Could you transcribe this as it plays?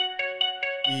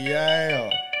Yeah.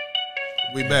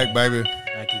 We back, baby.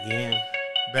 Back again.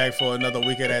 Back for another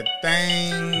week of that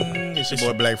thing. It's your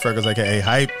boy Black Freckles, a.k.a.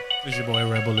 Hype. It's your boy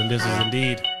Rebel, and this is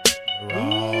indeed the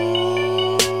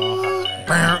Raw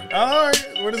Hype. All right,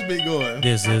 where this beat going?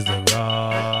 This is the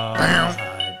Raw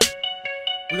Hype.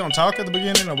 We gonna talk at the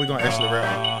beginning, or we gonna actually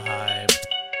rap? Raw Hype.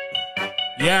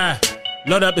 Yeah,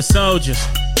 load up the soldiers.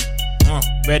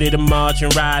 Ready to march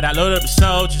and ride. I load up the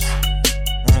soldiers.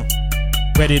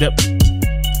 Ready to...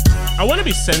 I want to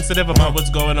be sensitive about what's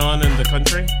going on in the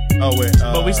country. Oh, wait.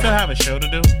 But we still have a show to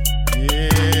do.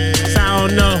 Yeah. So I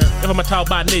don't know if I'm going to talk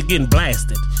about niggas getting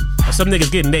blasted. Or some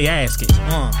niggas getting their ass kicked.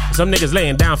 Some niggas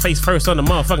laying down face first on the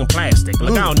motherfucking plastic.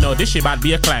 Look, I don't know. This shit about to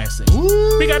be a classic.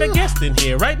 Ooh. We got a guest in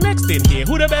here, right next in here.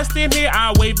 Who the best in here?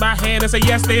 I'll wave my hand and say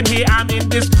yes in here. I'm in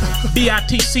this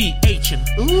B-I-T-C-H-ing.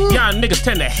 Y'all niggas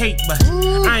tend to hate, but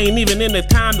I ain't even in the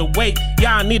time to wait.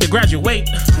 Y'all need to graduate.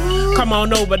 Come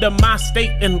on over to my state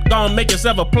and go and make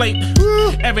yourself a plate.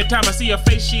 Every time I see your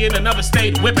face, she in another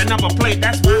state whipping up a plate.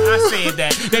 That's why I said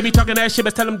that. They be talking that shit,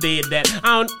 but tell them dead that.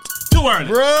 I don't... Too early.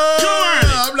 Bro, too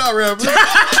early. I'm not rapping.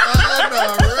 I'm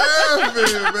not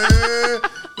rapping, man.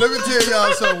 Let me tell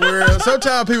y'all something weird.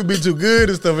 Sometimes people be too good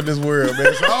and stuff in this world,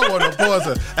 man. So I want to pause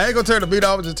it. I ain't gonna turn the beat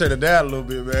off, just turn it down a little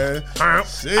bit, man.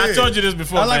 Shit. I told you this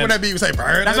before. I like man. when that beat say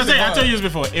burn. That's what I said. I told you this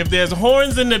before. If there's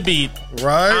horns in the beat,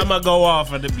 right, I'ma go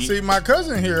off of the beat. See, my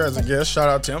cousin here as a guest, shout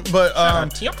out Tim, but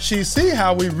she see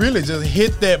how we really just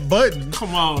hit that button.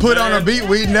 Come on, put man. on a beat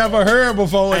we never heard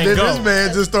before, and then go. this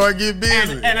man just started getting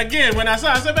busy. And again, when I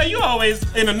said, man, you always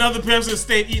in another person's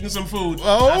state eating some food.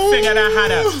 Oh, I figured out how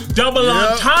to double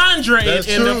entendre That's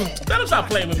in true. the. Let him stop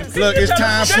playing with me. Look, it's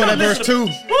time for that verse 2.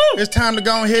 It's time to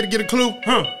go ahead and get a clue.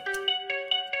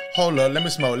 Hold up, let me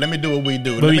smoke. Let me do what we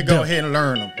do. Let me go ahead and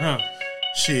learn them.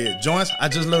 Shit, joints, I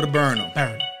just love to burn them.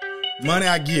 Money,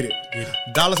 I get it.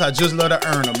 Dollars, I just love to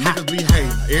earn them. Niggas be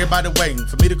hating. Everybody waiting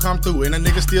for me to come through, and a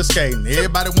nigga still skating.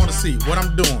 Everybody want to see what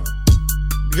I'm doing.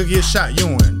 Nigga get shot, you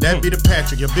win. That be the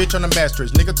Patrick, your bitch on the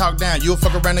mattress. Nigga talk down, you'll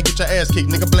fuck around and get your ass kicked.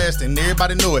 Nigga blasting,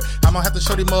 everybody know it. I'ma have to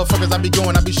show these motherfuckers I be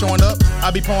going, I be showing up,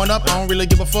 I be pouring up, I don't really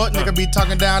give a fuck. Nigga be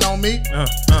talking down on me.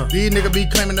 These nigga be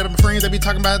claiming that I'm friends, they be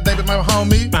talking about they be my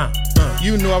homie.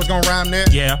 You knew I was gonna rhyme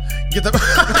that. Yeah. Get the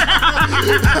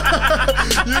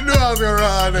You knew I was gonna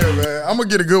rhyme that, man. I'm gonna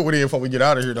get a good one in before we get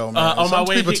out of here though, man. On my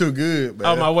way people too good,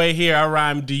 man. On my way here, I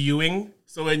rhymed Ewing.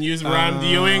 So when you rhymed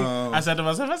Ewing, I said to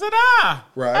myself,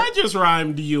 right. I just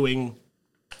rhymed Ewing.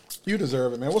 You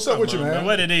deserve it, man. What's up with you, man?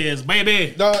 What it is,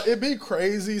 baby. It be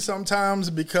crazy sometimes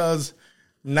because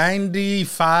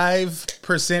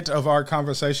 95% of our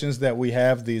conversations that we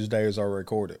have these days are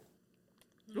recorded.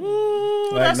 Ooh,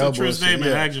 like, that's a true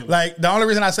statement, actually. Like, the only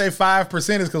reason I say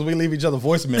 5% is because we leave each other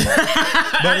voice memos.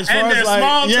 But as far and they're as like,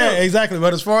 small, too. Yeah, exactly.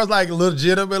 But as far as like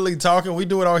legitimately talking, we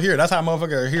do it all here. That's how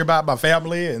motherfuckers hear about my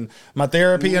family and my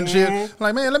therapy and shit. I'm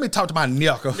like, man, let me talk to my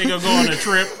nigga. Nigga go on a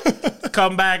trip,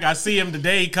 come back. I see him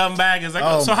today. Come back. It's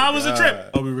like, so how was the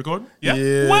trip? Are we recording? Yeah.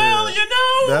 Well, you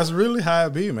know, that's really how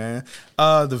it be, man.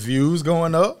 The views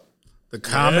going up, the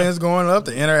comments going up,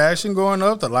 the interaction going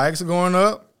up, the likes are going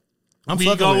up.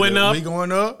 We going up. We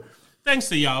going up. Thanks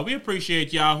to y'all. We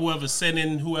appreciate y'all. Whoever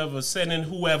sending whoever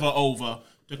over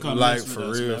to come like listen for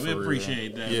with real, us, man. We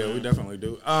appreciate that. Yeah, man. We definitely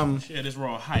do. Shit, this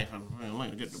raw hype. I'm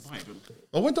gonna get the pipe.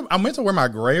 I meant to wear my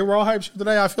gray raw hype shirt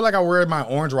today. I feel like I wear my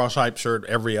orange raw hype shirt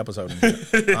every episode.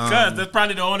 Because that's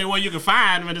probably the only one you can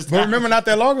find. But remember, not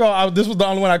that long ago, this was the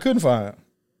only one I couldn't find.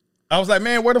 I was like,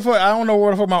 man, where the fuck? I don't know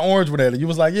where the fuck my orange one at. You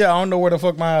was like, yeah, I don't know where the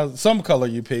fuck some color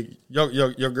you pick. Your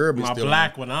girl be my still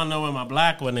black one. I don't know where my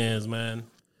black one is, man.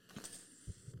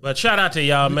 But shout out to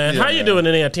y'all, man. How you doing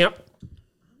in there, Tim?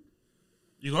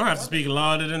 You're gonna have to speak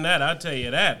louder than that. I'll tell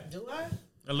you that. Do I?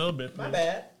 A little bit. My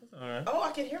bad. All right. Oh,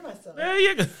 I can hear myself. There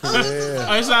you go.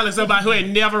 Oh, you sound like somebody who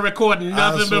ain't never recorded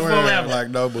nothing before ever. Like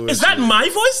no bullshit. Is that my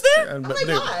voice there? Oh my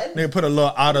God. They put a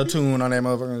little auto tune on that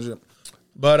motherfucking shit.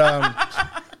 But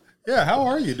yeah, how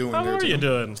are you doing? How are you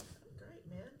doing? Great,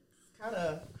 man. Kind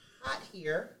of hot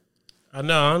here. I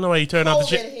don't know why you turned off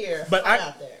the Cold in here. But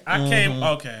out there. I came.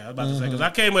 Okay, I was about to say because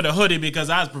I came with a hoodie because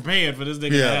I was prepared for this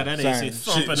nigga to have that AC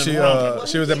thumping and rumbling.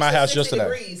 She was at my house yesterday.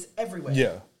 Degrees everywhere.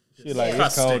 Yeah. She like,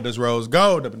 it's cold, this rose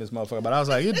gold up in this motherfucker. But I was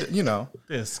like, you know.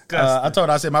 Disgusting. I told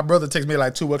her, I said, my brother texted me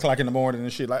like 2 o'clock in the morning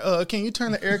and shit. Like, can you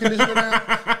turn the air conditioner down?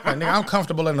 Like, nigga, I'm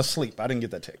comfortable in the sleep. I didn't get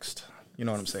that text. You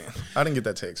know what I'm saying? I didn't get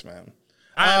that text, man.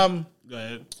 Go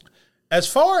ahead. As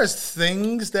far as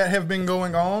things that have been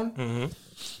going on,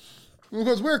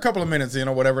 because we're a couple of minutes in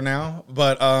or whatever now,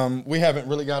 but we haven't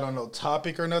really got on no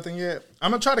topic or nothing yet. I'm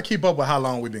going to try to keep up with how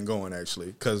long we've been going, actually,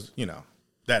 because, you know,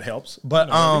 that helps. But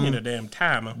give me the damn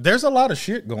timer. there's a lot of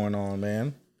shit going on,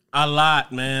 man. A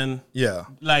lot, man. Yeah.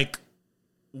 Like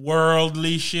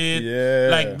worldly shit. Yeah.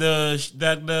 Like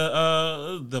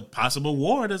the possible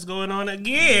war that's going on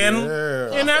again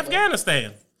in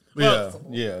Afghanistan. That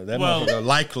motherfucker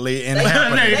likely and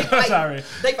happening. Sorry.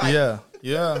 They fight.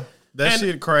 Yeah. That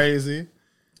shit crazy.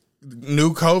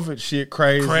 New COVID shit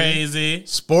crazy.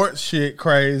 Sports shit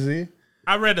crazy.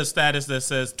 I read a status that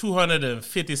says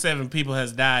 257 people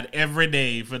has died every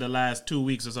day for the last 2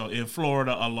 weeks or so in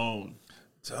Florida alone.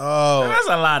 Oh, that's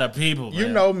a lot of people, man. You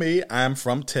know me. I'm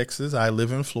from Texas. I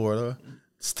live in Florida.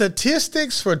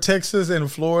 Statistics for Texas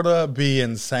and Florida be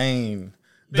insane.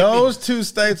 Those two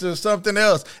states are something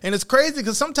else. And it's crazy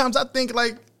because sometimes I think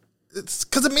like it's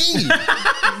because of me.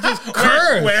 Just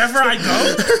curse. Wherever I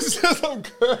go. It's just some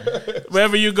curse.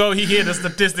 Wherever you go, he hear the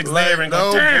statistics there and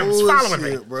go, damn, it's following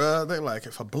me. Bro. They're like,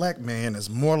 if a black man is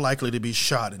more likely to be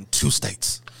shot in 2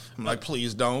 states. I'm like,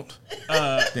 please don't.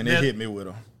 Then they hit me with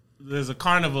them. There's a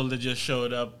carnival that just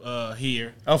showed up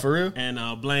here. Oh, for real?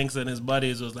 And Blanks and his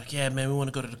buddies was like, yeah, man, we want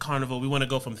to go to the carnival. We want to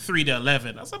go from 3 to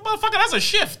 11. I said, motherfucker, that's a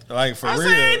shift. Like, for real?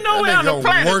 Said, ain't no way on the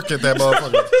planet. Work at that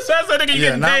motherfucker.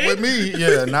 Yeah, not with me.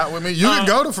 Yeah, not with me. You can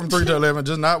go to from 3 to 11,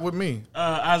 just not with me.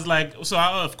 I was like, so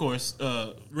I, of course,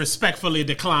 respectfully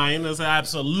declined. I said,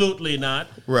 absolutely not.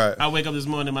 Right. I wake up this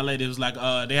morning, my lady was like,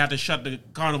 they have to shut the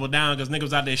carnival down because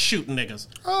niggas out there shooting niggas.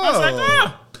 Oh. I was like,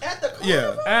 oh. At the carnival?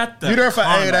 Yeah. At the you there for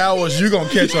carnival. 8 hours, you gonna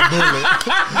catch a bullet.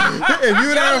 If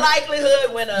you there,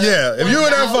 likelihood when if you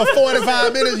were there for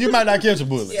 45 minutes, you might not catch a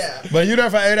bullet. Yeah. But you there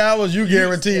for 8 hours, you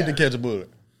guaranteed to catch a bullet.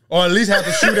 Or at least have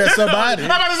to shoot at somebody. I'm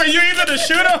about to say, you either the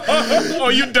shooter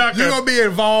or you ducker. You're gonna be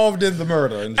involved in the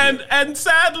murder. And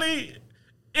sadly,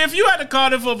 if you had a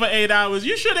carnival for 8 hours,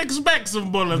 you should expect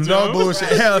some bullets. No bullshit.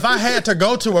 Hell, if I had to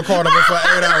go to a carnival for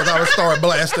 8 hours, I would start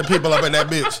blasting people up in that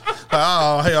bitch. Like,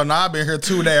 oh, hell no, I've been here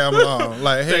too damn long.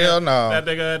 Like, hell no. That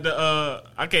nigga,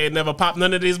 I can't never pop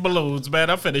none of these balloons, man.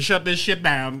 I'm finna shut this shit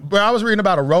down. But I was reading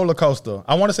about a roller coaster.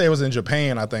 I want to say it was in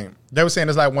Japan, I think. They were saying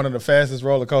it's like one of the fastest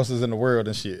roller coasters in the world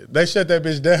and shit. They shut that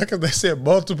bitch down because they said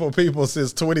multiple people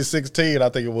since 2016, I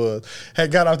think it was,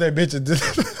 had got off that bitch and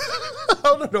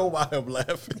I don't know why I'm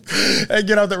laughing. They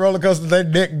get off that roller coaster, their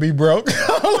neck be broke.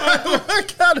 I'm like,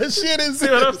 what kind of shit is this? See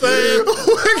what I'm saying?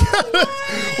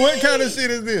 What kind of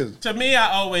shit is this? To me,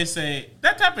 I always say,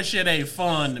 that type of shit ain't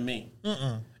fun to me.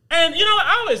 And you know what?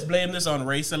 I always blame this on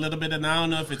race a little bit, and I don't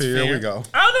know if it's fair. Here we go.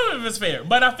 I don't know if it's fair,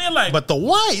 but I feel like... But the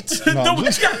whites...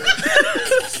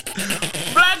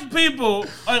 Black people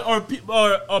or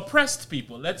oppressed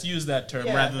people, let's use that term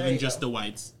rather than just the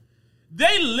whites.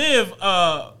 They live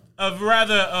a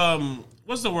rather,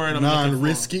 what's the word I'm looking for?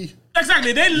 Non-risky.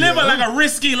 Exactly. They live like a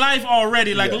risky life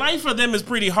already. Like life for them is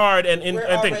pretty hard. And we're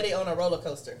already on a roller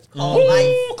coaster.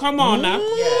 Ooh, come on now.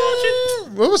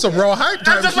 It was some raw hype type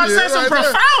I was just about to say some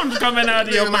profound coming out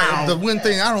of your mouth. The one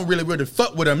thing I don't really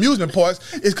fuck with amusement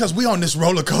parks is because we on this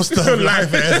roller coaster of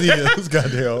life as is.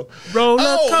 Goddamn.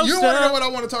 Roller coaster. You want to know what I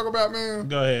want to talk about, man?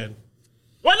 Go ahead.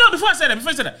 Well, no, before I say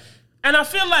that. And I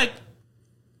feel like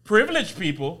privileged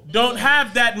people don't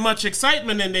have that much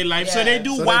excitement in their life, so they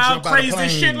do wild, crazy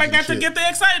shit like that to get the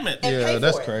excitement. Yeah,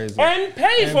 that's crazy. And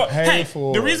pay for it.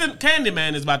 For the reason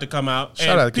Candyman is about to come out,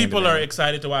 and people are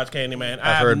excited to watch Candyman.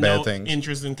 I have no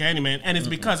interest in Candyman, and it's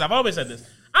because I've always said this.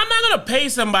 I'm not going to pay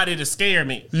somebody to scare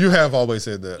me. You have always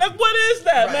said that. Like, what is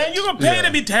that, man? You're going to pay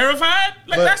to be terrified?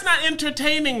 Like, that's not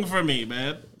entertaining for me,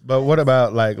 man. But what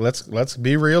about, like, let's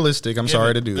be realistic. I'm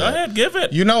sorry to do that. Go ahead, give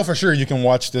it. You know for sure you can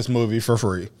watch this movie for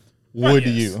free. Would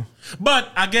you? But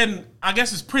again, I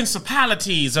guess it's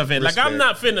principalities of it. Like, I'm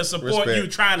not finna support you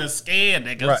trying to scare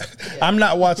niggas. Right. Yeah. I'm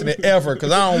not watching it ever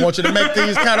because I don't want you to make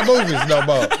these kind of movies no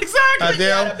more. Exactly.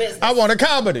 I want a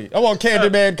comedy. I want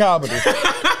Candyman comedy.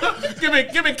 give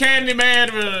me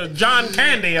Candyman, John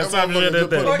Candy or something. Or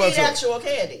eat actual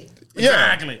candy.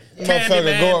 Exactly.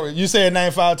 Motherfucker, you say a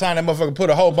name 5 times, that motherfucker put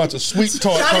a whole bunch of sweet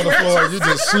tarts on the floor and you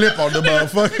just slip on the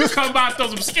motherfucker. Come by, throw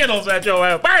some Skittles at your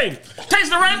ass. Bang!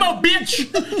 Taste the rainbow, bitch!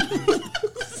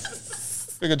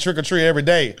 Nigga trick or treat every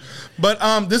day. But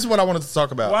this is what I wanted to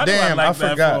talk about. Why Damn, do I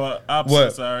forgot.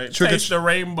 What? Sorry. Taste the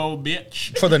rainbow,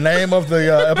 bitch. For the name of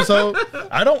the episode?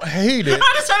 I don't hate it.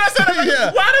 I just said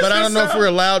but I don't know if we're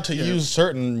allowed to use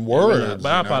certain words. Yeah,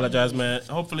 but I apologize, man.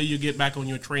 Hopefully you get back on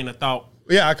your train of thought.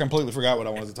 Yeah, I completely forgot what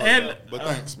I wanted to talk about. But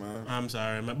thanks, man. I'm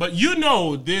sorry, man. But you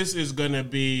know this is going to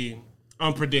be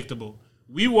unpredictable.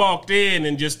 We walked in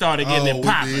and just started getting it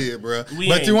popping. We did, bro.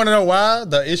 But you want to know why?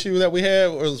 The issue that we had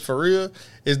was for real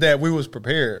is that we was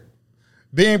prepared.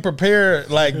 being prepared,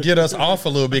 like, get us off a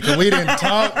little bit because we didn't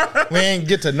talk. We ain't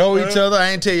get to know each other.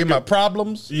 I ain't tell you my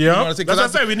problems. Yeah, you know that's what I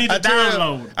say. We need to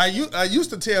download. I used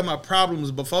to tell my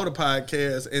problems before the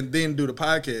podcast and then do the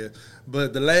podcast.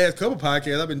 But the last couple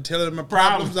podcasts, I've been telling my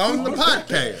problems on the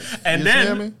podcast. And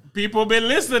then people been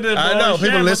listening. I know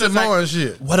people listen more and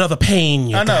shit. What other pain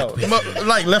you got? I know.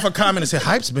 Like left a comment and said,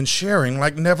 "Hype's been sharing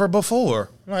like never before."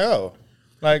 I'm like, oh.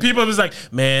 Like people was like,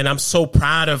 man, I'm so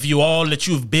proud of you all that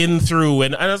you've been through,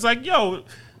 and I was like, yo,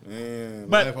 man,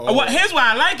 but here's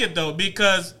why I like it though,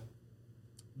 because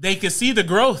they can see the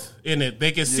growth in it.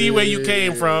 They can see where you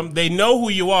came from. They know who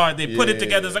you are. They put it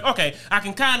together. It's like, okay, I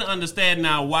can kind of understand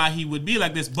now why he would be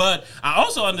like this, but I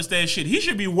also understand shit. He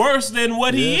should be worse than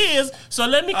what he is. So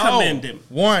let me commend him.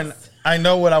 One, I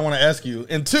know what I want to ask you,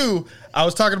 and two, I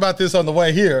was talking about this on the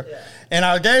way here. And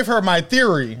I gave her my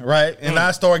theory, right? And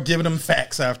I started giving them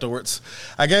facts afterwards.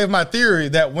 I gave my theory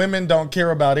that women don't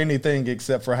care about anything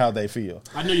except for how they feel.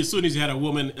 I knew as soon as you had a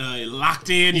woman locked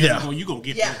in, you're like, oh, you going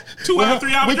to get 2 hour,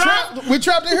 3 hour drive? We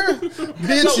trapped in here?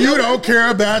 Bitch, you don't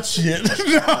care about shit. Like,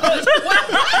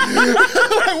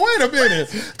 wait a minute.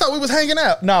 Thought we was hanging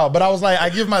out. No, but I was like, I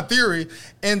give my theory.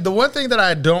 And the one thing that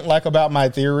I don't like about my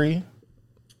theory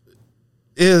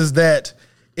is that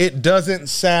it doesn't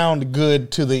sound good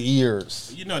to the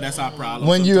ears. You know that's our problem.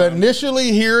 When you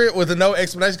initially hear it with no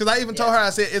explanation, because I even told her, I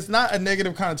said, it's not a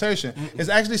negative connotation. It's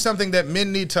actually something that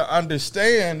men need to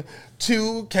understand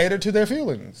to cater to their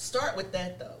feelings. Start with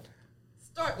that, though.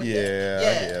 Start with that.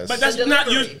 Yeah. But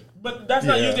that's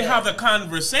not usually how the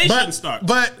conversation starts.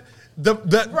 But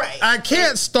I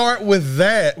can't start with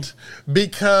that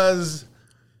because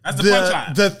that's the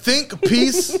punchline. The think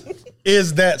piece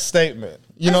is that statement.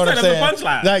 You know what I'm saying? That's the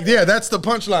punchline. Like, yeah, that's the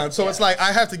punchline. So it's like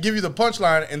I have to give you the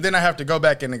punchline, and then I have to go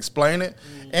back and explain it.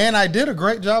 And I did a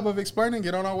great job of explaining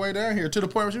it on our way down here to the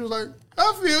point where she was like,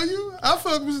 I feel you. I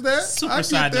fuck with that. Super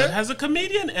side note. Has a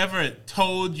comedian ever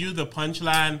told you the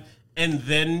punchline and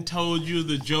then told you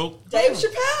the joke? Dave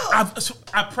Chappelle.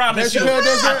 I promise you.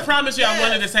 I promise you. I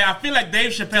wanted to say. I feel like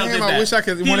Dave Chappelle did that. I wish I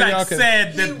could. He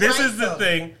said that this is the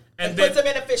thing, and puts him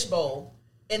in a fishbowl,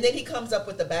 and then he comes up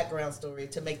with the background story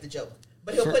to make the joke.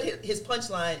 But he'll put his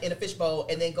punchline in a fishbowl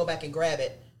and then go back and grab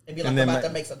it and be like, I'm about to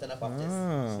make something up off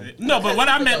this. No, but what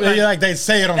I meant, like they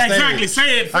say it on stage. Exactly,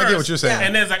 say it first. I get what you're saying.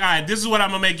 And then it's like, all right, this is what I'm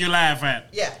going to make you laugh at.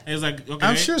 Yeah. And it's like, okay.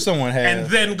 I'm sure someone has.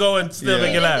 And then go and still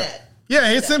make you laugh.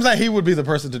 Yeah, it seems like he would be the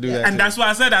person to do that. And that's why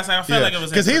I said that. I felt like it was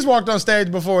because he's walked on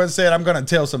stage before and said, I'm going to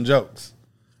tell some jokes.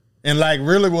 And like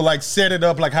really will like set it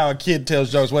up like how a kid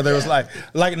tells jokes, whether it was like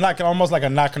almost like a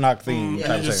knock thing.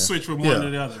 Just switch from one to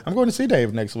the other. I'm going to see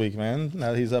Dave next week, man.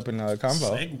 Now he's up in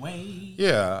Combo. Segway.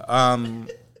 Yeah.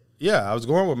 I was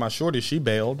going with my shorty. She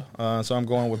bailed. So I'm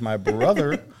going with my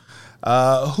brother,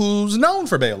 who's known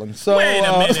for bailing. So wait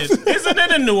a minute. Isn't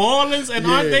it in New Orleans? And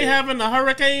aren't they having a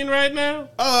hurricane right now?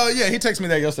 Yeah, he texted me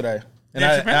that yesterday.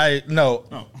 And Dave no.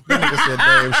 Oh. Nigga said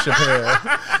Dave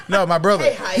Chappelle. No, my brother.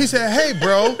 He said, hey,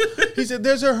 bro. He said,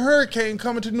 there's a hurricane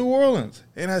coming to New Orleans.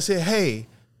 And I said, hey,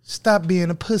 stop being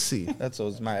a pussy. That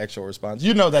was my actual response.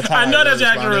 You know that's how I know that's your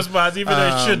actual response, even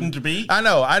though it shouldn't be. I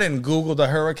know. I didn't Google the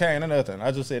hurricane or nothing.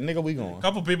 I just said, nigga, we going. A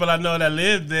couple people I know that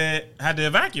lived there had to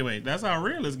evacuate. That's how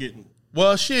real it's getting.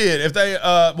 Well, shit. If they,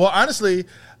 honestly,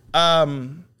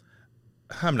 I'm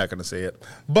not going to say it.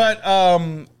 But,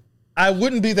 I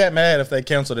wouldn't be that mad if they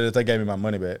canceled it if they gave me my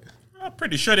money back. I'm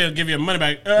pretty sure they'll give you money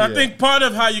back. I think part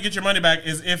of how you get your money back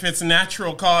is if it's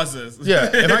natural causes. Yeah,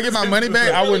 if I get my money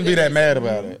back, I wouldn't be that mad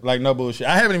about it. Like, no bullshit.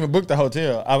 I haven't even booked the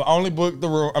hotel. I've only booked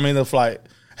the flight.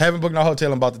 Haven't booked no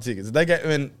hotel and bought the tickets.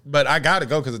 But I got to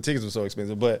go because the tickets were so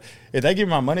expensive. But if they give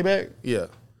me my money back, yeah.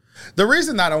 The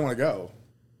reason I don't want to go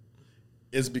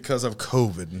is because of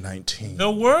COVID-19.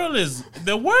 The world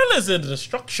is in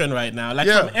destruction right now. Like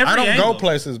from every I don't angle. go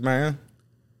places, man.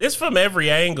 It's from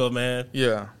every angle, man.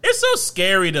 Yeah. It's so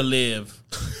scary to live.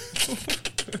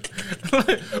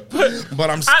 but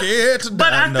I'm scared to die.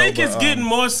 But I think it's getting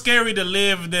more scary to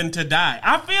live than to die.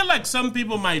 I feel like some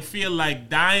people might feel like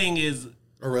dying is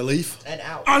a relief. An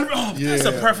out. That's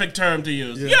a perfect term to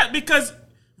use. Yeah, because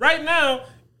right now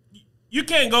you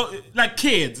can't go, like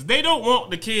kids. They don't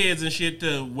want the kids and shit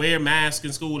to wear masks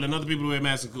in school and other people to wear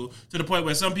masks in school to the point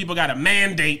where some people got a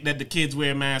mandate that the kids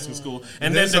wear masks in school.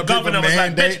 And then the governor was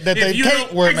like, bitch, that they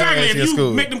can't wear masks in school.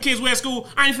 If you make them kids wear school,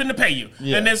 I ain't finna pay you.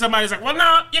 Yeah. And then somebody's like, well,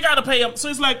 no, you gotta pay them. So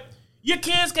it's like, Your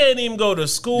kids can't even go to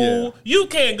school. Yeah. You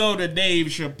can't go to Dave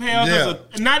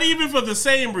Chappelle. Not even for the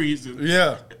same reason.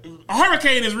 Yeah. A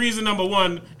hurricane is reason number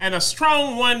one, and a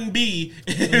strong 1B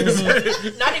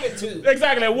is... Not even 2.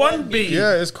 Exactly, 1B.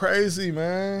 Yeah, it's crazy,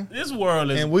 man. This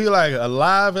world is... And we like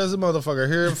alive as a motherfucker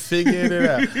here figuring it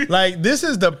out. Like, this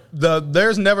is the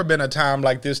there's never been a time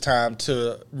like this time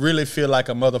to really feel like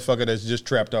a motherfucker that's just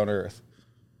trapped on Earth.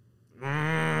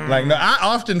 Like, no, I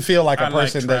often feel like a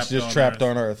person that's just trapped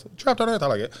on Earth. Trapped on Earth, I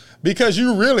like it. Because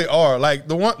you really are. Like,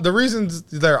 the reasons,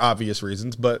 they're obvious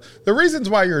reasons, but the reasons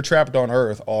why you're trapped on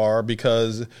Earth are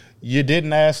because you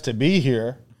didn't ask to be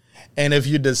here. And if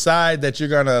you decide that you're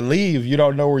going to leave, you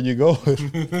don't know where you're going.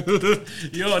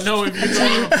 You don't know if you're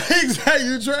going. Exactly,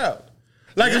 you're trapped.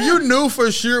 Like, if you knew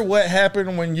for sure what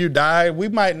happened when you died, we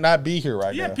might not be here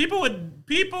right now. Yeah, people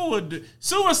would,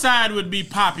 suicide would be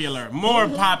more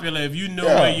popular if you knew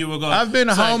where you were going. I've been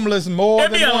homeless more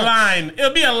than once.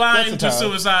 It'll be a line to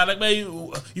suicide. Like, man,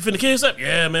 you finna kill yourself?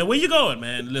 Yeah, man, where you going,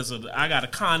 man? Listen, I got a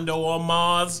condo on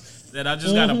Mars that I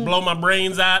just got to blow my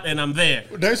brains out, and I'm there.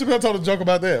 Dave Chappelle told a joke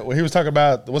about that. When he was talking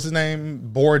about, what's his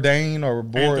name? Bourdain or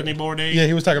Anthony Bourdain? Yeah,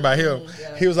 he was talking about him.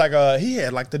 Yeah. He was like, he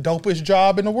had like the dopest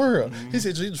job in the world. He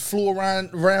said he just flew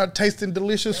around tasting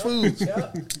delicious foods.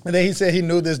 And then he said he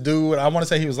knew this dude. I want to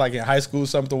say he was like in high school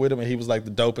something with him, and he was like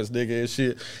the dopest nigga and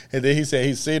shit. And then he said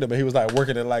he seen him, and he was like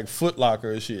working at like Foot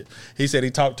Locker and shit. He said he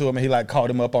talked to him, and he like caught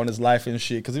him up on his life and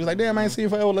shit. Because he was like, damn, I ain't seen you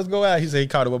forever. Let's go out. He said he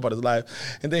caught him up on his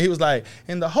life. And then he was like,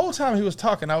 and the whole time he was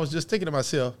talking, I was just thinking to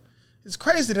myself, it's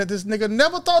crazy that this nigga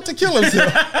never thought to kill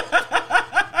himself.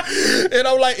 And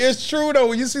I'm like, it's true though.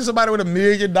 When you see somebody with $1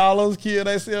 million kill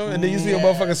themselves, and then you see a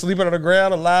motherfucker sleeping on the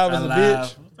ground alive as a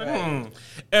bitch.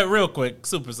 Real quick,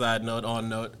 super side note,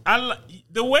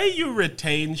 the way you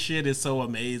retain shit is so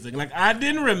amazing. Like, I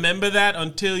didn't remember that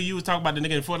until you was talking about the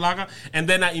nigga in Foot Locker, and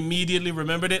then I immediately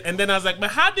remembered it. And then I was like,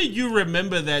 but how did you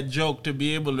remember that joke to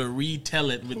be able to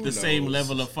retell it with the same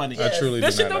level of funny? Yes. I truly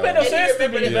that shit don't make no sense to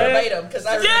me, man. Because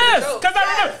I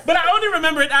remember. But I only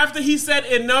remember it after he said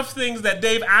enough things that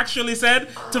Dave actually said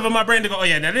for my brain to go, oh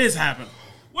yeah, that is happening.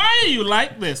 Why are you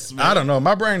like this, man? I don't know.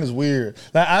 My brain is weird.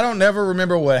 Like, I don't never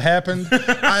remember what happened.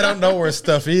 I don't know where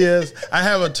stuff is. I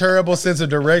have a terrible sense of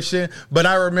direction, but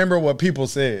I remember what people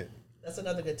said. That's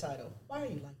another good title. Why are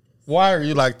you like this? Why are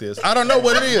you like this? I don't know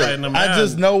what it is. I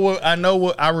just know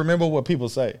I remember what people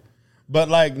say. But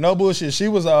like, no bullshit. She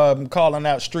was calling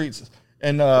out streets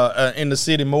in the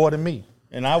city more than me.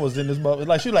 And I was in this motherfucker.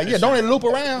 Like, she was like, yeah, don't it loop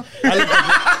around?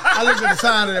 I looked at the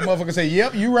sign of that motherfucker and said,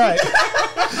 yep, you right.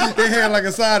 They had like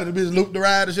a sign of the bitch looped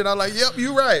around and shit. I was like, yep,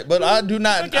 you right. But I do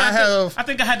not. I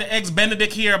think I had the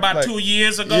ex-Benedict here about like, 2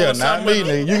 years ago. Yeah, or not me,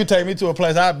 nigga. You can take me to a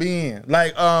place I be in.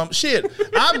 Like, shit,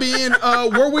 I be in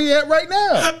where we at right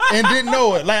now and didn't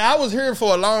know it. Like, I was here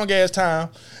for a long ass time.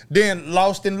 Then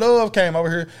Lost in Love came over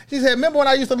here. She said, remember when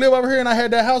I used to live over here and I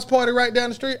had that house party right down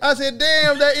the street? I said,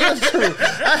 damn, that is true.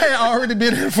 I had already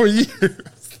been here for years.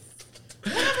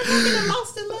 What happened to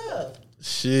Lost in Love?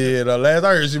 Shit, last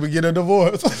I heard she would get a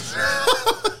divorce.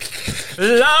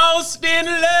 Lost in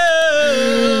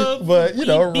Love. But, you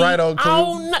know, right on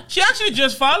cool. She actually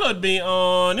just followed me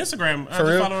on Instagram. For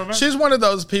real? She's one of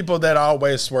those people that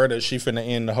always swear that she finna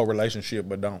end the whole relationship,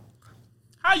 but don't.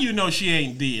 How you know she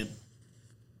ain't dead?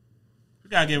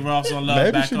 Gotta give Ross some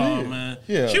love back on, man.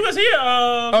 Yeah. She was here.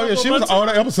 She was on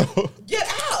the episode. Get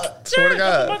out! Swear to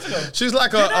God. She's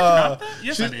like I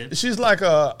did. She's like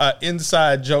a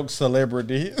inside joke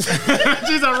celebrity.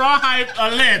 She's a raw hype, a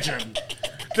legend.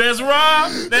 There's raw,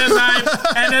 there's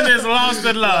hype, and then there's Lost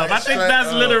in Love. I think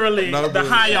that's literally the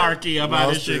hierarchy of how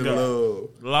this shit goes.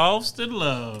 Lost in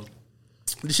Love.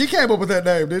 She came up with that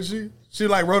name, didn't she? She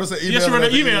like wrote us an email. Yes, she wrote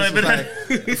an email.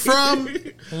 Like, from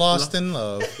Lost in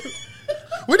Love.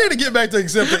 We need to get back to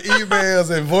accepting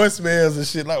emails and voicemails and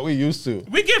shit like we used to.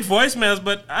 We get voicemails,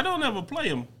 but I don't ever play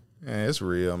them. Yeah, it's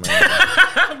real,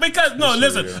 man. Because,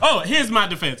 listen. Real. Oh, here's my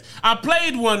defense. I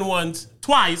played one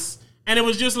twice, and it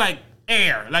was just like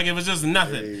air. Like, it was just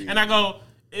nothing. Hey. And I go,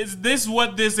 is this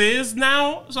what this is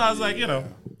now? So I was like,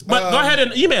 But go ahead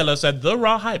and email us at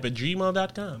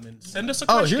therawhype@gmail.com and send us a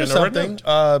question. Oh, here's something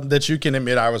that you can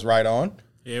admit I was right on.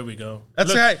 Here we go.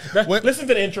 That's right. Listen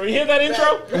to the intro. You hear that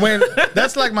intro?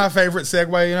 That's like my favorite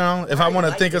segue, If I want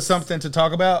to think of something to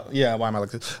talk about. Yeah, why am I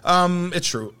like this? It's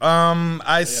true.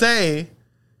 I say,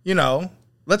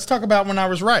 let's talk about when I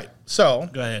was right. So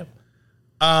go ahead.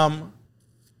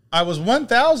 I was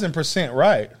 1,000%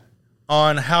 right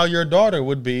on how your daughter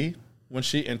would be when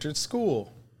she entered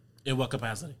school. In what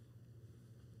capacity?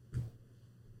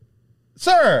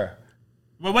 Sir.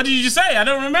 Well, what did you just say? I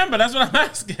don't remember. That's what I'm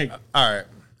asking. All right.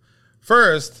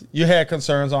 First, you had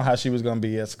concerns on how she was going to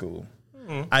be at school.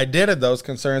 I dated those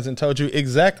concerns and told you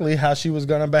exactly how she was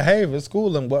going to behave at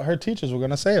school and what her teachers were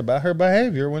going to say about her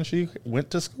behavior when she went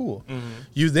to school.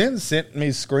 You then sent me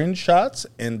screenshots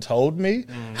and told me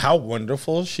how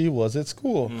wonderful she was at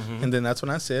school. And then that's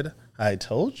when I said, I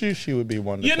told you she would be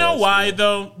wonderful. You know why,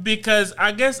 though? Because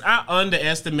I guess I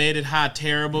underestimated how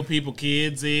terrible people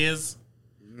kids is.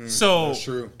 So, that's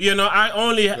true. You know, I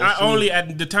only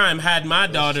at the time had my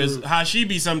daughters, how she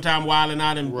be sometime wilding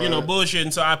out and,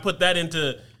 bullshitting. So I put that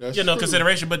into,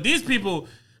 consideration. But these people,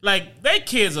 like, they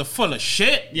kids are full of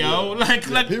shit, yo. What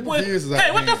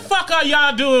the fuck are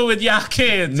y'all doing with y'all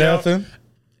kids, Nothing. Yo?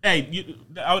 Hey,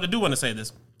 I do want to say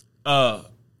this.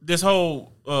 This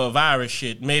whole virus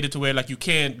shit made it to where, like, you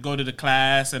can't go to the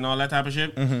class and all that type of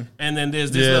shit. And then there's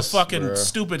this little fucking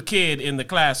stupid kid in the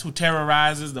class who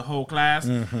terrorizes the whole class.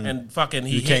 And fucking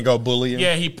you can't go bully him.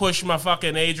 Yeah, he pushed my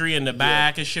fucking Adri in the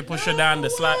back and shit, pushed her down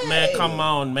the slot. Man, come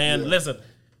on, man. Listen.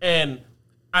 And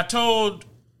I told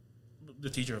the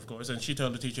teacher, of course, and she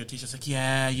told the teacher's like,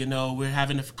 yeah, we're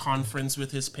having a conference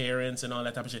with his parents and all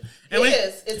that type of shit. And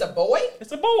It's a boy?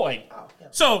 It's a boy. Oh, yeah.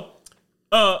 So,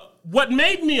 what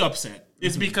made me upset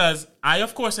is because I,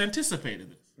 of course,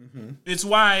 anticipated this. It's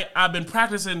why I've been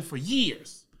practicing for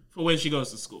years for when she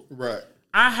goes to school. Right.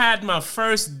 I had my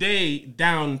first day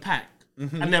down packed.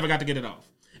 I never got to get it off.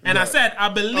 And I said, I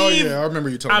believe. Oh, yeah, I remember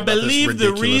you talking about this. I believe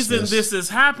the reason this is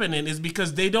happening is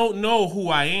because they don't know who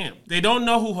I am. They don't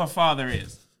know who her father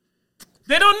is.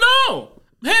 They don't know.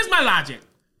 Here's my logic.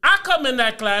 I come in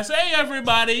that class, hey,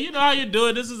 everybody, you know how you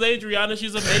doing? This is Adriana.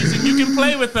 She's amazing. You can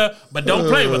play with her, but don't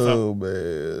play with her. Oh,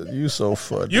 man. You so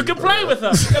funny. You can play with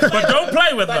her, but don't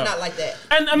play with her. But not like that.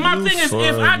 And my thing is,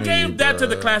 if I gave that to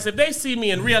the class, if they see me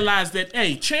and realize that,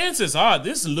 hey, chances are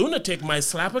this lunatic might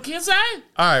slap a kid's eye.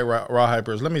 All right, Raw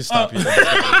Hypers, let me stop you. All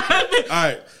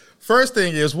right. First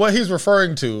thing is what he's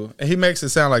referring to, and he makes it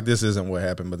sound like this isn't what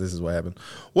happened, but this is what happened.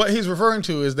 What he's referring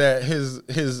to is that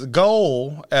his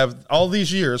goal of all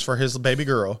these years for his baby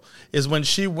girl is when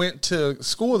she went to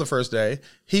school the first day,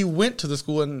 he went to the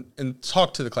school and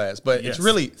talked to the class, but it's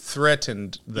really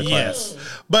threatened the class.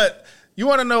 But you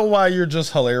want to know why you're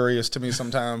just hilarious to me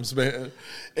sometimes, man.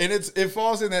 And it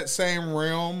falls in that same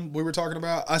realm we were talking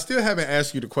about. I still haven't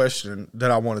asked you the question that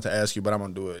I wanted to ask you, but I'm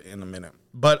going to do it in a minute.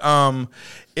 But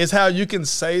it's how you can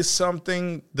say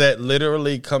something that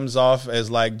literally comes off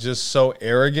as like just so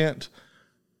arrogant,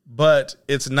 but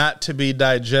it's not to be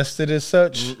digested as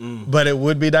such, but it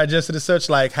would be digested as such.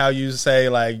 Like how you say,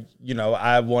 like,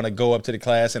 I want to go up to the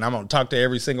class and I'm going to talk to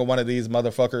every single one of these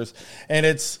motherfuckers. And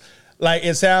it's like,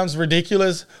 it sounds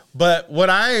ridiculous, but what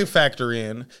I factor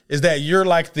in is that you're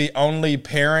like the only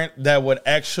parent that would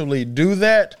actually do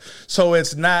that. So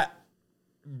it's not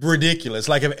ridiculous.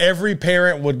 Like if every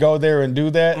parent would go there and do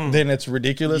that, then it's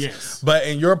ridiculous. Yes. But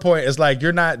in your point, it's like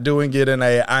you're not doing it in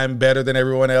a I'm better than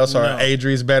everyone else or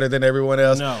Adri's better than everyone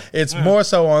else. No. It's more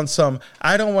so on some,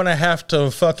 I don't want to have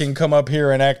to fucking come up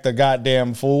here and act the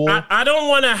goddamn fool. I don't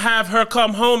want to have her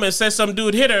come home and say some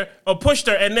dude hit her or pushed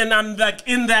her, and then I'm like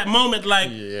in that moment like,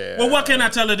 well, what can I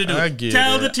tell her to do?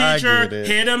 Tell the teacher,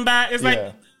 hit him back. It's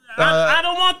like, I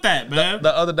don't want that, man.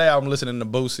 The other day I'm listening to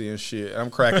Boosie and shit.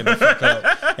 I'm cracking the fuck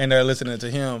up, and they're listening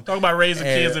to him. Talk about raising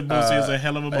kids and Boosie is a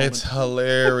hell of a moment. It's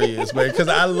hilarious, man. Because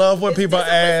I love when people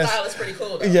ask. Style is pretty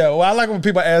cool, though. Yeah, well, I like when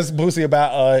people ask Boosie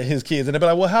about his kids, and they be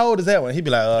like, "Well, how old is that one?" He'd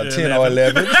be like, 10 or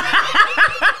 11.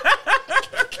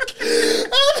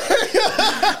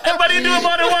 But he do it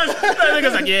more than once. That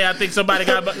nigga's like, yeah, I think somebody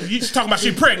got. He's talking about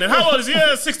she pregnant. How old is she?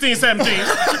 Yeah, 16, 17.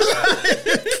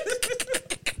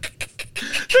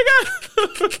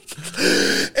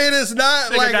 It is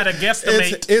not like gotta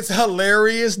guesstimate. It's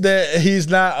hilarious that he's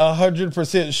not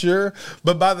 100% sure,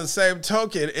 but by the same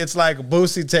token, it's like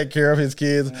Boosie take care of his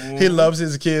kids. He loves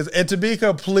his kids, and to be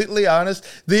completely honest,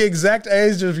 the exact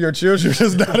age of your children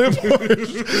is not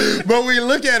important. But we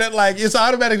look at it like it's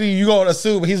automatically you gonna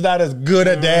assume he's not as good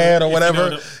a dad or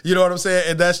whatever. You know what I'm saying?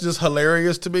 And that's just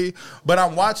hilarious to me. But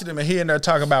I'm watching him, and he in there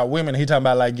talking about women. He talking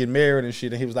about like getting married and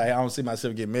shit. And he was like, I don't see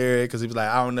myself getting married because he was like,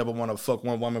 I don't never want to fuck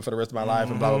one woman for the rest of my life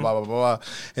and blah, blah, blah, blah, blah.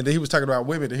 And then he was talking about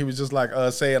women, and he was just like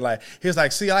saying like, he was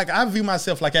like, see, like I view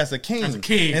myself like as a king. And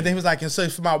then he was like, and so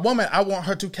for my woman, I want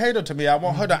her to cater to me. I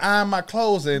want her to iron my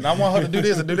clothes, and I want her to do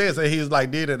this and do this. And he was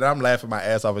like, did it, and I'm laughing my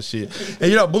ass off of shit.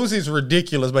 And Boosie's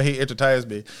ridiculous, but he entertains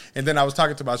me. And then I was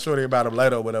talking to my shorty about him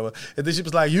later or whatever. And then she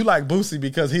was like, you like Boosie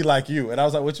because he like you. And I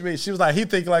was like, what you mean? She was like, he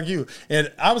think like you.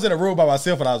 And I was in a room by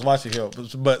myself when I was watching him.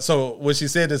 But so when she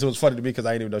said this, it was funny to me because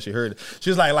I didn't even know she heard it. She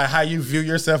was like how you view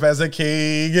yourself as a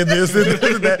king and this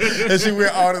and that. And she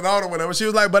went on and on or whatever. She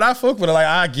was like, but I fuck with her. Like,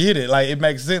 I get it. Like, it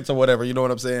makes sense or whatever. You know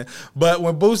what I'm saying? But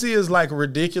when Boosie is like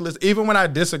ridiculous, even when I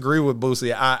disagree with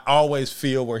Boosie, I always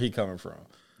feel where he coming from.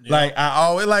 Yeah. Like, I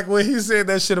always, like, when he said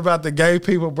that shit about the gay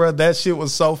people, bro, that shit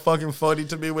was so fucking funny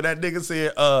to me. When that nigga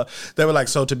said, they were like,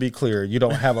 so to be clear, you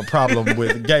don't have a problem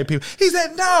with gay people. He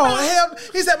said, no, hell,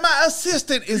 he said, my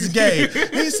assistant is gay.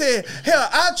 He said, hell,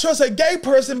 I trust a gay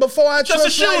person before I trust a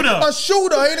shooter. Like, a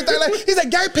shooter or anything like that. He said,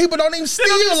 gay people don't even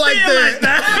steal like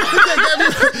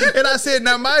that. And I said,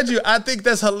 now, mind you, I think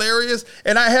that's hilarious,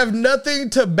 and I have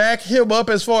nothing to back him up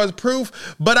as far as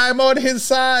proof, but I'm on his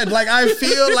side. Like, I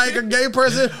feel like a gay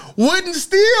person wouldn't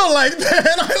steal like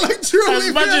that. I like truly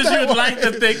as much feel as that you'd way. like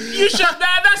to think you should.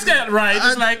 That's not right.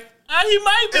 It's like. He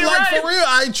might be like, right. For real,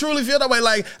 I truly feel that way.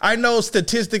 Like, I know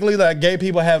statistically that gay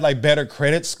people have like better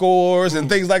credit scores and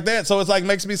things like that. So it's like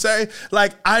makes me say,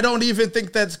 like, I don't even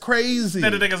think that's crazy.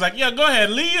 Then the nigga's like, yeah, go ahead,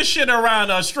 leave your shit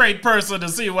around a straight person to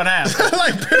see what happens.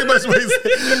 Like, pretty much what he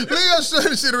said. Leave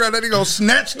your shit around, then he gonna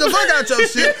snatch the fuck out your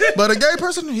shit. But a gay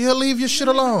person, he'll leave your shit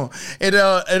alone. And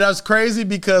that's crazy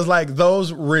because like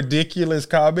those ridiculous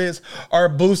comments are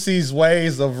Boosie's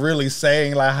ways of really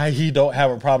saying like how he don't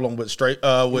have a problem with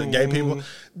with gay people.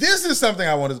 This is something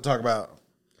I wanted to talk about.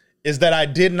 Is that I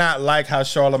did not like how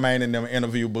Charlamagne and them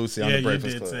interviewed Boosie on the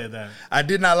Breakfast Club. Say that. I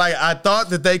did not like it. I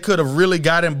thought that they could have really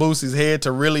got in Boosie's head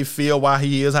to really feel why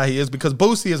he is how he is, because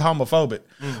Boosie is homophobic.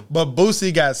 But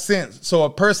Boosie got sense. So a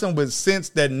person with sense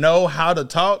that know how to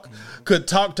talk could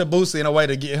talk to Boosie in a way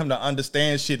to get him to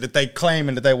understand shit that they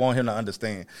claiming that they want him to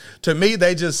understand. To me,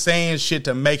 they just saying shit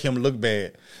to make him look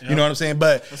bad. Yep. You know what I'm saying?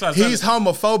 But he's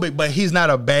homophobic, but he's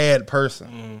not a bad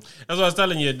person. That's what I was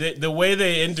telling you. The way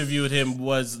they interviewed him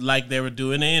was like they were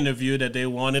doing an interview that they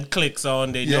wanted clicks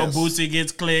on. They know Boosie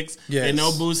gets clicks. They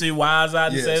know Boosie wiles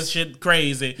out and says shit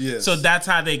crazy. So that's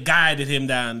how they guided him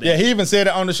down there. Yeah, he even said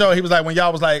it on the show. He was like, when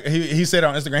y'all was like, he said it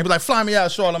on Instagram, he was like, fly me out,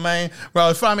 Charlamagne.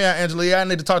 Bro, fly me out, Angela. I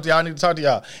need to talk to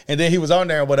y'all. And then he was on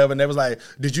there or whatever, and they was like,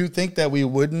 did you think that we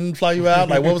wouldn't fly you out?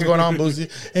 Like, what was going on, Boosie?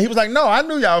 And he was like, no, I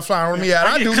knew y'all were flying me out.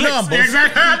 I do numbers.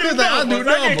 Exactly. I do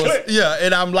numbers. Yeah,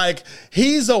 and I'm like,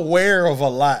 he's aware of a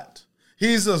lot.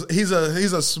 He's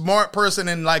a smart person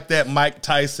in like that Mike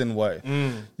Tyson way.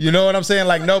 You know what I'm saying?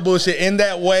 Like, no bullshit. In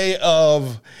that way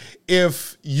of,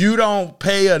 if you don't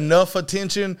pay enough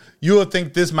attention, you'll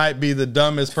think this might be the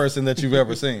dumbest person that you've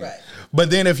ever seen. Right. But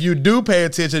then if you do pay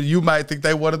attention, you might think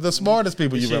they one of the smartest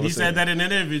people you've ever seen. He said that in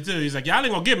an interview too. He's like, y'all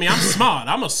ain't gonna get me. I'm smart.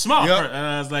 I'm a smart person. And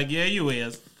I was like, yeah, you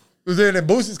is. Then in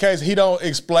Boosie's case, he don't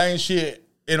explain shit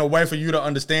in a way for you to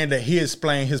understand that he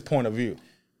explained his point of view.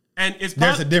 And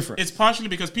there's a difference. It's partially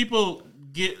because people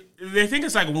they think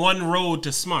it's like one road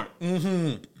to smart.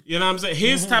 You know what I'm saying?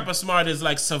 His type of smart is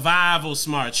like survival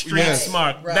smart, street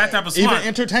smart, that type of smart. Even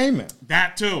entertainment.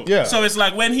 That too. Yeah. So it's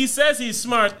like when he says he's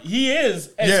smart, he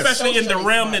is, especially in the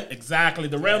realm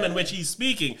realm in which he's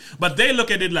speaking. But they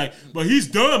look at it like, well, he's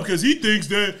dumb because he thinks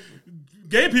that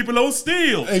gay people don't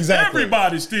steal. Exactly.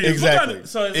 Everybody steals. Exactly.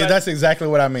 So it's that's exactly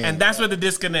what I mean. And that's where the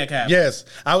disconnect happens. Yes.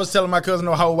 I was telling my cousin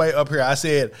the whole way up here, I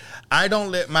said, I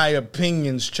don't let my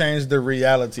opinions change the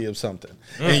reality of something.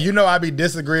 And you know I be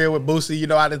disagreeing with Boosie. You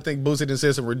know I didn't think Boosie didn't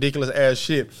say some ridiculous ass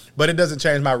shit, but it doesn't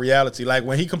change my reality. Like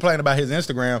when he complained about his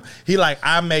Instagram, he like,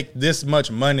 I make this much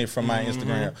money from my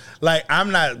Instagram. Like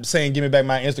I'm not saying give me back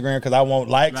my Instagram because I want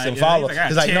likes and followers.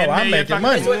 He's like, no, I'm making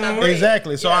money.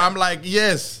 Exactly. So I'm like,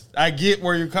 yes. I get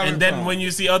where you're coming from. And then when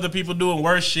you see other people doing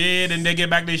worse shit and they get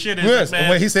back their shit, it's yes. like, man. And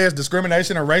when he says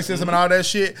discrimination and racism and all that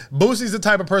shit, Boosie's the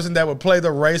type of person that would play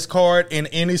the race card in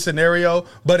any scenario,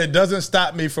 but it doesn't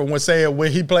stop me from saying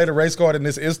when he played a race card in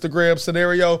this Instagram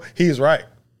scenario, he's right.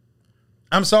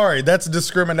 I'm sorry, that's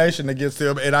discrimination against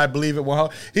him, and I believe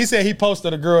it. He said he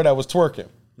posted a girl that was twerking.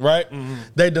 Right?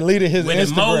 They deleted his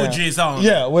Instagram. With emojis on it.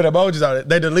 Yeah, with emojis on it.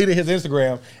 They deleted his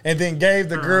Instagram and then gave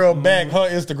the girl back her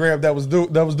Instagram that was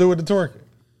doing the twerking.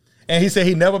 And he said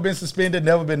he never been suspended,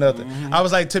 never been nothing. I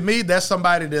was like, to me, that's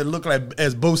somebody that looked like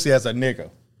as Boosie as a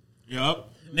nigga. Yup.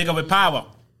 Nigga with power.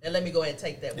 And let me go ahead and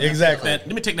take that. Exactly. Let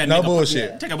me take that no nigga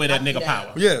bullshit. Take away that nigga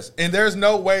power. Yes. And there's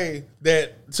no way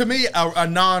that, to me, a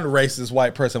non-racist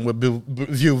white person would view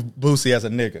Boosie as a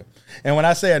nigga. And when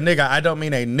I say a nigga, I don't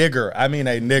mean a nigger. I mean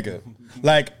a nigga.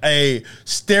 Like a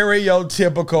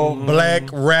stereotypical black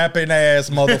rapping ass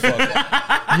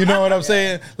motherfucker. You know what I'm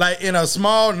saying? Like in a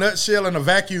small nutshell, in a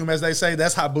vacuum, as they say,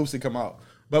 that's how Boosie come out.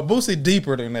 But Boosie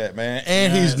deeper than that, man.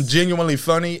 And he's genuinely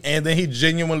funny. And then he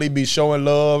genuinely be showing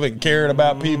love and caring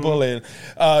about people and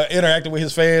interacting with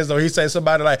his fans. Or he say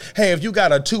somebody like, hey, if you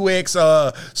got a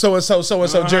 2X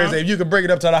so-and-so jersey, if you can bring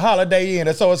it up to the Holiday Inn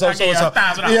and so-and-so.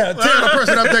 Yeah, tell the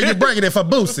person up there you're bringing it for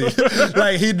Boosie.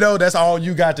 Like, he know that's all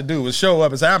you got to do is show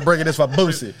up and say, I'm bringing this for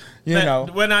Boosie. You know.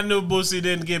 When I knew Boosie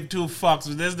didn't give two fucks,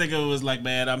 this nigga was like,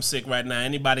 man, I'm sick right now.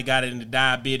 Anybody got any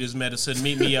diabetes medicine,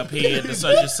 meet me up here at the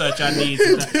such and such. I need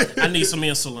some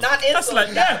insulin. Not insulin. That's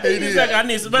like, he's like, I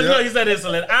need some. But no, he said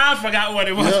insulin. I forgot what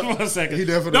it was for a second. He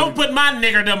definitely don't put my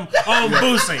niggerdom on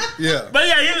Boosie. Yeah. But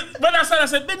yeah, but I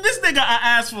said, man, this nigga, I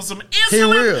asked for some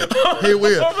insulin. He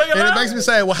will. And it makes me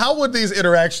say, well, how would these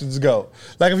interactions go?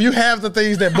 Like, if you have the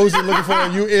things that Boosie looking for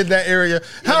and you in that area,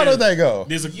 how do they go?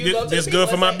 This good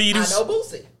for my beaties. I know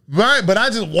Boosie. Right, but I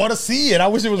just want to see it. I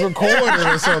wish it was recorded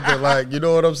or something. Like, you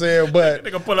know what I'm saying? But I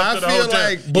feel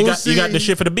like Boosie... You got the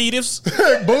shit for the beaters?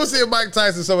 Boosie and Mike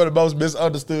Tyson, some of the most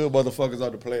misunderstood motherfuckers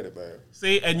on the planet, man.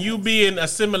 See, and you being a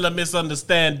similar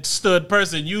misunderstood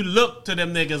person, you look to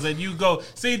them niggas and you go,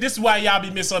 see, this is why y'all be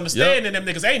misunderstanding them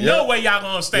niggas. Ain't no way y'all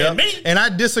gonna understand me. And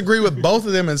I disagree with both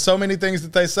of them in so many things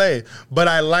that they say, but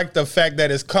I like the fact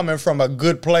that it's coming from a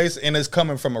good place and it's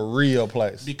coming from a real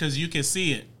place. Because you can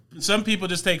see it. Some people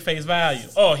just take face value.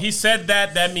 Oh, he said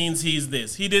that means he's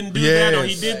this. He didn't do that, or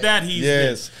he did that, he's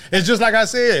this. It's just like I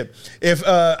said, if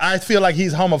I feel like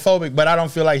he's homophobic, but I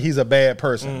don't feel like he's a bad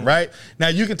person, right? Now,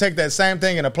 you can take that same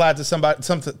thing and apply it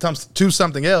to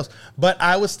something else, but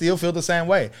I would still feel the same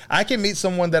way. I can meet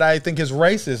someone that I think is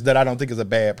racist that I don't think is a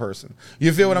bad person.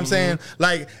 You feel what I'm saying?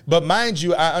 Like, but mind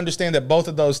you, I understand that both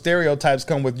of those stereotypes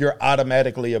come with you're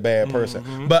automatically a bad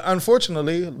person. But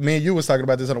unfortunately, me and you was talking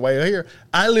about this on the way here,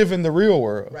 I live in the real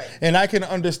world. Right. And I can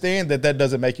understand that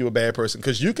doesn't make you a bad person,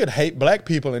 because you could hate black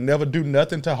people and never do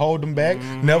nothing to hold them back,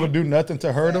 never do nothing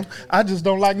to hurt them. I just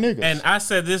don't like niggas. And I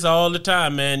said this all the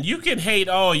time, man. You can hate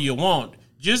all you want.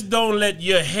 Just don't let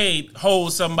your hate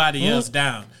hold somebody else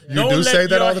down. You do say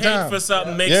that all the time. For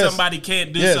something make somebody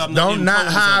can't do something. Don't not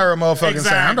hire a motherfucker and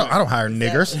say, I don't hire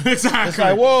niggers. Exactly. It's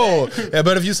like, whoa. Yeah,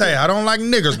 but if you say, I don't like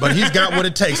niggers, but he's got what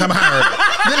it takes, I'm hiring him.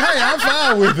 Then, hey, I'm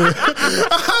fine with it.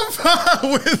 I'm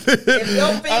fine with it. If your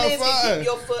feelings can keep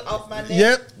your foot off my neck.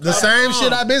 Yep, the same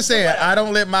shit I've been saying. I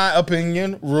don't let my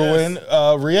opinion ruin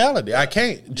reality. I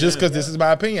can't. Just because this is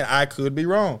my opinion. I could be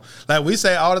wrong. Like we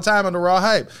say all the time on the Raw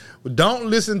Hype, don't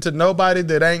listen to nobody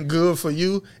that ain't good for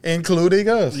you, including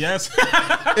us. Yes.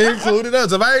 Including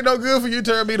us. If I ain't no good for you,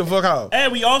 turn me the fuck off.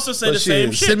 And we also say the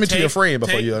same shit. Send me to your friend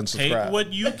before you unsubscribe. Take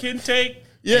what you can take.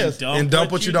 Yes. And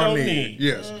dump what you don't need.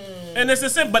 Yes. And it's the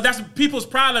same, but that's people's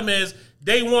problem is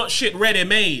they want shit ready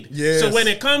made. Yes. So when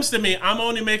it comes to me, I'm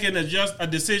only making a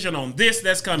decision on this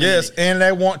that's coming. Yes, and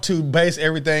they want to base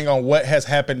everything on what has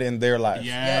happened in their life.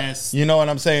 Yes. You know what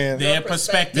I'm saying? Their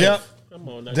perspective. Yep. Come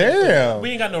on now. Damn. We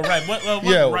ain't got no right. What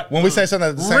right? When we say something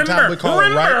at the same time, we call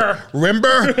it right.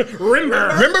 Remember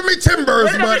me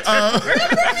timbers, but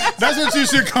that's what you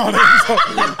should call it. So,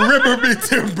 remember me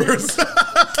timbers.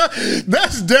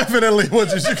 That's definitely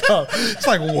what you should call it. It's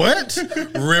like, what?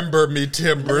 Remember me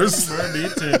timbers. Remember me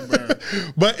timber.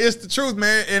 But it's the truth,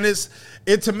 man, and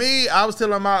it to me, I was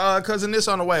telling my cousin this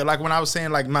on the way, like when I was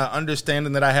saying like my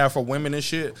understanding that I have for women and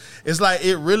shit, it's like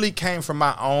it really came from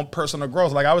my own personal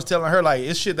growth. Like I was telling her, like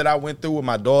it's shit that I went through with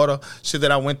my daughter, shit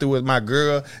that I went through with my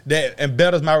girl that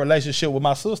embedded my relationship with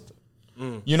my sister.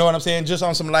 You know what I'm saying? Just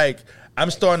on some like,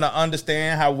 I'm starting to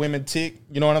understand how women tick,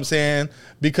 you know what I'm saying?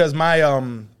 Because my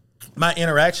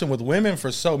interaction with women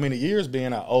for so many years being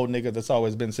an old nigga that's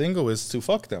always been single is to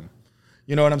fuck them.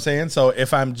 You know what I'm saying? So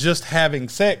if I'm just having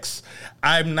sex,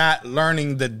 I'm not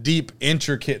learning the deep,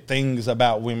 intricate things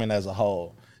about women as a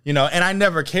whole. You know, and I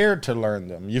never cared to learn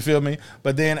them. You feel me?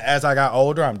 But then as I got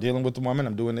older, I'm dealing with the woman.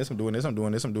 I'm doing this, I'm doing this, I'm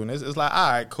doing this, I'm doing this. It's like,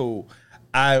 all right, cool.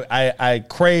 I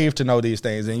crave to know these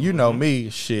things. And you know me,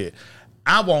 shit.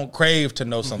 I won't crave to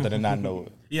know something and not know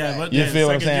it. Yeah, but you feel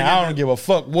what I'm saying? I don't give a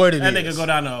fuck what it is. That nigga go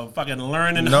down to fucking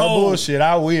learning. No bullshit.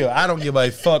 I will. I don't give a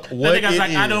fuck what it is.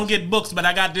 I don't get books, but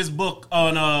I got this book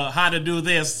on how to do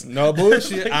this. No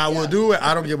bullshit. I will do it.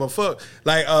 I don't give a fuck.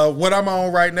 Like what I'm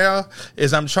on right now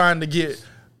is I'm trying to get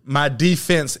my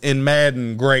defense in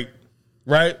Madden great.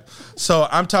 Right? So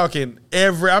I'm talking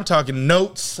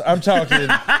notes, I'm talking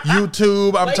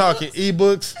YouTube, I'm talking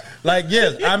ebooks. Like,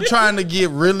 yes, I'm trying to get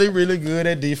really, really good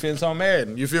at defense on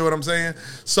Madden. You feel what I'm saying?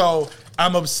 So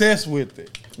I'm obsessed with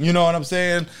it. You know what I'm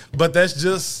saying? But that's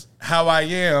just how I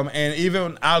am. And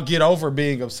even I'll get over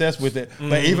being obsessed with it.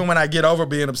 But even when I get over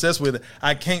being obsessed with it,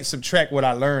 I can't subtract what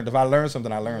I learned. If I learn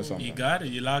something, I learn something. You got it.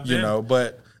 You locked in. You know,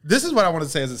 but this is what I want to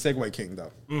say as a segue king,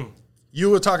 though. you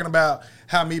were talking about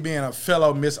how me being a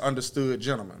fellow misunderstood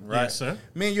gentleman, right? Yes, sir.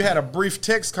 Me and you had a brief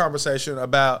text conversation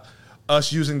about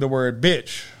us using the word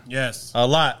bitch. Yes. A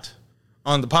lot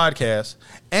on the podcast.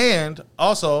 And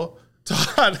also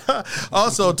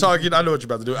talking, I know what you're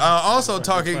about to do. Also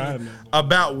talking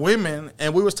about women,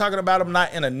 and we was talking about them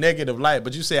not in a negative light,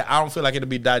 but you said I don't feel like it'll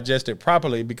be digested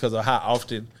properly because of how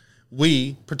often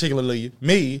we, particularly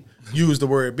me, use the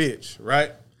word bitch,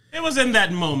 right? It was in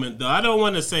that moment, though. I don't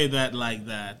want to say that like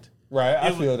that. Right,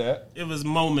 I feel that. It was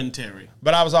momentary.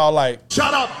 But I was all like,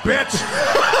 shut up, bitch!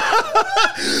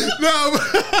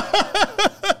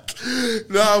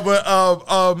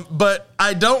 But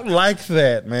I don't like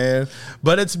that, man.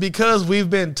 But it's because we've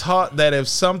been taught that if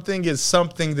something is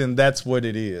something, then that's what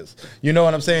it is. You know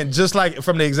what I'm saying? Just like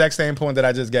from the exact same point that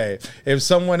I just gave. If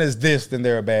someone is this, then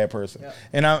they're a bad person. Yep.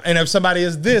 And if somebody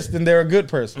is this, then they're a good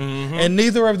person. Mm-hmm. And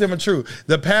neither of them are true.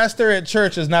 The pastor at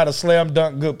church is not a slam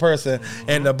dunk good person,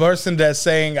 and the person that's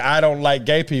saying I don't like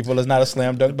gay people is not a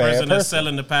slam dunk bad person. The person that's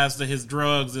selling the pastor his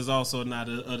drugs is also not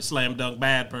a slam dunk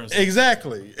bad person.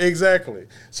 Exactly.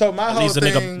 So my whole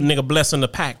thing, nigga blessing the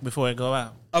pack before it go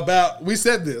out. We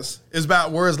said this is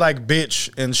about words like bitch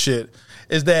and shit.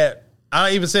 Is that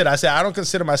I said I don't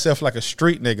consider myself like a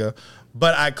street nigga,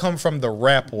 but I come from the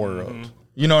rap world. Mm-hmm.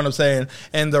 You know what I'm saying?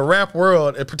 And the rap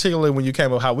world, particularly when you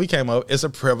came up, how we came up, is a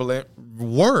prevalent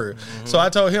word. Mm-hmm. So I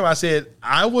told him, I said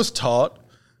I was taught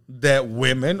that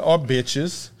women are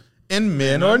bitches and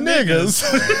men are niggas.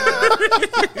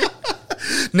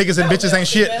 Niggas and bitches ain't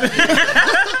shit.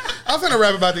 I'm finna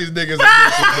rap about these niggas and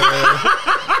bitches, man.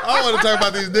 I want to talk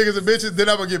about these niggas and bitches, then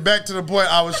I'm gonna get back to the point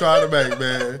I was trying to make,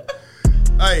 man.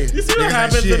 Hey, you see what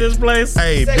happens to this place?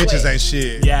 Hey, bitches ain't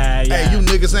shit. Yeah. Hey, you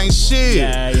niggas ain't shit.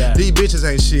 Yeah. These bitches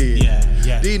ain't shit.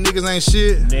 Yeah. These niggas ain't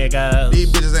shit. Niggas.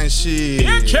 These bitches ain't shit.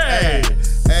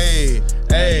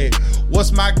 Hey.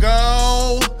 What's my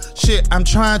goal? Shit, I'm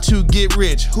trying to get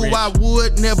rich. Who I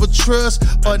would never trust,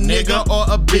 a nigga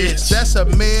or a bitch. That's a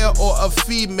male or a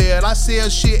female. I sell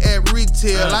shit at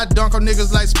retail. I dunk on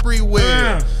niggas like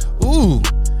Spreewell. Ooh.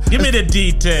 Give me the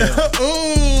detail.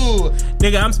 Ooh.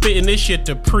 Nigga, I'm spitting this shit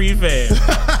to prevail.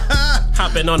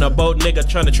 Hopping on a boat, nigga,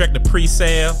 trying to track the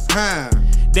pre-sale.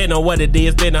 They know what it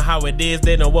is, they know how it is,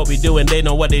 they know what we do, and they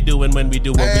know what they doing when we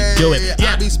do what we doing.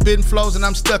 I be spitting flows and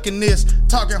I'm stuck in this.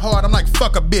 Talking hard, I'm like,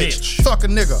 fuck a bitch. Fuck a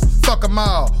nigga, fuck them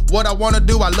all. What I wanna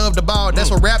do, I love the ball.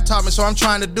 That's what rap taught me, so I'm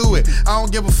trying to do it. I don't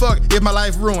give a fuck if my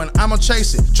life ruined. I'ma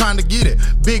chase it, trying to get it.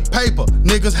 Big paper,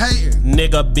 niggas hating.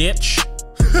 Nigga, bitch.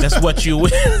 That's what you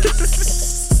win.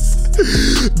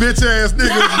 Bitch ass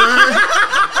niggas, man.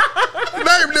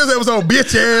 Name this episode,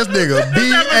 bitch ass nigga.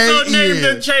 This episode name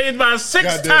been changed by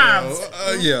 6 times.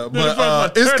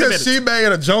 But it's because she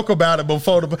made a joke about it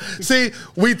before the. See,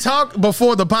 we talked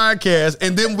before the podcast,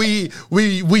 and then we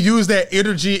used that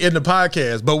energy in the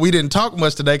podcast, but we didn't talk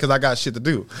much today because I got shit to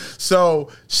do. So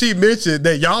she mentioned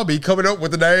that y'all be coming up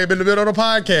with the name in the middle of the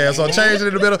podcast or changing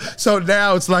in the middle. So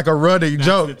now it's like a running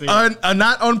joke,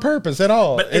 not on purpose at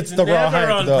all. But it's the raw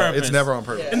hype. It's never on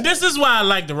purpose. Yeah. And this is why I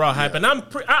like the raw hype, and I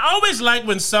always like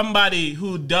when somebody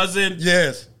who doesn't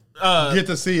get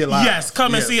to see it live. Yes,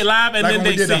 come and see it live, and like then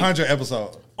when they did see. 100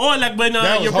 episode. Or like when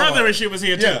your brother and shit was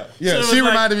here too. Yeah. So she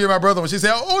reminded me of my brother when she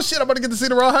said, "Oh shit, I'm about to get to see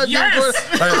the raw hype." Yes.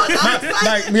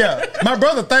 My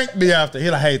brother thanked me after. He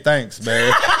like, "Hey, thanks,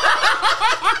 man."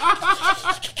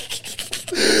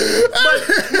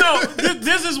 But no,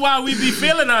 this is why we be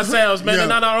feeling ourselves, man, and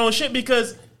not our own shit,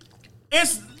 because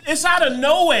it's out of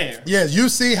nowhere. Yes, you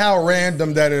see how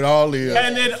random that it all is.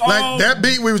 And it all, like that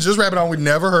beat we was just rapping on, we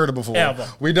never heard it before. Ever.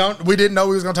 We didn't know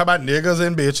we was gonna talk about niggas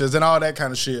and bitches and all that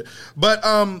kind of shit. But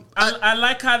I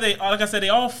like how they, like I said, they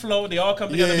all flow, they all come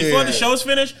together. Yeah. Before the show's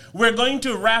finished, we're going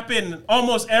to wrap in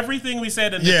almost everything we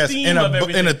said in the theme of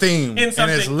everything. In a theme. In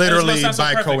something. And it's literally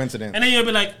by perfect. Coincidence. And then you'll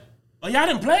be like, oh, y'all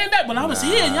didn't plan that? Well, I was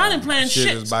here and y'all didn't plan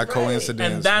shit. Is by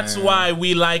coincidence. And that's why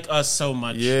we like us so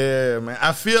much. Yeah, man.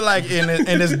 I feel like and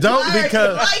it's dope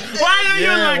because why are you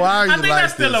like why are you I think like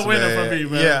that's still this, a winner man? for me,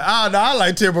 man. Yeah, I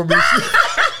like Timber beats.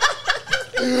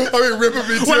 Ripping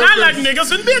me Timber. Well, I like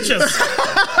niggas and bitches.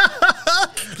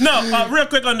 No, real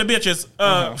quick on the bitches.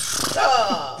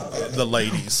 The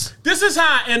ladies. This is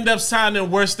how I end up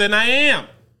sounding worse than I am.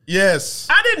 Yes.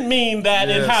 I didn't mean that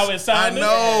in how it sounded. I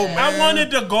know, man. I wanted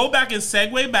to go back and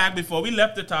segue back before we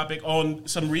left the topic on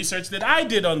some research that I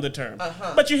did on the term.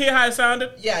 But you hear how it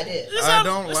sounded? Yeah, I did. It's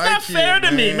not fair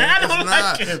to me, man. I don't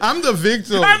like it. I'm the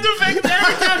victim. I'm the victim.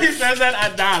 Every time he says that, I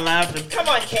die laughing. Come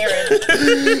on, Karen.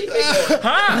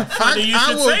 Funny you should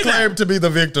I will say claim that. to be the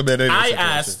victim in any I situation.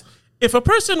 asked, if a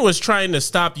person was trying to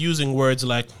stop using words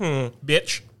like,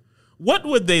 bitch, what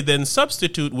would they then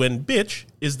substitute when bitch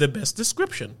is the best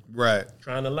description? Right.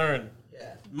 Trying to learn.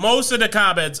 Yeah. Most of the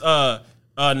comments, nah,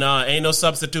 ain't no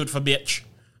substitute for bitch.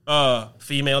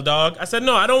 Female dog. I said,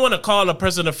 no, I don't want to call a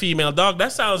person a female dog.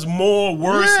 That sounds more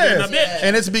worse than a bitch. Yeah.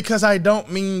 And it's because I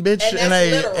don't mean bitch in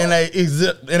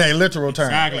a literal term.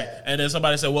 Exactly. Yeah. And then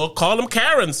somebody said, well, call them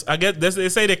Karens. I get this. They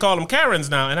say they call them Karens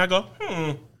now. And I go,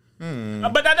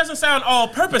 But that doesn't sound all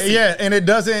purposey. Yeah, and it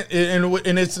doesn't,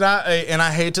 and it's not and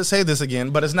I hate to say this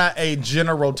again, but it's not a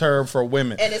general term for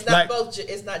women. And it's not both.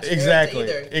 It's not generic exactly,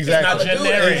 either. Exactly, it's not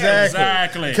generic.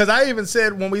 Exactly. Because I even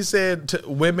said when we said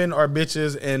women are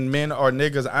bitches and men are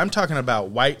niggas, I'm talking about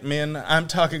white men. I'm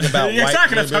talking about white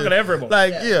exactly. niggas. I'm talking to everyone.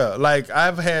 Like like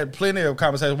I've had plenty of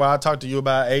conversations where I talk to you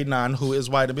about Anon, who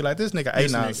is white, and be like, this nigga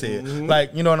Anon said,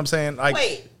 like, you know what I'm saying? Like,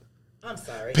 wait, I'm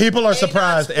sorry. People are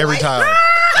surprised every time.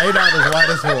 Anon is white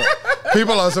as fuck.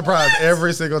 People are surprised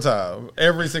every single time.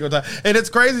 Every single time. And it's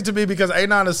crazy to me because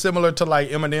Anon is similar to like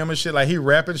Eminem and shit. Like he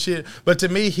rapping shit. But to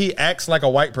me, he acts like a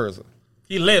white person.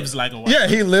 He lives like a white person. Yeah,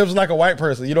 he lives like a white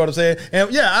person. You know what I'm saying? And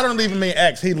yeah, I don't even mean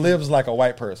acts. He lives like a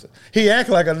white person. He act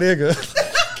like a nigga.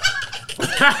 And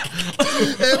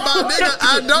by nigga,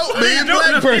 I don't mean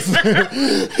black person.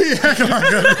 He act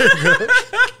like a nigga.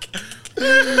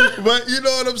 But you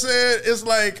know what I'm saying? It's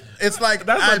like that's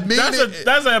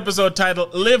an episode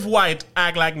titled "Live White,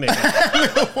 Act Like Nigga."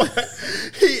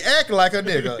 He act like a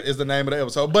nigga is the name of the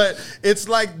episode. But it's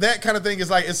like that kind of thing is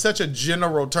like it's such a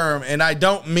general term, and I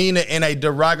don't mean it in a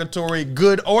derogatory,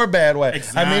 good or bad way.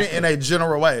 Exactly. I mean it in a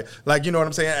general way. Like you know what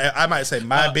I'm saying? I might say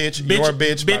my bitch, your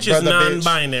bitch, bitch my is brother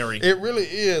non-binary. Bitch. It really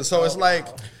is. So it's like.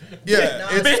 Yeah,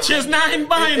 bitch is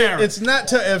non-binary. It's not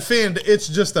to offend. It's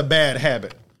just a bad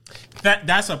habit.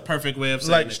 That's a perfect way of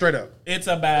saying it. Like straight up. It's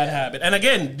a bad habit. And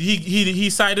again, he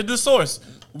cited the source.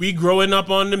 We growing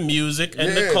up on the music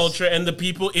and the culture and the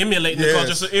people emulating the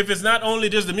culture. So if it's not only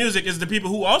just the music, it's the people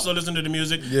who also listen to the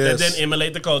music that then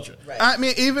emulate the culture. Right. I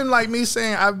mean, even like me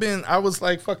saying I was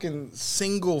like fucking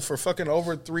single for fucking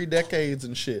over 3 decades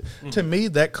and shit. To me,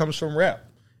 that comes from rap.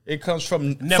 It comes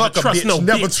from never fuck trust a bitch, no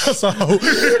never bitch. Trust a hoe. They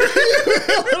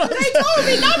told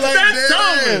me not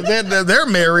to. They're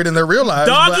married in their real lives.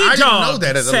 Doggy but I didn't know Dog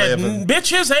that at said 11.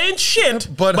 Bitches ain't shit,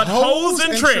 but hoes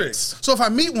and tricks. So if I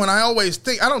meet one, I always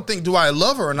think, I don't think, do I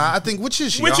love her or not? I think, which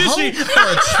is she? Which a is hoe she?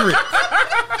 Or a trick?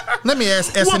 Let me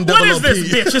ask S&OOP. What is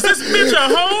this bitch? Is this bitch a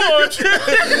hoe or a trick?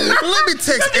 Let me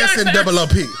text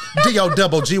S&OOP.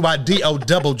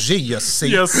 D-O-double-G-Y-D-O-double-G, you see.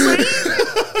 You see?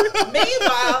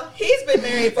 Meanwhile, he's been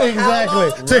married for how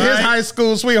long? To his high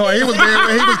school sweetheart. He was married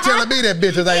when he was telling me that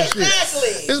bitches ain't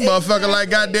shit. This motherfucker like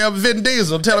goddamn Vin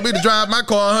Diesel telling me to drive my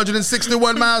car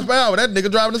 161 miles per hour. That nigga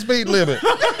driving the speed limit.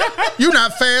 You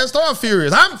not fast or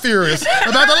furious. I'm furious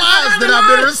about the lies that I've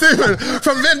been receiving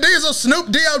from Vin Diesel,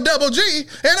 Snoop, D-O-double-G,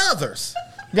 and others.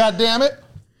 God damn it.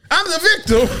 I'm the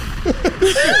victim.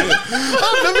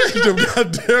 I'm the victim,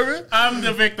 goddammit. I'm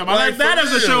the victim. I like that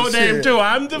as a show name, too.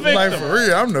 I'm the victim. Like, for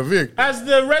real, I'm the victim. As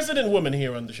the resident woman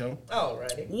here on the show,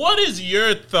 alrighty. What is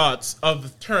your thoughts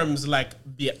of terms like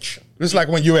bitch? It's like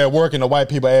when you at work and the white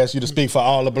people ask you to speak for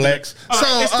all the blacks. Is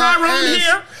Tyrone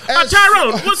here?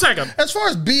 Tyrone, 1 second. As far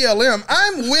as BLM,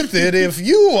 I'm with it. If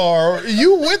you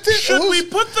with it? Should we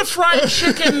put the fried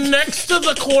chicken next to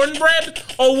the cornbread,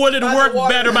 or would it work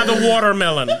better by the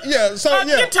watermelon? Yeah, so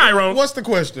get Tyrone. What's the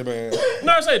question, man?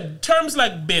 No, I said terms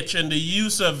like bitch and the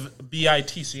use of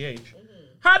bitch.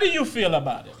 How do you feel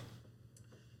about it?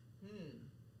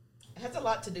 It has a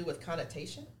lot to do with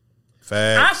connotation.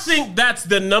 Facts. I think that's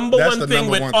the number one thing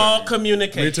with all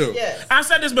communication. Me too. Yes. I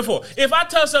said this before. If I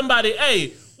tell somebody,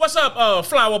 hey, what's up,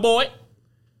 flower boy?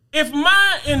 If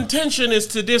my intention is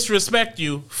to disrespect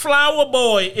you, flower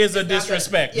boy is a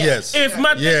disrespect. Yes.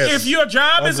 If your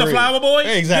job is a flower boy,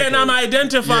 then I'm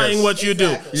identifying what you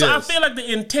do. So I feel like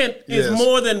the intent is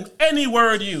more than any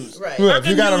word used. Right. Well, if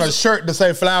you got on a shirt to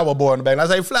say flower boy in the back, and I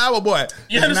say flower boy.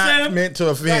 You understand? Not meant to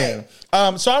offend.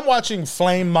 Right. So I'm watching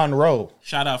Flame Monroe.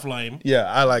 Shout out Flame.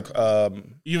 Yeah, I like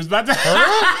you was about to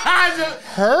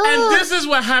her? And this is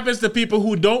what happens to people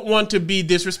who don't want to be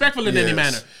disrespectful in any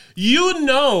manner. You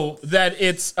know that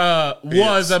it's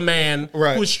was a man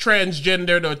who's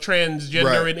transgendered or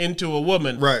transgendering into a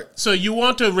woman. Right. So you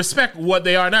want to respect what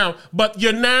they are now, but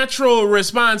your natural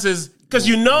response is because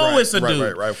you know it's a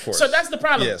dude. Right, of course. So that's the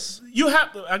problem. Yes. You have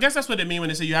I guess that's what they mean when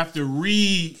they say you have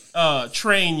to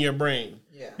train your brain.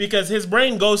 Yeah. Because his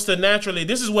brain goes to naturally,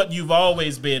 this is what you've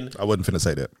always been. I wasn't finna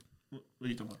say that. What are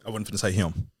you talking about? I wasn't finna say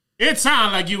him. It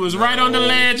sounded like you was right on the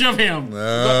ledge of him.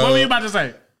 No. What were you about to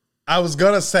say? I was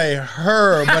gonna say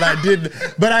her, but I didn't.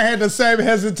 But I had the same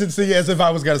hesitancy as if I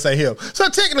was gonna say him. So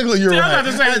technically, you're right.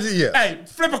 Hey,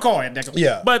 flip a coin, nigga.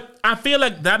 Yeah. But I feel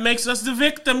like that makes us the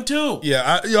victim too.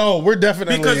 Yeah. We're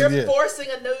definitely because you're forcing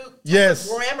a new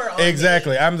grammar on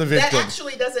exactly. me. I'm the victim. That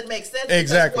actually doesn't make sense.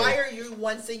 Exactly. Why are you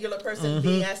one singular person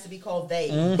being asked to be called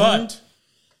they? But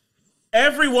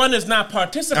everyone is not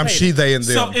participating. I'm she, they, and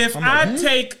them. So if I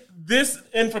take this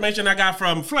information I got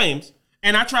from Flames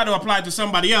and I try to apply it to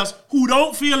somebody else who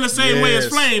don't feel the same way as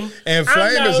Flame. And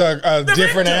Flame is a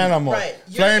different animal. Right.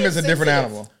 Flame is a different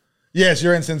animal. Yes,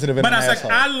 you're insensitive and but an asshole.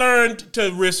 I learned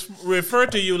to refer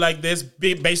to you like this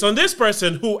based on this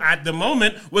person who at the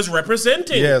moment was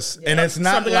representing. Yes, and it's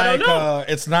not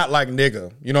it's not like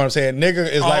nigga. You know what I'm saying? Nigga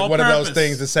is like one of those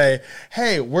things to say,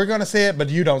 hey, we're going to say it, but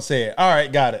you don't say it. All right,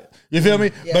 got it. You feel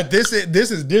me? Yeah. But this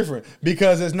is different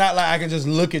because it's not like I can just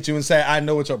look at you and say, I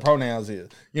know what your pronouns is.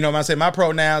 You know what I'm saying? My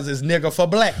pronouns is nigga for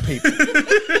black people.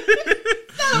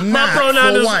 My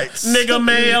pronoun is whites. Nigga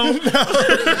male.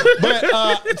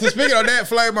 But to speaking of that,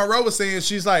 Flame Monroe was saying,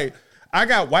 she's like, I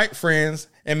got white friends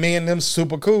and me and them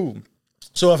super cool.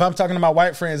 So if I'm talking to my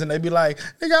white friends and they be like,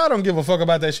 nigga, I don't give a fuck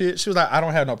about that shit. She was like, I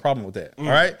don't have no problem with that. All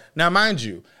right. Now, mind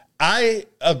you, I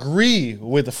agree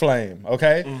with the Flame.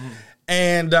 Okay. Mm-hmm.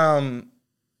 And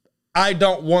I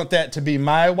don't want that to be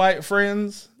my white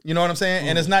friends. You know what I'm saying?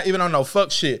 And it's not even on no fuck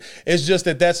shit. It's just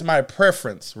that that's my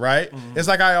preference, right? It's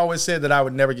like I always said that I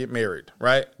would never get married,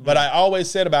 right? But I always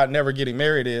said about never getting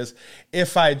married is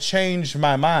if I change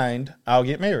my mind, I'll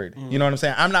get married. You know what I'm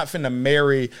saying? I'm not finna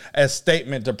marry a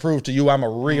statement to prove to you I'm a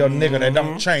real nigga that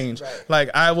don't change. Right. Like,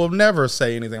 I will never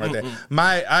say anything like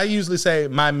that. I usually say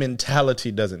my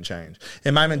mentality doesn't change.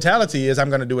 And my mentality is I'm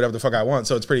gonna do whatever the fuck I want,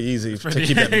 so it's pretty easy to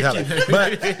keep that mentality.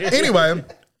 But anyway...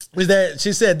 is that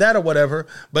she said that or whatever,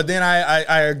 but then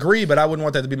I agree, but I wouldn't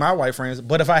want that to be my white friends.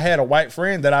 But if I had a white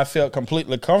friend that I felt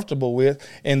completely comfortable with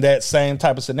in that same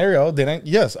type of scenario, then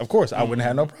yes, of course, I wouldn't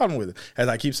have no problem with it. As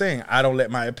I keep saying, I don't let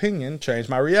my opinion change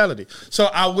my reality. So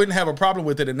I wouldn't have a problem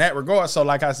with it in that regard. So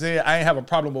like I said, I ain't have a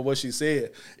problem with what she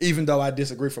said, even though I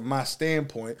disagree from my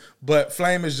standpoint. But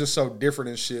Flame is just so different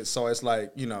and shit, so it's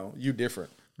like, you know, you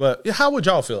different. But how would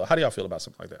y'all feel? How do y'all feel about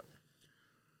something like that?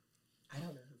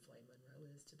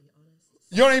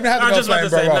 You don't even have to go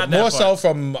Flame Monroe. More so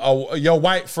from your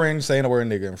white friend saying the word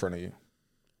nigga in front of you.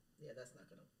 Yeah, that's not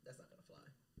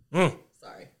gonna fly.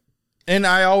 Sorry. And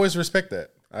I always respect that.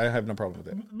 I have no problem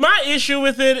with that. My issue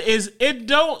with it is it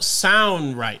don't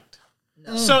sound right.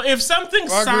 No. So if something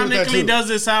sonically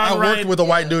doesn't sound right. I worked with a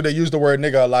white dude that used the word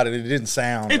nigga a lot and it didn't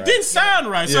sound right. It didn't sound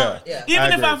right. So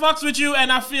even if I fucks with you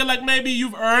and I feel like maybe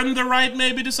you've earned the right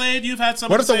maybe to say it, you've had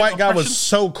something. What if the white guy was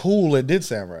so cool it did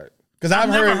sound right? Because I've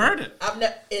never heard it.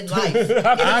 In life.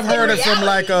 I've heard it from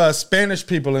like Spanish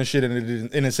people and shit, and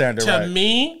it sounded right. To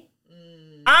me,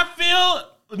 I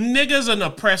feel nigga's an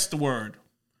oppressed word.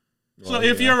 So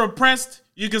if you're oppressed,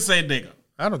 you can say nigga.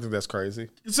 I don't think that's crazy.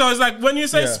 So it's like when you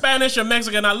say Spanish or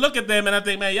Mexican, I look at them and I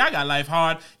think, man, y'all got life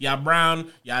hard. Y'all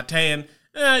brown. Y'all tan.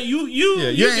 You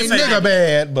ain't say nigga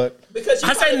bad, but because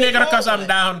I say nigga because I'm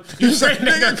down. You say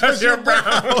nigga because you're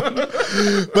brown.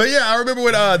 But yeah, I remember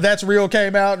when That's Real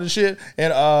came out and shit,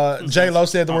 and J-Lo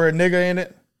said the word nigga in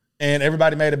it, and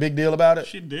everybody made a big deal about it.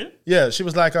 She did? Yeah, she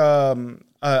was like,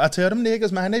 I tell them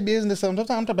niggas mind their business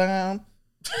sometimes to down.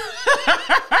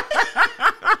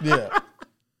 Yeah.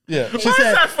 Yeah, she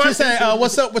said,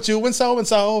 what's up with you and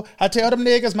so? I tell them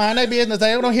niggas mind their business.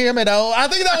 They don't hear me though. I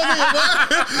think that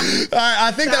was it.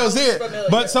 I think that was it. Familiar.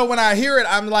 But so when I hear it,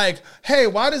 I'm like, hey,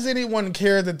 why does anyone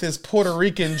care that this Puerto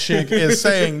Rican chick is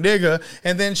saying nigga?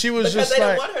 And then she was because they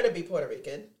don't want her to be Puerto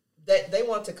Rican. They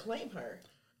want to claim her.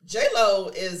 J-Lo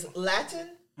is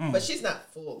Latin, but she's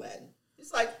not full Latin.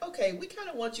 It's like, okay, we kind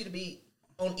of want you to be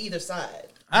on either side.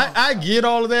 I get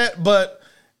all of that, but...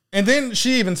 And then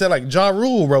she even said, like, Ja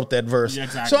Rule wrote that verse. Yeah,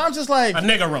 exactly. So I'm just like... A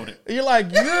nigga wrote it. You're like,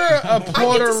 you're a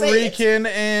Puerto Rican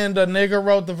and a nigga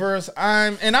wrote the verse.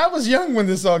 And I was young when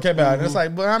this all came out. And it's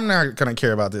like, but I'm not going to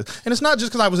care about this. And it's not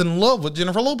just because I was in love with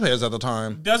Jennifer Lopez at the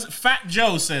time. Fat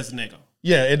Joe says nigga.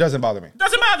 Yeah, it doesn't bother me.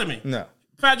 Doesn't bother me. No.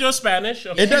 Fat Joe's Spanish.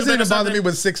 It doesn't even bother me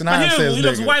when 6ix9ine says nigga. He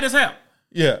looks white as hell.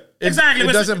 Yeah, exactly.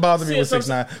 It doesn't bother me with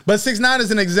 6ix9ine, but 6ix9ine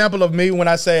is an example of me when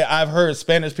I say I've heard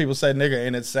Spanish people say nigga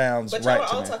and it sounds right to me. But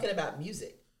y'all are all talking about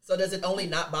music, so does it only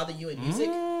not bother you in music?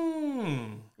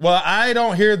 Well, I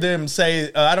don't hear them say.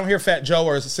 I don't hear Fat Joe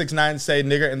or 6ix9ine say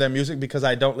nigga in their music because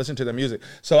I don't listen to their music.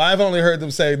 So I've only heard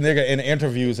them say nigga in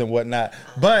interviews and whatnot.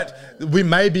 But we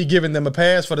may be giving them a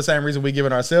pass for the same reason we're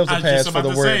giving ourselves a pass for the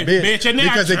word bitch,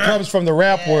 because it comes from the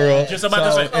rap world. Just about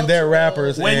to say, and they're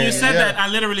rappers. When you said that, I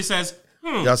literally says.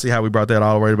 Y'all see how we brought that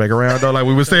all the way back around though, like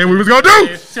we was saying we was gonna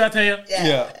do. See, I tell you,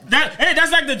 Yeah.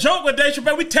 That's like the joke with Dave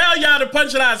Chappelle. We tell y'all the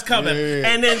punchline's coming,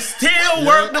 and then still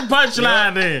work the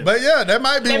punchline in. But yeah, that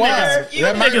might be why.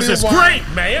 Them niggas is great,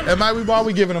 man. That might be why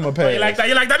we giving them a pass. You like that?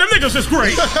 You like that? Them niggas is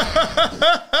great.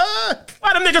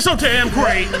 Why them niggas so damn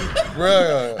great?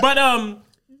 Bruh. But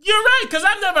you're right, because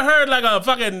I've never heard like a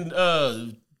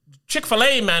fucking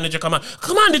Chick-fil-A manager come on.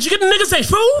 Come on, did you get the niggas say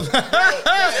food?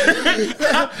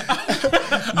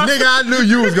 Nigga, I knew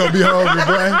you was gonna be hungry,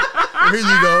 boy. Here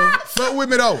you go. Fuck with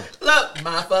me though. Look,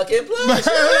 my fucking pleasure.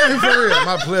 For real,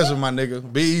 my pleasure, my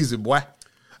nigga. Be easy, boy.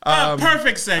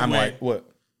 Perfect segue. I'm like, what?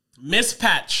 Miss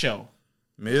Pat Show.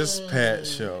 Miss Pat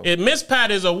Show. Miss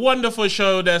Pat is a wonderful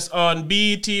show that's on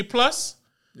BET Plus,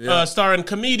 starring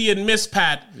comedian Miss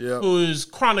Pat, who is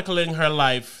chronicling her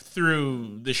life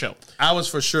through the show. I was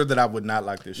for sure that I would not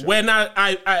like this show. When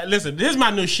I listen, this is my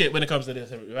new shit when it comes to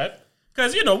this, right?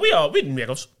 Because we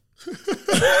niggas.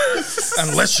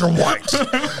 Unless you're white.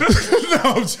 But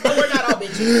we're not all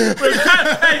bitches.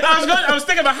 Hey, I was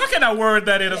thinking about how can I word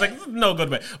that in? I was like, no good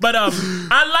way. But I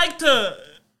like to,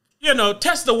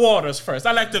 test the waters first.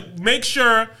 I like to make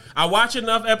sure I watch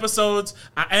enough episodes,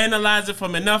 I analyze it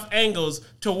from enough angles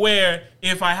to where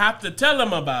if I have to tell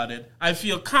him about it, I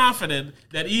feel confident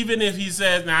that even if he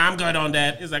says, nah, I'm good on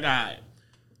that, it's like, all right.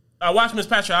 I watched Miss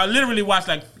Pat Show. I literally watched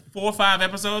like 4 or 5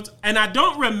 episodes, and I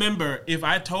don't remember if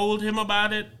I told him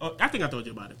about it. I think I told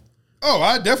you about it. Oh,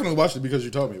 I definitely watched it because you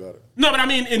told me about it. No, but I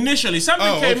mean, initially,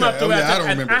 something came up to it. I don't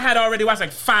remember. I had already watched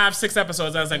like 5, 6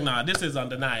 episodes. I was like, nah, this is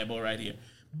undeniable right here.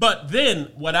 But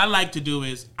then what I like to do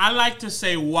is I like to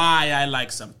say why I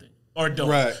like something or don't.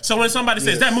 Right. So when somebody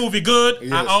says that movie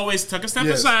good, I always took a step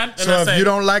aside. And so if you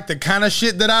don't like the kind of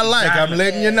shit that I like, I'm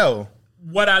letting you know.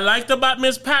 What I liked about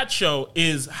Miss Pat Show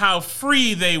is how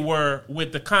free they were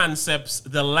with the concepts,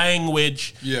 the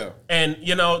language. Yeah. And,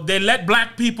 they let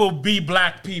black people be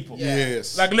black people.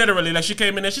 Yes. Like literally, like she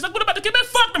came in there, she's like, what about the kid? Man,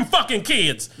 fuck them fucking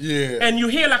kids. Yeah. And you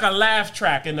hear like a laugh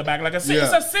track in the back, like it's a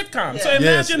sitcom. Yeah. So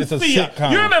imagine Thea.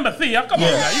 You remember Thea? Come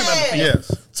on now, you remember Thea.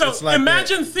 Yes. So like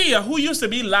imagine Thea, who used to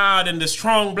be loud and the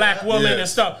strong black woman and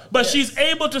stuff, but she's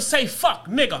able to say fuck,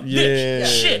 nigga,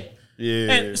 bitch, shit.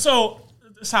 Yeah. And so...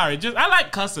 Sorry, I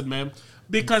like cussing, man,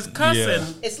 because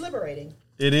cussing... It's liberating.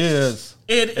 It is.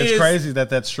 It's crazy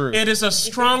that's true. It is a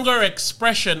stronger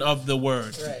expression of the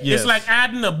word. Right. Yes. It's like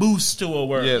adding a boost to a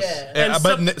word. Yes. Yeah.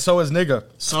 But so is nigga.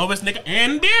 So is nigga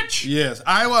and bitch. Yes.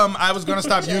 I was going to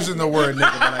stop using the word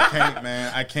nigga, but I can't,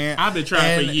 man. I can't. I've been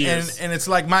trying for years. And it's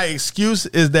like my excuse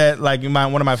is that like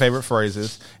one of my favorite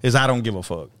phrases is I don't give a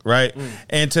fuck, right?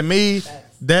 And to me...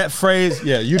 That phrase,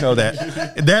 you know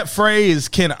that phrase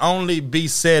can only be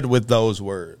said with those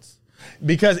words.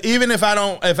 Because even if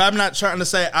I'm not trying to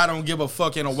say I don't give a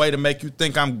fuck in a way to make you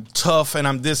think I'm tough and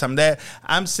I'm this, I'm that,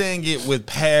 I'm saying it with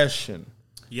passion.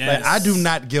 Yes. Like, I do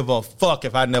not give a fuck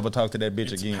if I never talk to that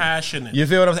bitch again. Passionate. You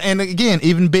feel what I'm saying? And again,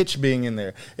 even bitch being in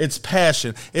there, it's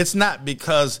passion. It's not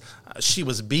because she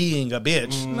was being a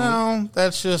bitch. No,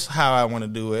 that's just how I want to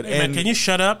do it. Hey, man, can you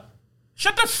shut up?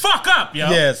 Shut the fuck up, yo.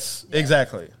 Yes,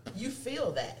 exactly. You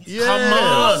feel that. Yes. Come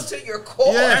on. To your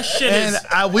core. Yeah. That shit is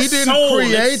we didn't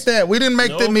create that. We didn't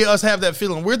make us have that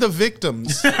feeling. We're the victims.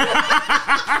 It's the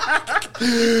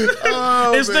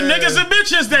niggas and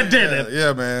bitches that did it.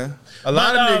 Yeah, man. A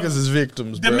lot of niggas is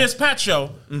victims, The Miss Pat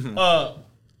Show,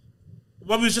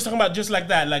 what we was just talking about, just like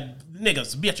that, like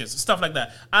niggas, bitches, stuff like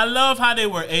that. I love how they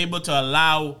were able to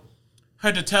allow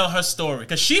her to tell her story,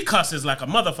 because she cusses like a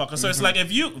motherfucker. So it's like,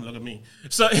 if you look at me,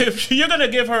 so if you're gonna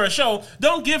give her a show,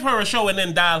 don't give her a show and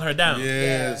then dial her down.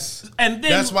 Yes, and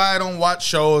then, that's why I don't watch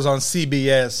shows on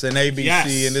CBS and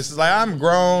ABC. And this is like, I'm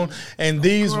grown, and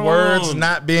these words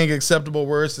not being acceptable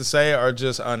words to say are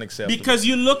just unacceptable. Because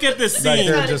you look at the scene,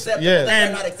 not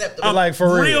acceptable. And like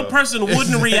for real, person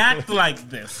wouldn't react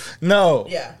like this. No,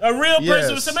 a real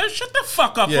person would say, "Man, shut the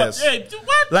fuck up." Yes. Hey,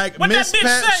 what? Like Miss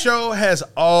Pat Show has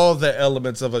all the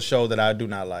elements of a show that I do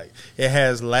not like. It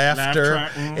has laughter.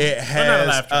 It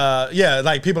has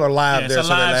like people are live there, so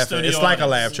they're laughing. It's like a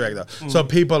laugh track though. So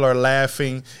people are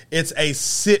laughing. It's a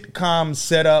sitcom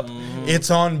setup. It's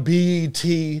on BET.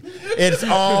 It's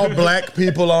all black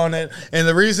people on it. And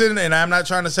the reason, and I'm not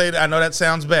trying to say that, I know that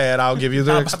sounds bad. I'll give you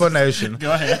the explanation.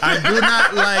 Go ahead. I do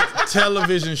not like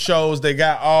television shows that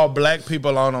got all black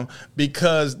people on them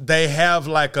because they have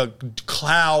like a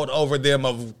cloud over them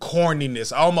of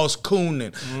corniness, almost cooning.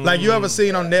 Like you ever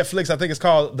seen on Netflix, I think it's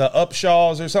called The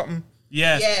Upshaws or something?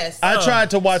 Yes. I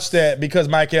tried to watch that because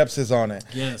Mike Epps is on it.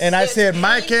 Yes. And I It's said,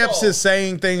 Mike painful. Epps is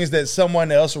saying things that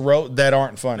someone else wrote that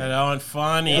aren't funny. That aren't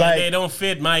funny. Like, they don't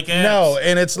fit Mike Epps. No,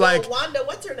 and it's like... Wanda,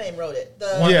 what's her name, wrote it?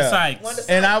 Wanda Sykes. Wanda Sykes.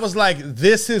 And I was like,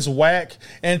 this is whack.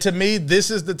 And to me, this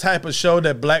is the type of show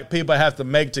that black people have to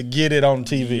make to get it on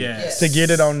TV, Yes. to get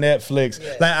it on Netflix.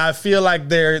 Yes. Like I feel like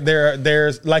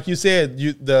there's like you said,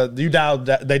 they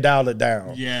dialed it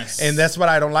down. Yes. And that's what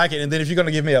I don't like it. And then if you're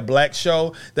gonna give me a black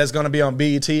show that's gonna be on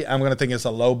BET, I'm gonna think it's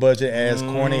a low budget ass,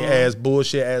 corny ass,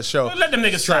 bullshit ass show. Well, let them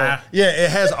niggas try. Yeah, it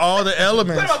has all the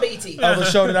elements Put it on BET. of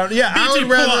a show that I would BET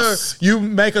rather Plus. you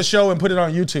make a show and put it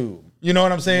on YouTube. You know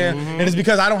what I'm saying? And it's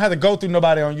because I don't have to go through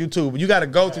nobody on YouTube. You got to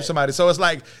go through somebody. So it's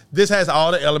like, this has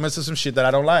all the elements of some shit that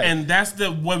I don't like. And that's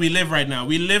the way we live right now.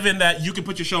 We live in that you can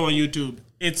put your show on YouTube.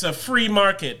 It's a free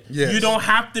market. Yes. You don't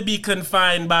have to be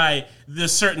confined by the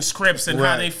certain scripts and how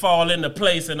Right. they fall into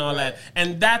place and all that.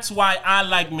 And that's why I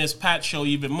like Miss Pat's show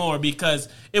even more, because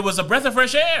it was a breath of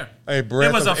fresh air. A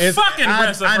breath it was of- a fucking breath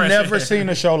of fresh air. I never seen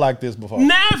a show like this before.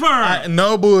 Never.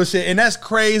 No bullshit. And that's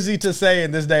crazy to say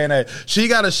in this day and age. She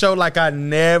got a show like I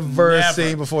never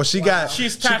seen before. She got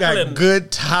She's she got tackling-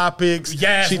 good topics.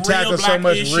 Yes, she real tackles so black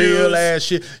much issues. real ass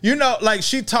shit. You know, like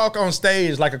she talk on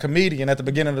stage like a comedian at the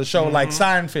beginning of the show, like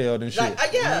Seinfeld and shit.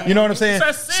 Like, yeah. You know what I'm saying?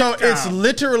 It's a So sitcom. it's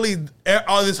literally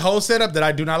all this whole setup that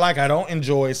I do not like. I don't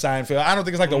enjoy Seinfeld. I don't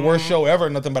think it's like the worst show ever or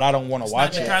nothing, but I don't want to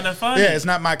watch not it. kind of funny. Yeah, it's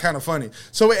not my kind of funny.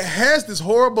 So it has this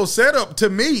horrible setup to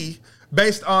me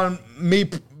based on me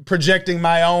projecting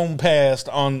my own past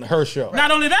on her show.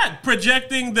 Not only that,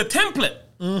 projecting the template.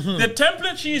 The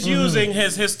template she's using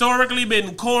has historically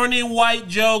been corny white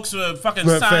jokes with fucking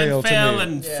But failed to Seinfeld me.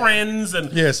 and Friends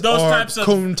and Yes, those or types of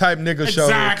coon type nigga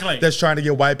Exactly. show that's trying to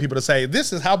get white people to say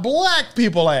this is how black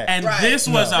people act. And Right. this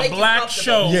was No. a Make you black comfortable.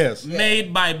 show Yes.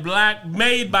 made by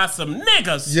some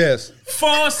niggas yes,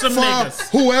 for some for niggas.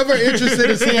 whoever interested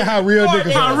in seeing how real For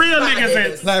niggas How are. real Black niggas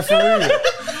niggas. is. Like for real.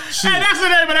 Hey, that's the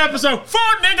name of the episode. For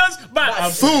niggas, but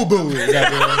FUBU,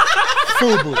 goddamn.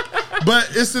 FUBU. But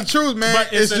it's the truth, man.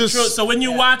 But it's just truth. So when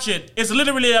you watch it, it's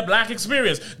literally a black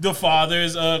experience. The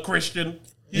father's a Christian.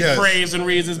 He Yes. prays and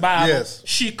reads his Bible. Yes.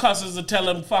 She cusses to tell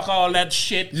him fuck all that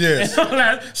shit. Yes. And all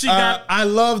that. She got I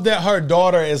love that her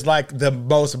daughter is like the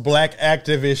most black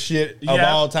activist shit of Yeah.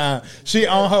 all time. She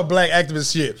on her black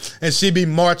activist shit, and she be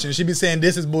marching. She be saying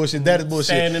this is bullshit, that is bullshit,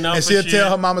 Standing up and for she'll shit. tell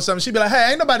her mama something. She be like, "Hey,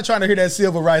 ain't nobody trying to hear that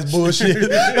civil rights bullshit."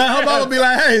 Like, her mama be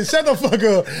like, "Hey, shut the fuck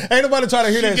up. Ain't nobody trying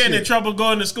to hear she that getting in shit." trouble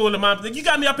going to school, and mom think, you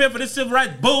got me up here for this civil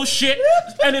rights bullshit.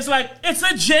 And it's like, it's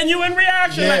a genuine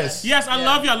reaction. Yes. Like, yes, I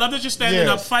love you. I love that you're standing Yes.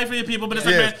 up, fight for your people, but it's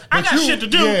Yes. like, man, I But got you- shit to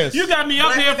do. yes. You got me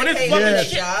up here for this fucking Yes.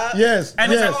 shit. Yes,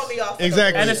 And it's yes, all me off for the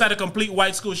exactly. And it's at a complete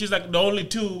white school. She's like the only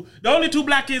two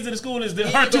black kids in the school is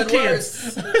her two Even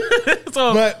kids.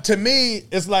 So But to me,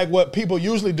 it's like what people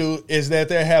usually do is that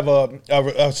they have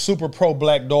a super pro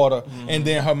black daughter, and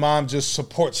then her mom just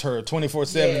supports her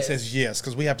 24/7 and Yes. says yes,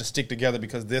 because we have to stick together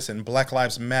because this and Black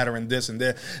Lives Matter and this and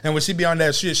that. And when she be on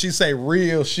that shit, she say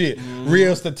real shit,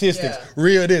 real statistics, Yeah.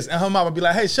 real this, and her mama be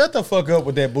like, "Hey, shut the fuck up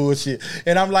with that bullshit."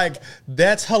 And I'm like,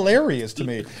 that's hilarious to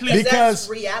me Because because that's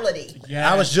reality.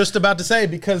 yeah. I was just about to say,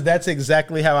 because that's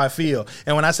exactly how I feel.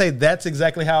 And when I say that's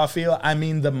exactly how I feel, I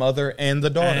mean the mother and the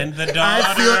daughter. And the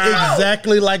I feel daughter.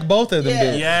 exactly like both of them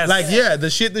Yes. do. Yes. Like, yeah, the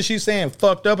shit that she's saying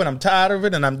fucked up and I'm tired of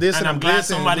it and I'm this and, And I'm glad this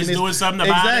and somebody's we need- doing something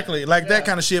about exactly, like that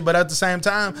kind of shit. But at the same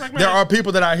time, Like, there man. are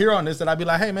people that I hear on this that I'd be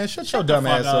like, hey, man, shut your dumb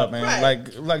fuck ass up. up, man. Right.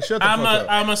 Like shut the fuck up.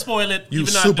 I'm a spoil it. You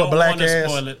even though super I don't black want to ass.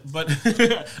 spoil it,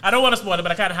 but I don't want to spoil it,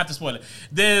 but I kind of have to spoil it.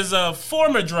 There's a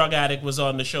former drug addict was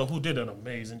on the show who did an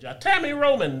amazing job. Tammy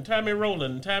Roman. I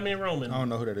don't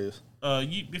know who that is.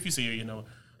 If you see her, you know.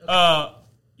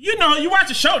 You watch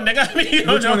the show, nigga. I mean, you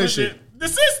don't Which know one who is she? The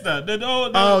sister.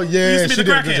 Oh, yeah, who used to be she the did a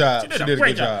good crackhead. job. She did She a did a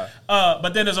great good job.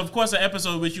 But then there's of course an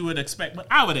episode which you would expect, but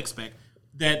I would expect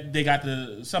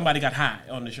that somebody got high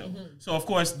on the show. So of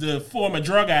course the former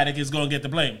drug addict is gonna get the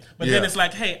blame. But then Yeah. it's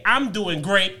like, hey, I'm doing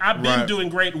great. I've been Right. doing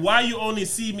great. Why you only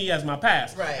see me as my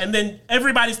past? Right. And then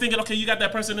everybody's thinking, okay, you got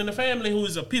that person in the family who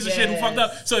is a piece of shit who Yes. fucked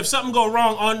up. So if something go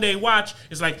wrong on their watch,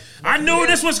 it's like, I knew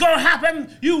this was gonna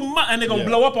happen. And they're gonna Yeah.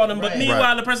 blow up on them. But Right. meanwhile,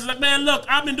 Right. the person's like, man, look,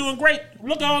 I've been doing great.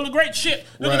 Look at all the great shit.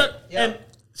 Look Right. at that. Yeah. And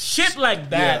shit like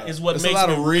that is what It's makes a lot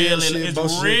me of real really. shit, It's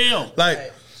bullshit. real.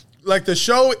 Like the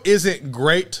show isn't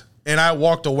great, and I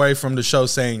walked away from the show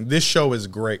saying this show is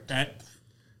great. Can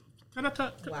I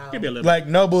Wow. give me a little? Like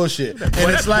no bullshit,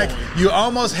 and it's like you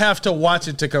almost have to watch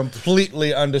it to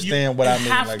completely understand what I mean.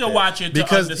 have like to that. watch it to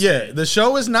because understand. the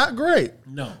show is not great.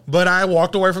 No. But I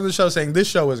walked away from the show saying this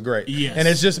show is great. Yes. And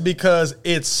it's just because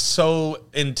it's so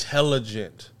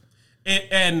intelligent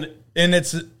And and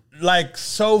it's like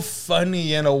so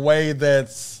funny in a way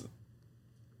that's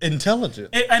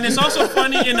intelligent. And it's also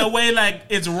funny in a way like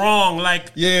it's wrong.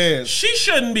 Like, yes, she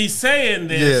shouldn't be saying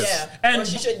this. Yes. And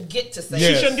she shouldn't get to say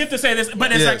She shouldn't get to say this,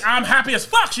 but it's like, I'm happy as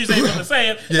fuck she's able to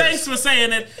say it. Yes. Thanks for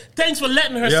saying it. Thanks for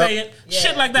letting her say it.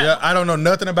 Shit like that. Yeah, I don't know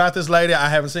nothing about this lady. I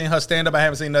haven't seen her stand up. I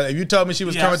haven't seen nothing. If you told me she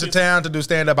was coming to town to do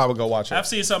stand up, I would go watch it. I've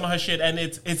seen some of her shit, and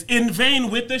it's in vein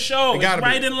with the show. It's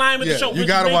right in line with the show. You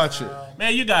gotta watch it.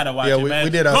 Man, you gotta watch it, man. We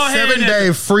did a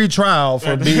 7-day free trial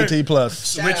for BET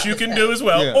Plus. Which you can do as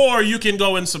well. Yeah. Or you can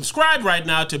go and subscribe right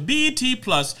now to BET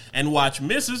Plus and watch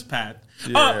Mrs. Pat.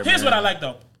 Here's what I like,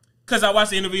 though. Because I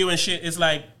watched the interview and shit. It's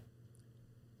like,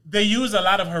 they use a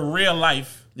lot of her real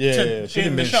life she been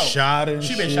shot and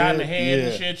she been shot in the head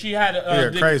and shit. She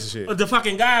had crazy shit. The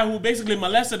fucking guy who basically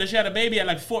molested her. She had a baby at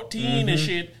like 14 and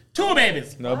shit. 2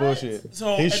 babies. No bullshit.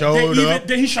 So he showed up.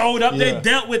 He showed up. Yeah. They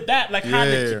dealt with that. Like how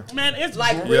man, it's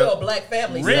like real black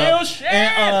families. Real shit.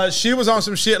 And she was on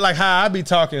some shit like how I be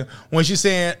talking when she's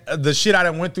saying the shit I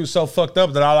done went through so fucked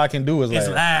up that all I can do is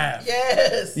laugh.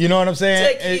 Yes. You know what I'm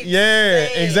saying?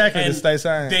 Exactly. And to stay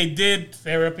sane. They did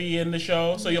therapy in the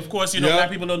show. So of course, black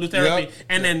people don't do therapy.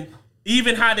 And then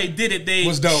even how they did it,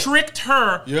 they tricked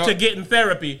her to get in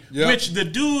therapy. Which the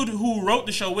dude who wrote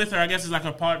the show with her, I guess is like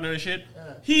her partner and shit.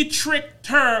 He tricked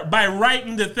her by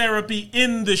writing the therapy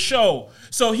in the show.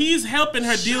 So he's helping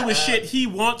her deal with shit he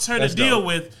wants her to deal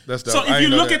with. That's dope. So if you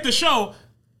look at the show,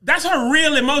 that's her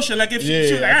real emotion. Like if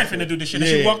she was like, I ain't finna do this shit. And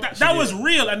she walked out. That was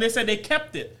real. And they said they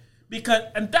kept it.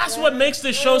 And that's what makes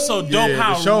this show so dope,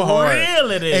 how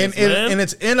real it is, and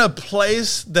it's in a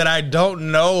place that I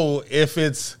don't know if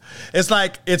it's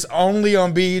like it's only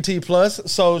on BET Plus,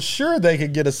 so sure they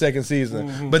could get a second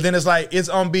season. But then it's like it's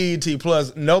on BET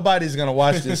Plus, nobody's gonna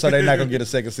watch this, so they're not gonna get a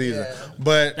second season.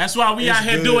 But that's why we out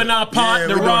here doing our part,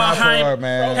 the raw hype,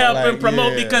 helping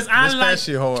promote, because I like that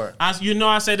shit hard.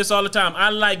 I say this all the time. I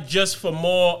like just for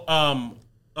more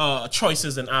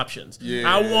choices and options.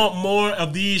 I want more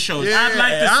of these shows.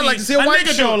 I'd like to see a white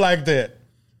show like that.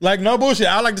 Like, no bullshit.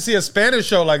 I like to see a Spanish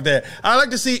show like that. I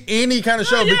like to see any kind of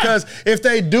show because if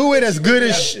they do it as good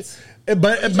as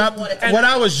what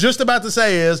I was just about to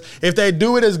say is, if they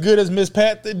do it as good as Miss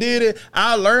Pat did it,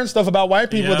 I learn stuff about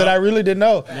white people that I really didn't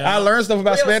know. I learned stuff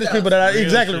about Spanish people that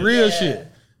real shit.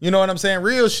 You know what I'm saying?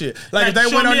 Real shit. Like if they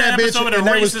went on that bitch and a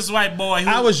racist white boy.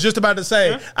 I was just about to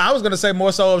say, I was going to say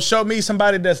more so, show me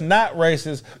somebody that's not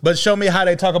racist, but show me how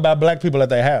they talk about black people at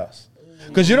their house.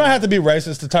 Because you don't have to be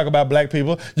racist to talk about black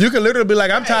people. You can literally be like,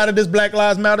 I'm tired of this Black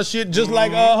Lives Matter shit, just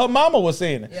like her mama was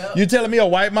saying it. You telling me a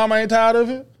white mama ain't tired of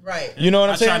it? Right. You know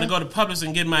what I'm saying? I tried to go to Publix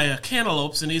and get my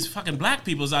cantaloupes, and these fucking black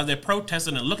people's out there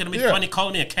protesting and looking at me funny,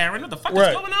 calling me a Karen. What the fuck is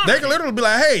going on? They can literally be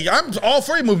like, hey, I'm all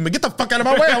free moving, but get the fuck out of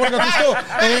my way. I want to go to the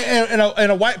store.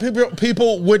 And a white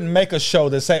people wouldn't make a show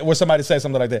where somebody say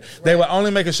something like that. They would only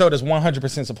make a show that's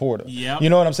 100% supportive. You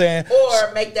know what I'm saying?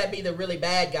 Or make that be the really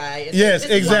bad guy. Yes,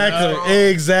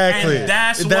 exactly. And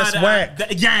that's whack.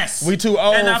 Yes. We too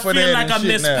old for that. And I feel like a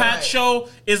Miss Pat show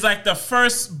is like the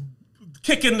first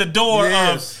kick in the door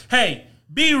of, hey,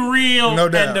 be real, no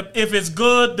doubt. And if it's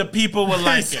good, the people will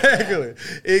like it. Exactly.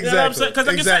 You know what I'm saying? Because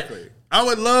like exactly. I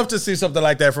would love to see something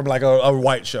like that from like a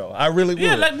white show. I really would.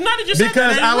 Yeah, like not that you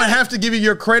because I would have to give you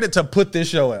your credit to put this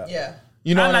show out. Yeah.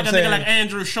 You know what I'm saying? I like a nigga like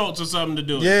Andrew Schultz or something to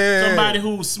do it. Yeah. Somebody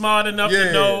who's smart enough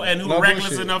to know and who's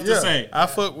reckless enough to say. I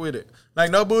fuck with it. Like,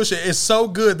 no bullshit. It's so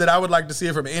good that I would like to see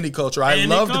it from any culture. I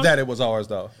loved that it was ours,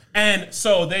 though. And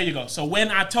so, there you go. So,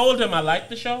 when I told him I liked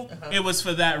the show, it was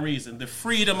for that reason. The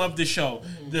freedom of the show.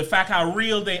 The fact how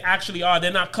real they actually are. They're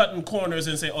not cutting corners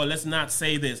and say, oh, let's not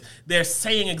say this. They're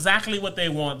saying exactly what they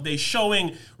want. They're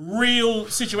showing real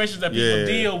situations that people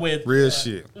deal with. Real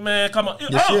shit. Man, come on.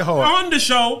 Shit hard. On the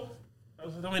show, I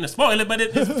don't mean to spoil it, but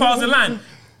it falls in line.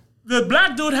 The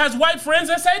black dude has white friends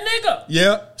that say nigga.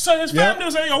 Yeah. So his family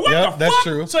was saying, yo, what the fuck? That's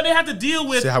true. So they had to deal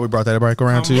with. See how we brought that back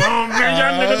around too? Young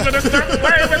niggas gonna start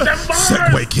playing with them boys.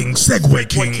 Segway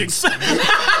Kings.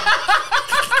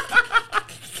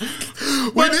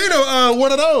 We need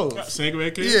one of those.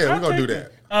 Segway Kings? Yeah, we're going to do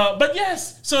that. But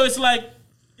yes, so it's like,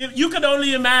 you could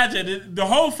only imagine the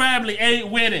whole family ain't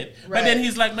with it. Right. But then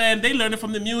he's like, man, they learn it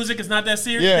from the music. It's not that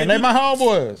serious. Yeah, and they my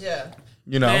homeboys. Yeah.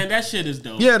 You know, man, that shit is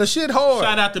dope. Yeah, the shit hard.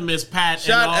 Shout out to Miss Pat.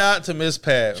 Shout out to Miss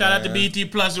Pat. Shout out to BT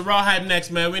Plus. The Raw Hype next,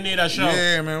 man. We need our show.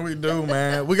 Yeah, man, we do,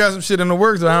 man. We got some shit in the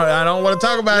works. I don't want to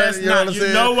talk about it. You know what I'm saying?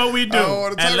 You know what we do,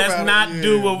 and let's not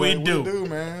do what we do. We do,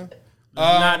 man.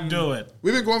 Let's not do it.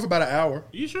 We've been going for about an hour.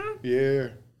 You sure? Yeah.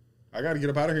 I got to get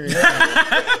up out of here.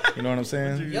 You know what I'm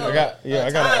saying? Yo, I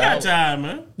got time,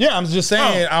 man. Yeah, I'm just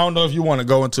saying. I don't know if you want to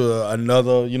go into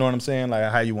another. You know what I'm saying?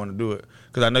 Like how you want to do it,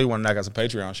 because I know you want to knock out some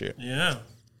Patreon shit. Yeah.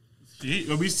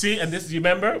 We see, and this, you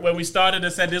remember when we started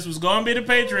and said this was going to be the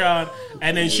Patreon,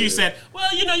 and then she said,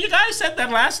 well, you guys said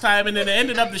that last time, and then it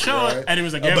ended up the show, and it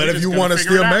was like, but if you want to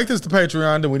still make this the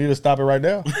Patreon, then we need to stop it right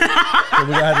now. So we're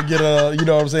going to have to get you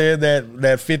know what I'm saying,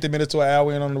 that 50 minutes to an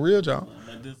hour in on the real John.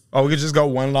 Or we could just go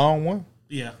one long one.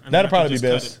 Yeah. That'll probably be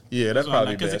best. Yeah, that's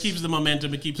probably best. Because it keeps the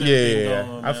momentum, it keeps everything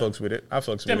going. I fucks with it.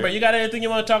 Timber, you got anything you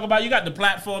want to talk about? You got the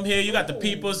platform here, you got the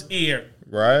people's ear.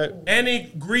 Right.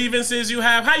 Any grievances you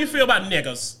have? How you feel about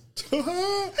niggas?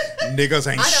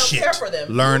 Niggas ain't shit. I don't care for them.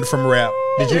 Learned from rap.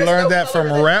 Did you learn that from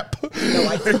rap? No,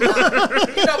 I did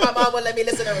not. You know my mom wouldn't let me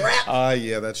listen to rap.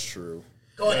 Yeah, that's true.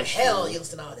 Going to hell, you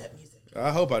listen to all that music.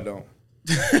 I hope I don't.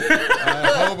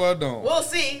 I hope I don't. We'll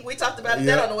see. We talked about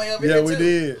that on the way over here, too. Yeah, we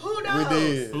did. Who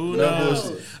knows? Who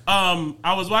knows?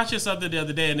 I was watching something the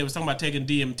other day, and they was talking about taking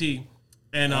DMT.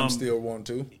 And I'm still want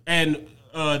to. And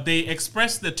they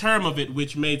expressed the term of it,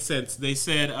 which made sense. They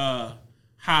said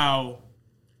how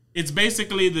it's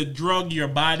basically the drug your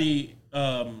body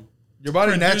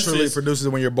naturally produces it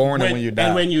when you're born and when you die.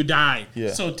 And when you die.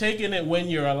 Yeah. So taking it when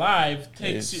you're alive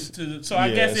takes you to... So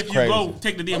I guess if you go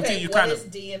take the DMT, you kind of...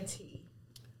 What is DMT?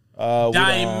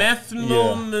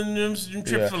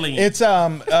 Dimethyltryptamine. It's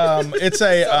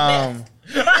a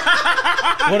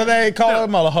what do they call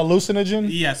him? A hallucinogen?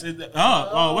 Yes.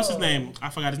 What's his name? I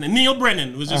forgot his name. Neil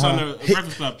Brennan was just on the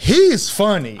Breakfast Club. He's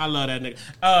funny. I love that nigga.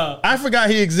 I forgot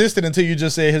he existed until you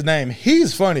just said his name.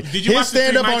 He's funny. Did you watch the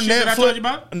stand up on Netflix that I told you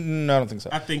about? No, I don't think so.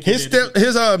 I think his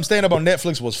stand up on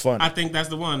Netflix was funny. I think that's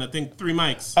the one. I think 3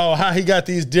 mics. Oh, how he got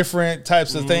these different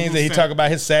types of things that he talk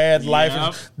about his sad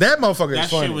life. That motherfucker is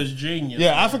funny. That shit was genius.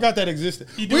 Yeah, I forgot that existed.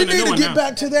 We need to get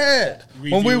back to that.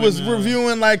 When we was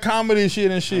reviewing like comedy shit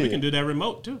and shit. We can do that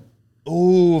remote too.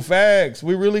 Ooh, facts.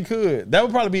 We really could. That would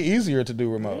probably be easier to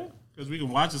do remote. Because we can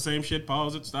watch the same shit,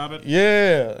 pause it, stop it.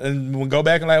 Yeah. And we'll go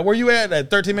back and like, where you at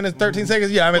 13 minutes, 13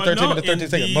 seconds? Yeah, I'm at 13 minutes, 13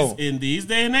 seconds. Boom. In these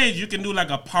day and age, you can do like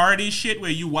a party shit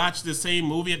where you watch the same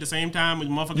movie at the same time with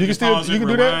motherfuckers. You can still pause you it, can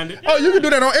do that? it. Oh, you can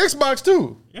do that on Xbox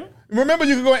too. Yeah. Remember,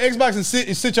 you can go on Xbox and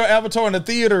sit your avatar in the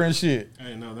theater and shit. I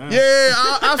didn't know that. Yeah,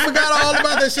 I forgot all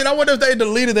about that shit. I wonder if they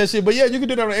deleted that shit. But yeah, you can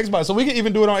do that on Xbox. So we can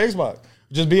even do it on Xbox.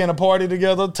 Just be in a party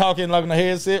together, talking like on a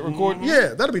headset, recording.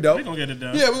 Yeah, that'll be dope. We're going to get it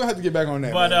done. Yeah, we're going to have to get back on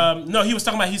that. But no, he was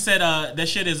talking about, he said that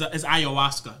shit is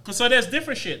ayahuasca. So there's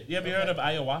different shit. You ever heard of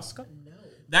ayahuasca? No.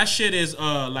 That shit is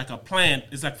like a plant.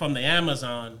 It's like from the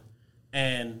Amazon.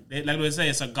 And like they say,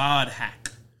 it's a god hack.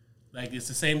 Like it's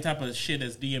the same type of shit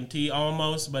as DMT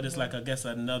almost, but it's like, I guess,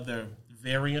 another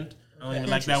variant. I don't even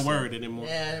like that word anymore.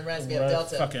 Yeah, it reminds me of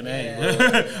Delta. Fucking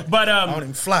A. But I don't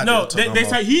even fly no, Delta they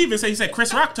say he said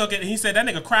Chris Rock took it and he said that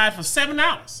nigga cried for 7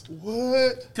 hours.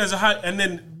 What? Because and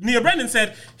then Neil Brennan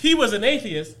said he was an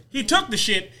atheist. He took the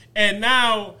shit and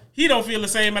now he don't feel the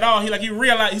same at all. He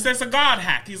realized, he said it's a God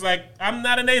hack. He's like, I'm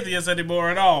not an atheist anymore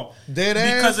at all. Dead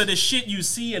ass. Because of the shit you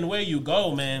see and where you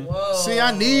go, man. Whoa. See,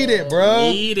 I need it,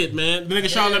 bro. Need it, man. The nigga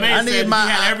Charlamagne said he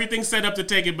had everything set up to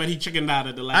take it, but he chickened out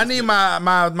at the last. I need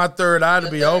my third eye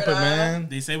to be open, man.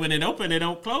 They say when it open, it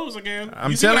don't close again.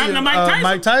 I'm telling you,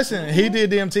 Mike Tyson, he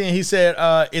did DMT and he said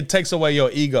it takes away your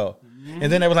ego. Mm-hmm.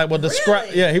 And then they was like, well, describe.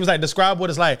 Really? Yeah, he was like, describe what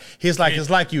it's like. He's like, it's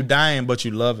like you dying, but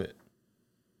you love it.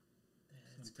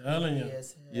 I'm telling you.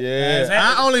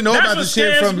 Yeah, I only know about the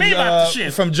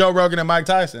shit from Joe Rogan and Mike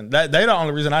Tyson. They the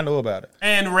only reason I know about it.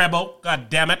 And Rebel, god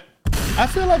damn it. I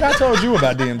feel like I told you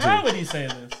about DMT. Why would he say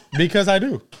this? Because I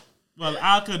do. Well,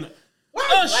 I could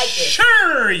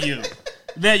assure you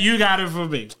that you got it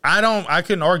from me. I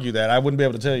couldn't argue that. I wouldn't be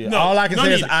able to tell you. All I can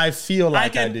say is I feel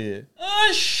like I did.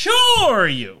 Assure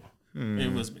you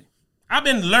it was me. I've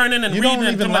been learning and reading. You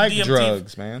don't even like DMT.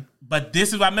 drugs, man. But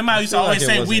this is why, remember I used to always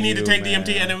say we need to take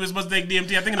DMT and it was supposed to take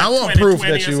DMT. I think I want proof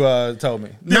that you told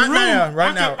me. Not now. Not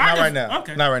right now.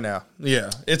 Okay. Not right now.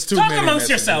 Yeah. It's too Talk many amongst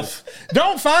yourself.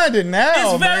 Don't find it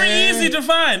now, It's very easy to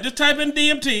find. Just type in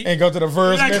DMT. And go to the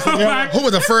first message. Who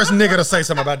was the first nigga to say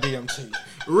something about DMT?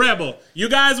 Rebel. You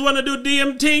guys want to do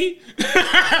DMT?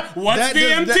 What's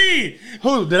DMT?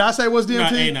 Who? Did I say what's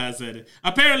DMT? No, I said it.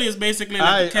 Apparently it's basically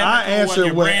like a chemical what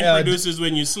your brain produces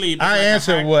when you sleep. I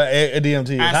answered what a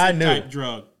DMT is. I knew. Type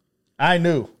drug. I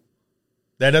knew.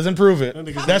 That doesn't prove it.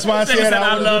 That's why I said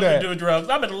I love to do drugs.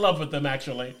 I'm in love with them,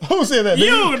 actually. Who said that?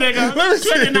 You, nigga.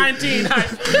 2019.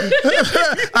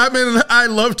 I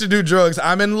love to do drugs.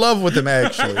 I'm in love with them,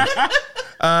 actually.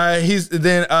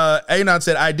 Anon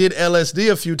said, I did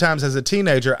LSD a few times as a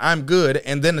teenager. I'm good.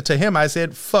 And then to him, I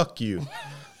said, fuck you.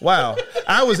 Wow.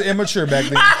 I was immature back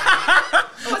then.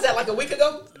 Was that like a week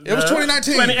ago? It was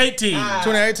 2019. 2018.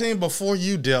 2018, before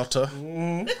you, Delta.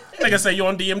 Like I say, you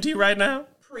on DMT right now?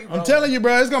 pre-roll. I'm telling you,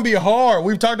 bro, it's gonna be hard.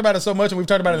 We've talked about it so much, and we've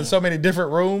talked about it in so many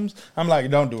different rooms. I'm like,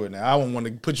 don't do it now. I don't want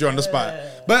to put you on the spot.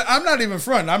 But I'm not even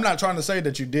fronting. I'm not trying to say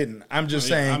that you didn't. I'm just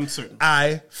saying I'm certain.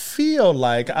 I feel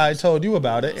like I told you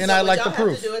about it, and I like the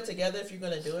proof. Have to do it together if you're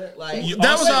gonna do it. Like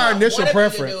that was our initial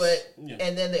preference. Do it,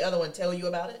 and then the other one tell you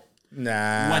about it.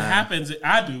 Nah. What happens?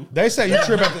 I do. They say you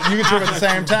trip at you can trip at the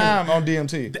same time on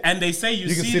DMT, and they say you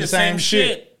see the same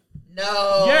shit.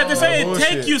 No. Yeah, they say it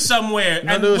take you somewhere,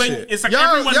 and when it's like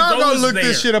everyone y'all goes go look there.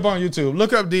 this shit up on YouTube.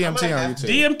 Look up DMT on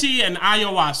YouTube. DMT and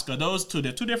ayahuasca, those two,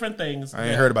 they're two different things. I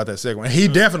ain't heard about that second one. He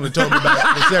definitely told me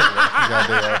about the second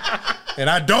one. And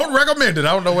I don't recommend it.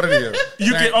 I don't know what it is.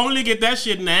 You can only get that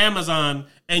shit in Amazon,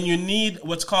 and you need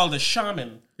what's called a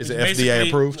shaman. Is it FDA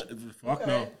approved? Fuck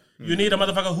no. You need a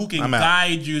motherfucker who can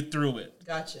guide you through it.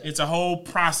 Gotcha. It's a whole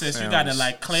process. You got to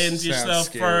like cleanse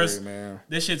yourself first. Man.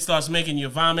 This shit starts making you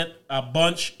vomit a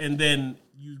bunch, and then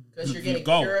because you're getting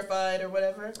purified or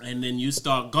whatever, and then you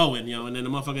start going, and then the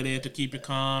motherfucker there to keep you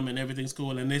calm and everything's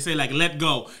cool, and they say like let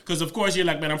go, because of course you're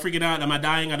like, man, I'm freaking out, am I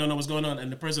dying? I don't know what's going on,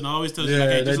 and the person always tells you like,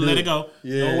 hey, just let it go,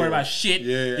 don't worry about shit,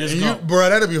 just go. Bro,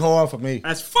 that'd be hard for me.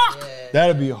 As fuck.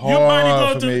 That'd be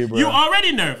hard for me, bro. You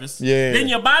already nervous, then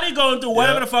your body going through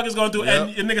whatever the fuck is going through,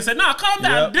 and your nigga said, nah, calm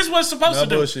down, this was supposed to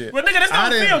do. Bullshit. But nigga, that's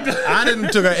not feel good. I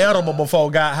didn't took an edible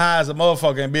before, got high as a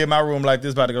motherfucker, and be in my room like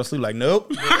this, about to go sleep. Like,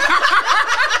 nope.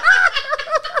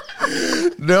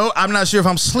 No, I'm not sure if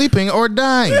I'm sleeping or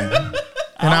dying.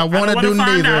 And I want to do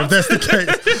neither if that's the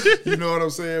case. You know what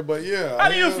I'm saying? But yeah. How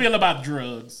do you feel about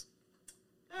drugs?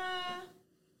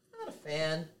 Not a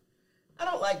fan. I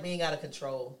don't like being out of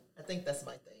control. I think that's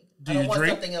my thing. I don't want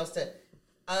something else to...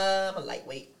 I'm a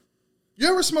lightweight. You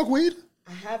ever smoke weed?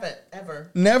 I haven't,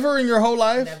 ever. Never in your whole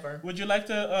life? Never. Would you like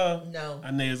to... No. I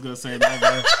knew he was going to say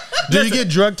never. Do you get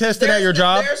drug tested at your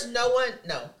job? There's no one...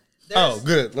 No.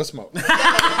 Good. Let's smoke.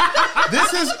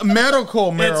 This is medical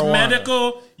marijuana. It's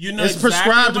medical. You know, it's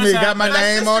prescribed to me. Got my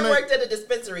name on it. My sister worked at a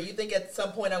dispensary. You think at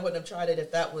some point I wouldn't have tried it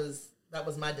if that was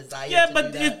my desire? Yeah,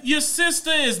 but your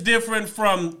sister is different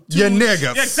from your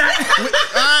nigga. Exactly.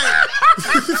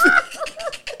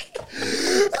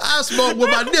 I smoke with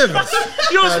my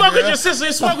niggas. You don't smoke with your sister.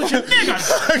 You smoke with your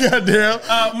niggas. Goddamn.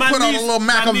 Put on a little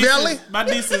Machiavelli. My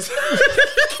nieces.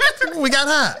 We got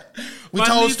high. We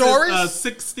told stories.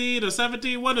 16 or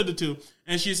 17, one of the two.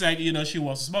 And she's like, she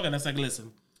wants to smoke. And I was like,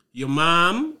 listen, your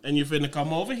mom and you finna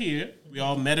come over here. We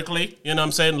all medically,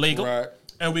 legal. Right.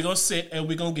 And we're going to sit and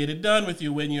we're going to get it done with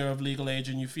you when you're of legal age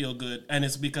and you feel good. And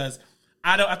it's because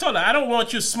I told her, I don't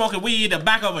want you smoking weed in the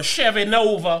back of a Chevy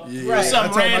Nova or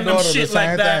some random shit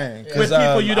like that with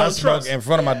people you don't trust. In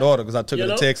front of my daughter because I took her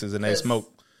to Texas and they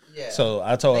smoked. Yeah. So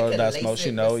I told her that smoke.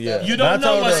 She know, You don't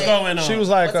know what's going on. She was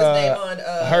like,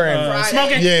 her and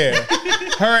smoking. Yeah,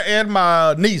 her and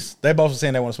my niece. They both were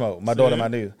saying they want to smoke. My daughter, and my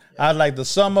niece. I was like, the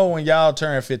summer when y'all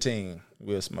turn 15,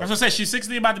 we'll smoke. I was gonna say she's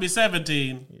 16, about to be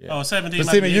 17. Yeah. Oh, 17.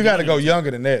 But see, you got to go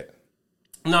younger than that.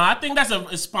 No, I think that's a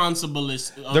responsible.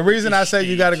 The reason I say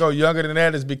you got to go younger than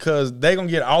that is because they gonna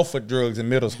get offered drugs in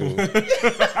middle school.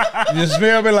 You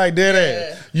smell me like dead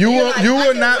ass. You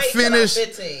will not finish.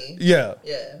 Yeah,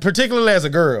 particularly as a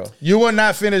girl, you will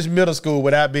not finish middle school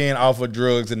without being offered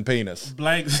drugs and penis.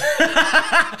 Blanks.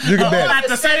 You can bet at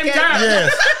the same time.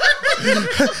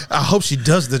 Yes. I hope she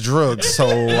does the drugs so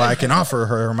I can offer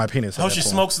her my penis. I hope she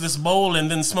smokes this bowl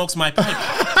and then smokes my pipe.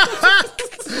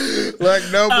 Like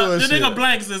no bullshit. The nigga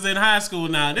Blanks is in high school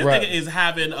now. This nigga is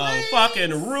having a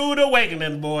fucking rude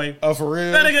awakening, boy. Oh, for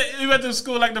real? That nigga, he went to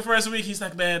school like the first week. He's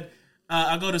like, man,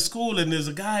 I go to school and there's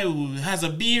a guy who has a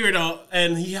beard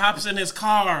and he hops in his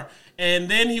car.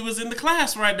 And then he was in the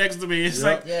class right next to me. It's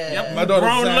like, my daughter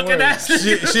grown looking at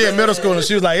she in middle school and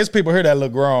she was like, it's people here that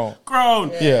look grown.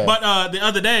 Yeah. But the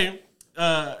other day,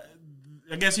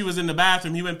 I guess he was in the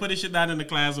bathroom. He went put his shit down in the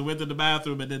class and went to the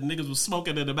bathroom, and the niggas was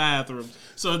smoking in the bathroom.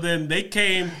 So then they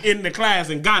came in the class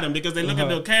and got him because they look at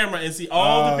the camera and see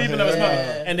all the people that was smoking,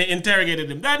 and they interrogated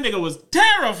him. That nigga was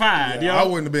terrified. I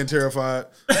wouldn't have been terrified.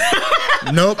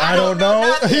 Nope, I don't know.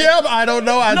 I don't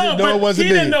know. I just know it wasn't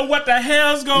me. He didn't know what the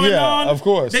hell's going on. Of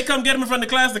course. They come get him in front of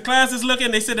the class. The class is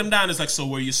looking. They sit him down. It's like, so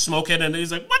were you smoking? And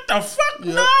he's like, what the fuck?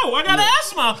 No, I got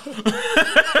asthma.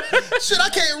 Shit, I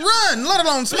can't run, let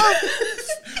alone smoke.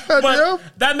 But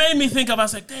that made me think of, I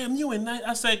was like, damn, you in ninth. I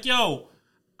was like, yo,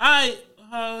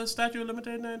 statute of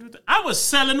limitation. I was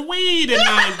selling weed in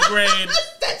 9th grade.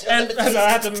 And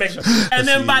I had to make sure. And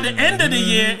then by the end of the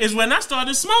year is when I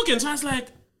started smoking. So I was like,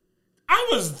 I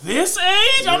was this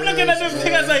age? I'm looking at this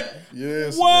thing. I was like,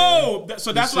 whoa. Man.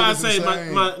 So that's why I say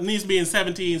my niece being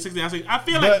 17, 16. I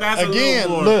feel like that's again,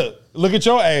 a little more. Look at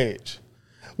your age.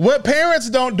 What parents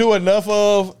don't do enough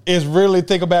of is really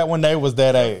think about when they was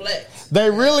that age. They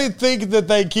really think that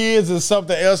their kids is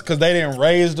something else because they didn't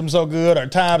raise them so good or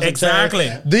times exactly.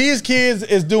 And these kids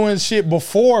is doing shit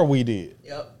before we did.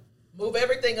 Yep. Move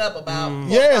everything up about 4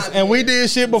 yes, and 5 we did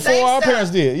shit before our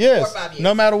parents did. Yes, 4 or 5 years.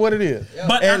 No matter what it is. Yep.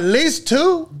 But at least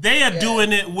 2. They are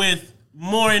doing it with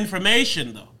more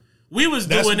information though. We was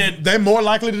doing it. They're more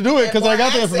likely to do it because they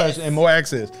got the information and more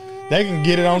access. They can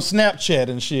get it on Snapchat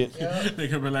and shit. Yep. They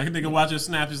can be like, they can watch your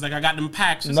snaps. It's like, I got them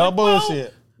packs. It's no like,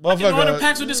 bullshit. I can order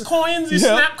packs with these coins, these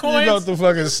snap coins. You go through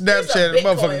fucking Snapchat,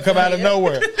 motherfucker come out of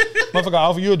nowhere. Motherfucker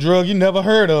offer you a drug you never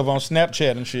heard of on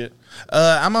Snapchat and shit.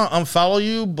 I'm gonna unfollow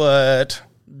you, but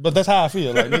that's how I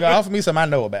feel. Like, nigga, offer me something I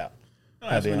know about.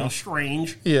 That's no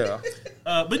strange. Yeah.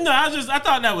 But no, I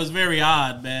thought that was very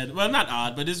odd, man. Well, not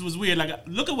odd, but this was weird. Like,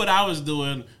 look at what I was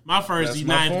doing my first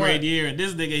 9th grade year, and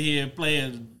this nigga here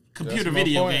playing computer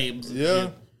video games. Yeah.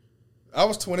 I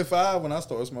was 25 when I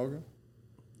started smoking.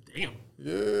 Damn.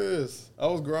 Yes, I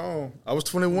was grown. I was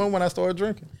 21 when I started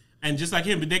drinking. And just like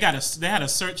him, but they had a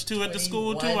search too at the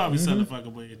school too. I was selling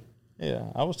fucking weed. Yeah,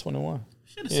 I was 21.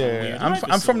 Shit is so weird.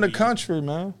 I'm from the country,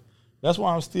 man. That's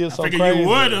why I'm still so crazy. You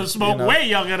would have smoked way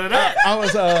younger than that. I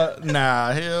was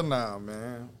hell nah,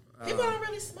 man. People don't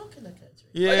really smoke in the country.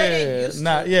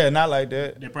 Yeah, not like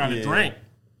that. They probably drink.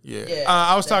 Yeah.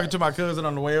 I was talking to my cousin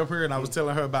on the way up here, and I was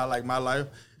telling her about like my life.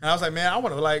 And I was like, man, I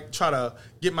want to like try to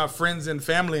get my friends and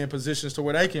family in positions to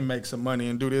where they can make some money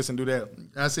and do this and do that. And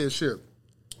I said, shit.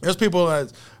 There's people,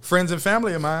 friends and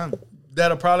family of mine,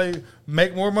 that'll probably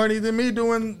make more money than me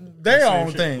doing their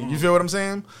own thing. You feel what I'm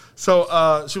saying?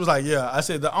 So she was like, yeah. I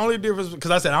said, the only difference, because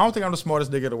I said, I don't think I'm the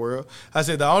smartest nigga in the world. I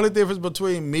said, the only difference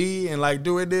between me and like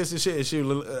doing this and shit, and she,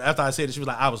 after I said it, she was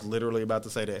like, I was literally about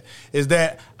to say that, is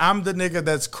that I'm the nigga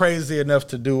that's crazy enough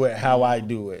to do it how I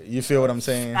do it. You feel what I'm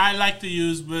saying? I like to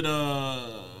use what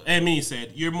Amy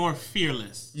said, you're more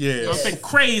fearless. Yeah. You know what I'm saying?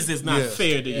 Crazy is not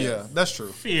fair to you. Yeah, that's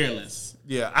true. Fearless.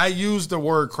 Yeah, I use the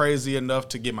word crazy enough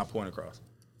to get my point across.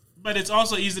 But it's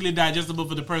also easily digestible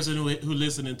for the person who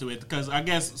listening to it, because I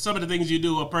guess some of the things you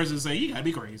do, a person say, you gotta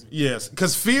be crazy. Yes,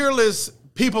 because fearless,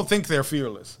 people think they're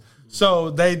fearless.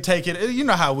 So they take it, you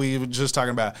know how we were just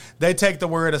talking about, they take the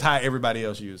word as how everybody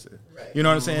else uses it. Right. You know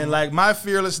what I'm saying? Like my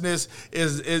fearlessness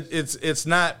it's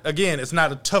not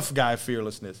a tough guy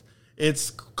fearlessness.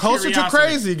 It's closer to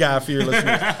crazy guy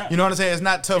fearlessness. You know what I'm saying? It's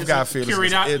not tough guy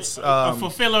fearlessness. It's a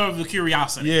fulfiller of the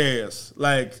curiosity. Yes.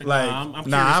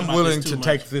 I'm willing to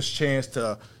take this chance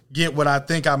to get what I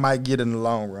think I might get in the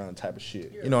long run type of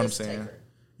shit. You know what I'm saying? Taker.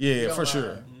 Yeah, for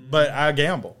sure. But I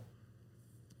gamble.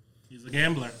 He's a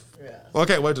gambler. Yeah. Well, I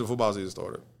can't wait till the football season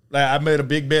started. Like I made a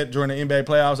big bet during the NBA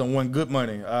playoffs and won good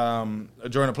money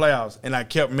during the playoffs, and I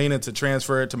kept meaning to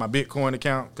transfer it to my Bitcoin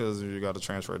account because you got to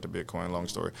transfer it to Bitcoin. Long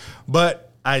story,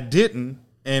 but I didn't,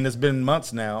 and it's been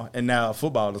months now, and now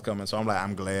football is coming, so I'm like,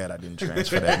 I'm glad I didn't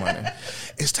transfer that money.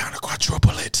 It's time to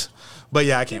quadruple it. But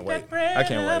yeah, I can't wait. I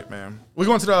can't wait, man. We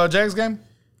going to the Jags game?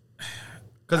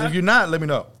 Because if you're not, let me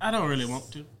know. I don't really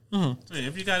want to. Mm-hmm. So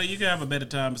if you got it, you can have a better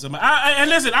time with somebody. And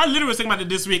listen, I literally was thinking about it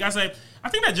this week. I say, I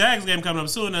think that Jags game coming up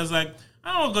soon. And I was like,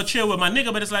 I don't want to go chill with my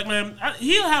nigga, but it's like, man,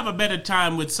 he'll have a better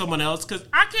time with someone else because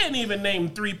I can't even name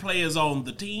 3 players on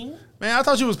the team. Man, I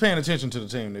thought you was paying attention to the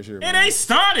team this year. It ain't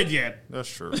started yet. That's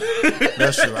true.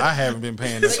 That's true. I haven't been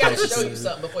paying this attention. They got to show you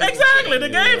something before you exactly. The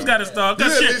game's got to start.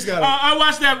 I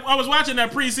was watching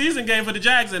that preseason game for the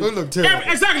Jags. And it looked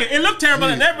terrible. Exactly. It looked terrible,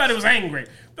 and everybody was angry.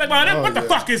 Like, what the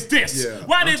fuck is this? Yeah,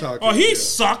 why did? He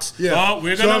sucks. Yeah.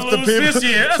 We're gonna lose this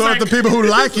year. So if the people who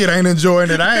like it ain't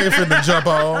enjoying it, I ain't finna jump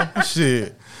on.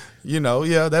 Shit. You know,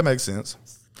 yeah, that makes sense.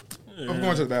 Yeah. I'm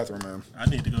going to the bathroom, man. I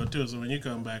need to go too. So when you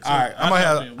come back, all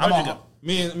right,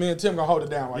 me and Tim gonna hold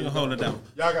it down. You hold it down.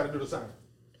 Y'all got to do the same.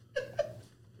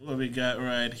 What we got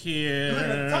right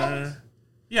here?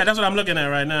 Yeah, that's what I'm looking at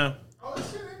right now. Oh,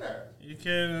 there's shit in there. You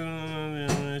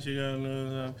can. You gotta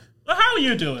lose. Well, how are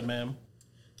you doing, ma'am?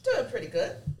 Doing pretty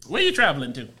good. Where are you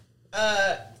traveling to?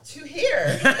 To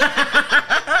here.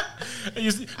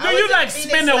 you like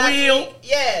spin a wheel? Week.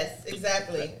 Yes,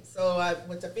 exactly. So I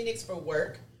went to Phoenix for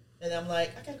work, and I'm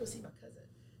like, I gotta go see my cousin.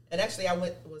 And actually, I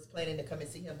was planning to come and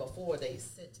see him before they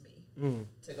sent me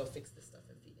to go fix this stuff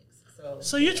in Phoenix.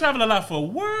 So you travel a lot for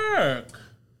work.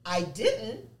 I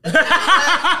didn't.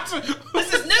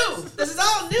 This is new. This is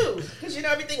all new because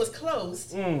everything was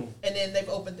closed, and then they've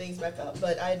opened things back up.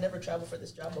 But I had never traveled for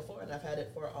this job before, and I've had it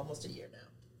for almost a year now.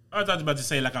 I thought you were about to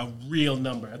say like a real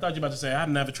number. I thought you were about to say I've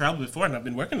never traveled before, and I've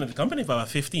been working at the company for about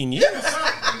 15 years.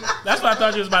 That's what I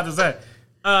thought you was about to say.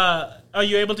 Are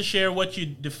you able to share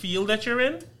the field that you're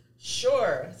in?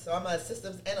 Sure. So I'm a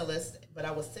systems analyst, but I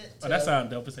was sent to... Oh, that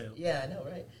sounds dope as hell. Yeah, I know,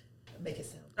 right? Make it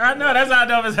sound... I know, that's how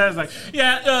dope as hell. It's like,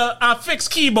 I fix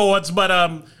keyboards, but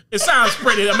it sounds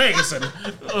pretty amazing.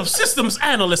 Systems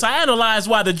analyst. I analyze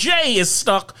why the J is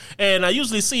stuck, and I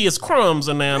usually see its crumbs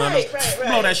in there. Right.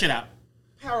 Blow that shit out.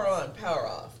 Power on, power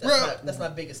off. That's my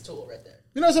biggest tool right there.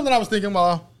 You know something I was thinking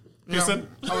while...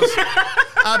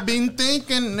 I've been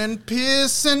thinking and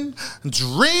pissing,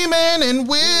 dreaming and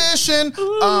wishing.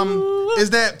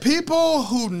 Is that people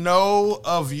who know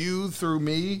of you through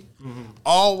me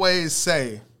always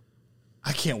say,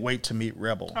 I can't wait to meet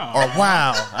Rebel. Aww. Or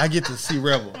wow, I get to see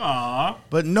Rebel. Aww.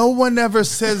 But no one ever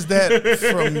says that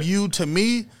from you to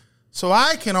me. So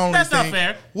I can only think, not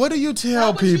fair. What do you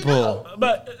tell people? You know?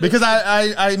 But because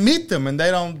I meet them and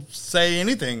they don't say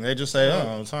anything. They just say,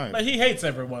 oh, it's fine. But he hates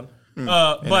everyone.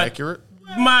 Inaccurate.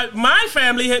 But my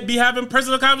family be having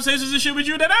personal conversations and shit with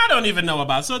you that I don't even know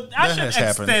about. So I should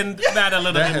extend that a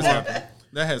little bit more.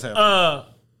 That has happened.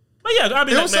 But yeah, I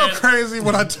mean, it was so crazy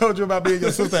when I told you about me and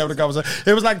your sister having a conversation.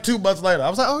 It was like 2 months later. I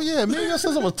was like, oh yeah, me and your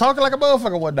sister was talking like a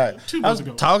motherfucker one night. 2 months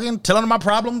ago. Talking, telling her my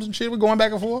problems and shit. We're going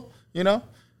back and forth, you know?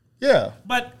 Yeah.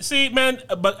 But see, man,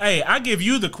 hey, I give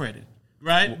you the credit,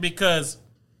 right? Because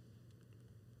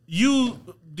you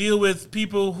deal with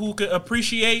people who could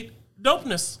appreciate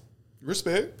dopeness.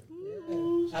 Respect.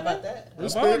 How about that?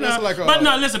 Respect. But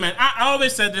no, listen, man. I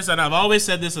always said this, and I've always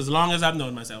said this as long as I've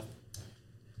known myself.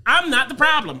 I'm not the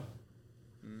problem.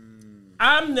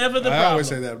 I'm never the problem. I always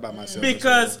say that about myself.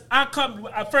 Because I come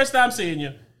first time seeing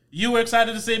you. You were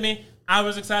excited to see me. I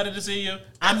was excited to see you.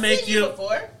 I've seen you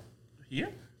before. Here?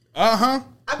 Uh-huh.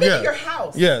 I've been to your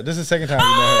house. Yeah, this is the second time you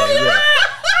met her.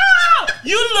 Yeah.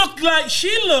 You looked like,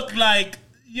 she looked like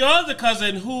your other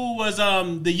cousin who was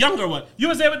the younger one. You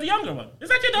was there with the younger one. Is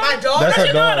that your daughter? My daughter? That's her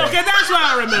your daughter. Okay, that's what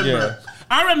I remember. Yeah.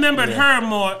 I remembered her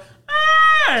more.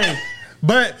 Hey.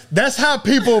 But that's how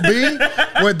people be,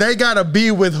 where they gotta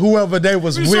be with whoever they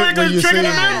was with when you see them.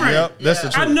 Yep, that's the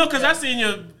truth. I know because I seen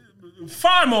you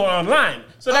far more online.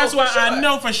 So that's why I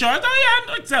know for sure. Oh, yeah, I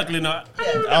know exactly. No.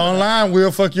 Online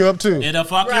will fuck you up too. It'll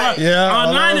fuck you up. Yeah,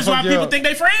 online is why people think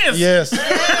they friends. Yes.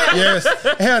 Yes.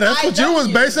 Hell, that's what you was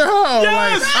basing her on.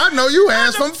 Yes. Like, I know you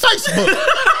ass from Facebook.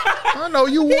 I know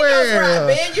you well.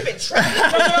 Right, man. You've been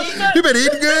trying. You been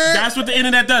eating good. That's what the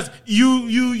internet does.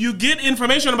 You get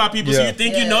information about people, so you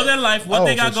think you know their life, what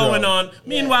they got going on.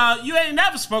 Meanwhile, you ain't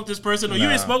never spoke to this person, or you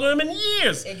ain't spoken to them in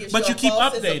years. But you keep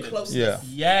updated.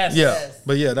 Yeah. Yes.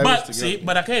 But yeah, that was together.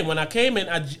 But when I came in,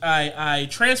 I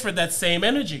transferred that same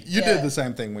energy. You did the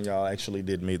same thing when y'all actually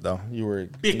did meet, though.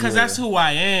 Because that's who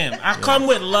I am. I come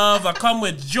with love. I come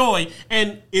with joy,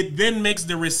 and it then makes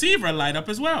the receiver light up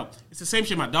as well. It's the same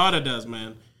shit my daughter does,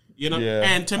 man. You know. Yeah,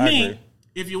 and to me,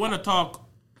 if you want to talk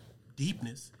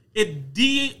deepness, it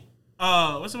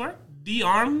what's the word?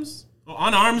 De-arms.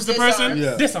 Unarms the person?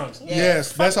 Yeah. Disarms.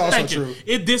 Yes, that's also true.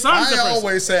 It disarms the person. I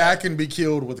always say I can be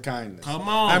killed with kindness. Come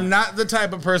on. I'm not the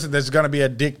type of person that's going to be a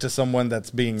dick to someone that's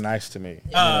being nice to me.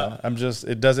 You know?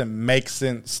 It doesn't make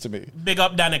sense to me. Big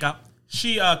up, Danica.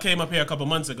 She came up here a couple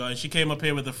months ago, and she came up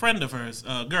here with a friend of hers,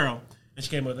 a girl, and she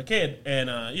came with a kid.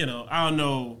 And, I don't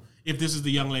know if this is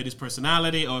the young lady's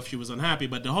personality or if she was unhappy,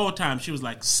 but the whole time she was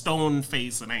like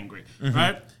stone-faced and angry,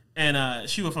 right? And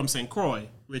she was from St. Croix,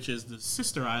 which is the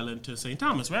sister island to St.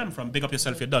 Thomas, where I'm from. Big up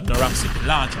yourself, you're done. The Rock City,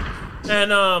 larger.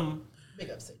 And Big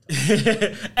up, St.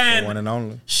 and the one and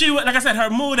only. She, like I said, her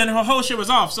mood and her whole shit was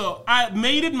off. So I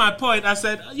made it my point. I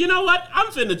said, you know what? I'm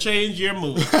finna change your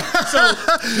mood. So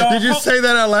did you say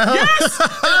that out loud? Yes.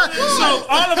 So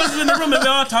all of us in the room and we're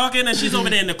all talking, and she's over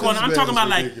there in the corner. I'm talking about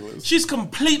ridiculous. Like she's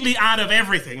completely out of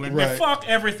everything. Like man, fuck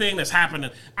everything that's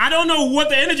happening. I don't know what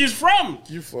the energy's from.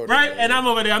 You right? And I'm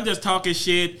over there. I'm just talking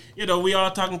shit. We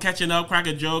all talking, catching up,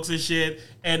 cracking jokes and shit.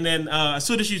 And then as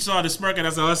soon as she saw the smirk, and I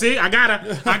said, "Oh, see, I got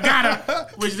her."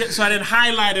 So I then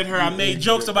highlighted her. I made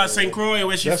jokes about St. Croix and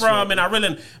where she's from, right. And I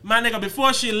really, my nigga,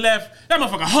 before she left, that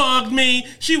motherfucker hugged me.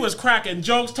 She was cracking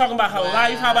jokes, talking about her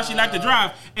life, how about she liked to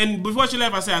drive. And before she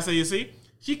left, I said, you see,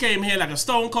 she came here like a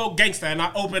stone cold gangster, and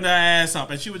I opened her ass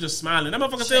up, and she was just smiling. That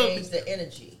motherfucker changed the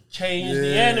energy. Change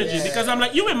the energy because I'm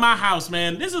like, you in my house,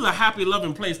 man. This is a happy,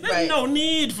 loving place. There's no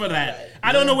need for that. Right.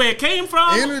 I don't know where it came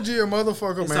from. Energy a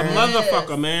motherfucker, it's man. It's a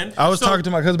motherfucker, man. I was talking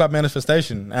to my cousin about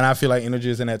manifestation, and I feel like energy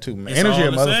is in that too, man. Energy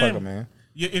a motherfucker, man.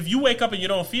 If you wake up and you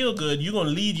don't feel good, you're going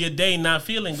to lead your day not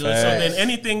feeling good. Facts. So then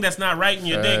anything that's not right in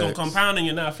your day going to compound and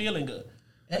you're not feeling good.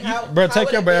 And bro,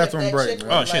 take your bathroom break, bro.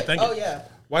 Oh, shit, thank you. Oh, yeah.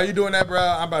 While you doing that, bro,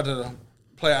 I'm about to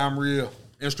play I'm Real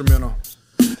instrumental.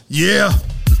 Yeah.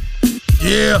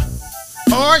 Yeah.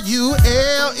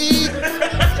 R-U-L-E.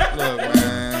 Look,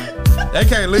 man. They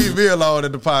can't leave me alone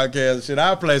at the podcast. Shit,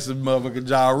 I play some motherfucking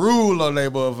Ja Rule on their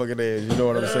motherfucking ass. You know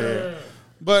what I'm saying?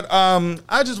 But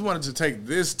I just wanted to take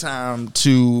this time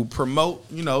to promote,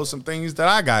 you know, some things that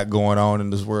I got going on in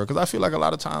this world. Because I feel like a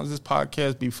lot of times this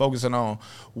podcast be focusing on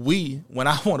we when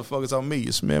I want to focus on me.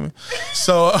 You smell me?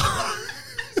 So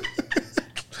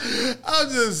I'm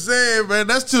just saying, man,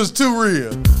 that's just too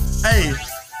real.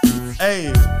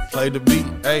 Hey, play the beat.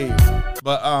 Hey,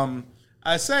 but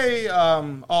I say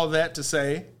all that to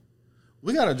say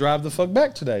we got to drive the fuck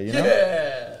back today, you know?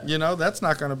 Yeah. You know, that's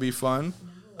not going to be fun.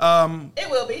 It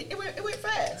will be. It went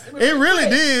fast. It really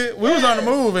did. We was on the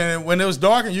move, and when it was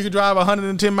dark and you could drive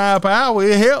 110 miles per hour,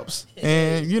 it helps.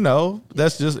 And, you know,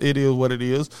 that's just, it is what it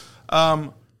is.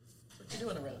 What you do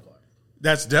in a rental car?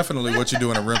 That's definitely what you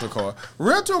do in a rental car.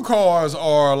 Rental cars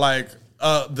are like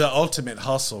the ultimate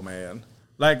hustle, man.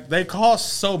 Like, they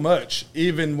cost so much,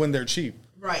 even when they're cheap.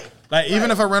 Right. Like,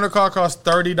 even if a rental car costs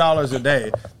 $30 a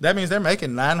day, that means they're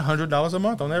making $900 a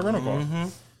month on that rental car. Mm-hmm.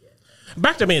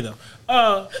 Back to me, though.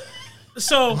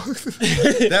 So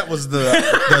that was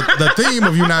the theme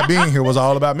of you not being here was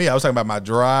all about me. I was talking about my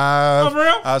drive. Oh, for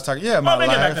real? I was talking, my life.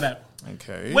 Get back to that.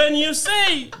 Okay. When you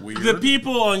say the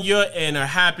people on your end are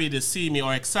happy to see me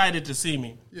or excited to see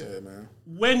me, yeah, man.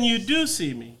 When you do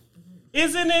see me,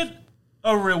 isn't it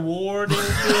a rewarding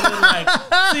feeling? Like,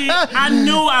 see, I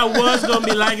knew I was gonna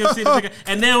be liking to see this nigga,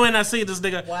 and then when I see this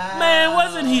nigga, man,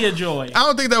 wasn't he a joy? I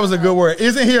don't think that was a good word.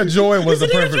 Isn't he a joy? Was the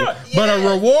perfect, but a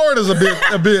reward is a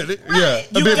bit, yeah.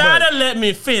 You gotta let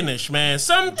me finish, man.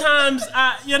 Sometimes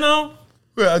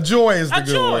a joy is the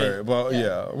good word, but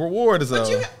reward is but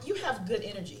you have good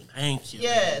energy. Thank you.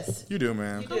 Yes. You do,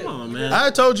 man. Come on, man. I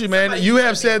told you, man, you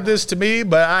have said this to me,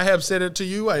 but I have said it to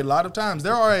you a lot of times.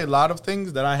 There are a lot of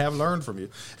things that I have learned from you,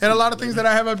 and a lot of things that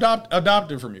I have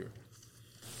adopted from you.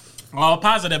 All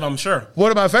positive, I'm sure.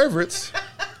 One of my favorites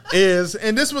is,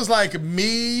 and this was like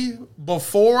me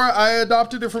before I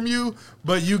adopted it from you,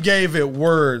 but you gave it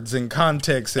words and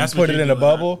context and put it in a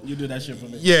bubble. You do that shit for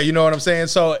me. Yeah, you know what I'm saying?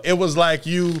 So it was like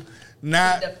you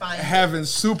not having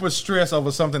super stress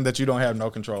over something that you don't have no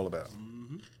control about.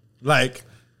 Mm-hmm. Like,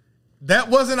 that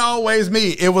wasn't always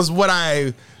me. It was what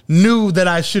I knew that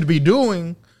I should be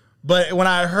doing, but when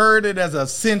I heard it as a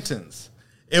sentence,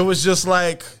 it was just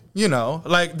like, you know,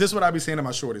 like this is what I be saying to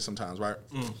my shorty sometimes, right?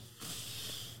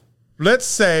 Let's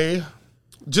say,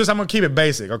 I'm going to keep it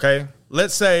basic, okay?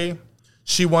 Let's say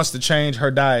she wants to change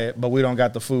her diet, but we don't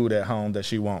got the food at home that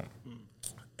she wants.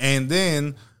 And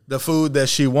then the food that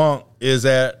she wants is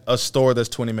at a store that's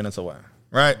 20 minutes away,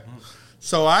 right? Mm-hmm.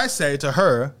 So I say to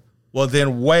her, well,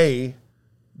 then weigh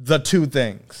the two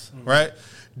things, right?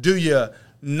 Do you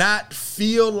not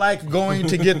feel like going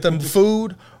to get them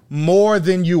food more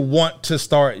than you want to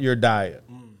start your diet?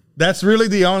 That's really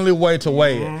the only way to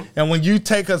weigh it. And when you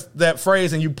take that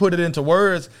phrase and you put it into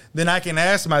words, then I can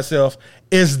ask myself,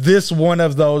 is this one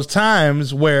of those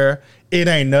times where it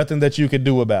ain't nothing that you could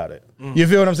do about it? You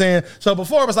feel what I'm saying? So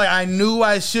before it was like I knew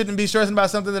I shouldn't be stressing about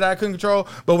something that I couldn't control,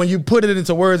 but when you put it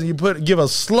into words and you give a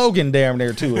slogan damn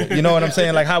near to it, you know what I'm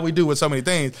saying? Like how we do with so many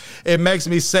things, it makes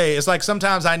me say, it's like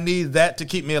sometimes I need that to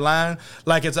keep me aligned.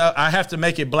 Like I have to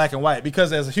make it black and white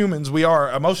because as humans we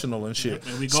are emotional and shit.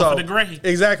 And we go for the gray.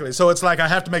 Exactly. So it's like I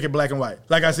have to make it black and white.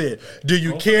 Like I said, do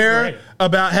you care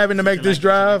about having to make this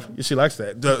drive? She likes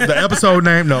that. The episode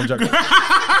name? No, I'm joking.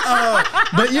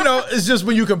 But you know, it's just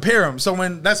when you compare them. So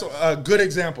when that's a good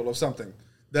example of something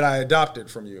that I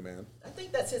adopted from you, man. I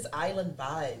think that's his island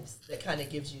vibes that kind of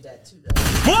gives you that too.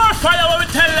 More fire what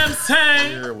we tell them, say.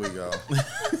 Here we go.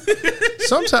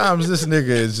 Sometimes this nigga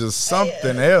is just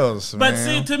something else, man. But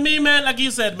see, to me, man, like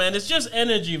you said, man, it's just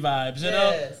energy vibes, you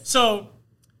know? So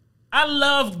I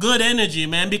love good energy,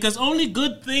 man, because only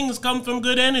good things come from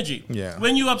good energy. Yeah.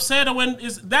 When you upset or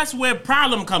that's where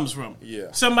problem comes from.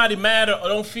 Yeah. Somebody mad or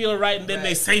don't feel right and then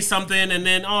they say something and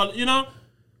then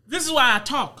this is why I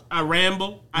talk. I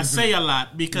ramble. I say a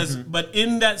lot because, but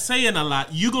in that saying a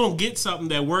lot, you gonna get something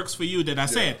that works for you that I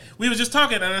said. We was just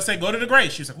talking and I said, go to the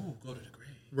grave. She was like, ooh, go to the grave.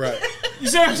 Right. You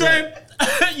see what I'm saying?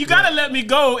 You gotta let me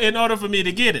go in order for me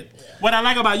to get it. Yeah. What I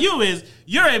like about you is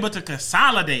you're able to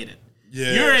consolidate it.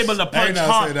 Yes. You're able to punch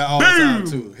hard. Say that all the time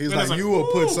too. He's like, you will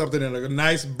put something in a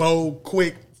nice, bold,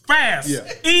 quick, fast,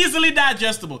 easily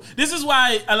digestible. This is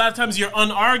why a lot of times you're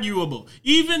unarguable,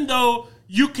 even though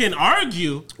you can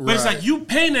argue. But it's like you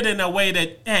paint it in a way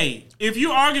that, hey, if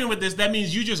you're arguing with this, that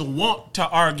means you just want to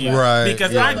argue, right?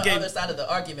 Because I get the other side of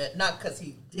the argument, not because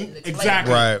he didn't explain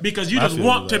exactly, right? Because you just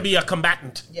want to be a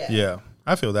combatant. Yeah.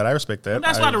 I feel that. I respect that. And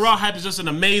that's why the Raw Hype is just an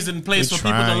amazing place for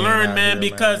people to learn, man.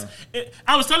 Because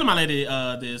I was telling my lady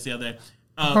this the other day.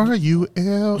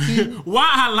 R-U-L-E.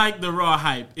 Why I like the raw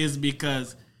hype is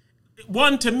because,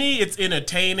 one, to me, it's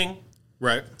entertaining.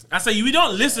 Right. I say you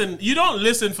don't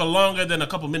listen for longer than a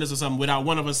couple minutes or something without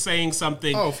one of us saying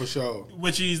something. Oh, for sure.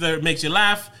 Which either makes you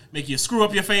laugh, make you screw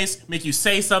up your face, make you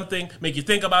say something, make you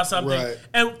think about something. Right.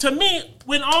 And to me,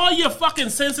 when all your fucking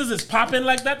senses is popping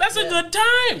like that, that's a good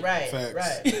time. Right. Facts.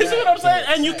 Right. You see what I'm saying?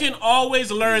 And you can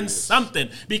always learn something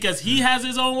because he has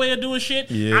his own way of doing shit.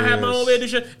 Yes. I have my own way of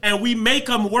doing shit. And we make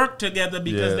them work together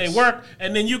because they work.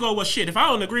 And then you go, well, shit, if I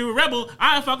don't agree with Rebel,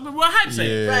 I fuck with what Hype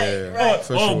said. Right.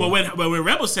 But when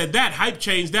Rebel said that, Hype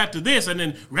changed that to this, and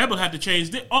then Rebel had to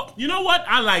change this. Oh, you know what?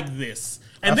 I like this.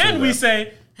 And then we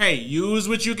say, hey, use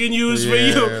what you can use for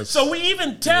you. So we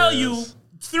even tell you,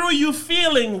 through you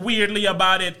feeling weirdly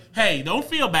about it, hey, don't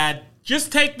feel bad.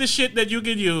 Just take the shit that you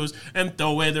can use and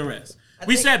throw away the rest.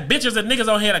 We said bitches and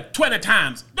niggas on here like 20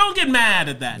 times. Don't get mad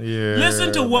at that. Yeah,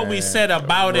 listen to what we said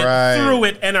about it, through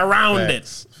it, and around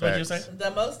it. What'd you say?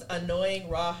 The most annoying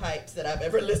raw hypes that I've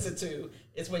ever listened to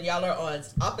is when y'all are on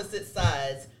opposite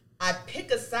sides. I pick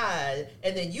a side,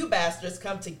 and then you bastards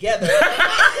come together,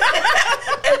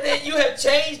 and then you have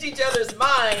changed each other's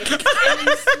minds, and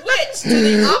you switch to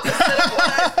the opposite of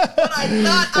what I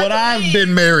thought What I've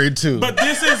been married to. But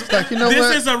this is like, you know this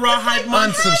what? is a raw hype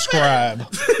mantra.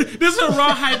 Unsubscribe. This is a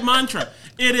raw hype mantra.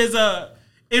 It is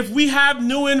if we have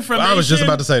new information, I was just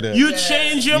about to say that. You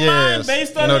change your mind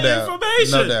based on the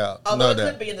information. No doubt. Although it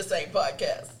could be in the same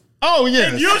podcast. Oh,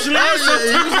 yes. It usually is.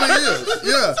 It usually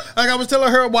is. Yeah. Like I was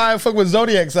telling her why I fuck with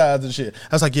zodiac signs and shit.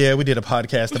 I was like, yeah, we did a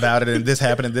podcast about it, and this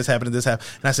happened, and this happened, and this happened.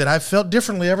 And I said, I felt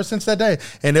differently ever since that day.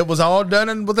 And it was all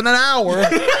done within an hour.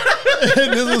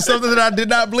 And this was something that I did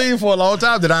not believe for a long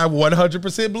time that I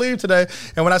 100% believe today.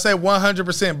 And when I say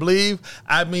 100% believe,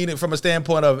 I mean it from a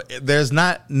standpoint of there's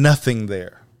not nothing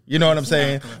there. You know what I'm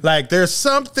saying? Like, there's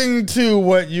something to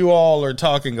what you all are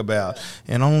talking about.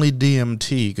 And only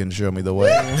DMT can show me the way.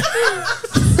 I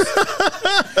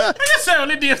guess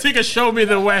only DMT can show me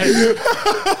the way.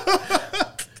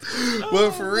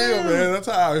 Well, for real, man. That's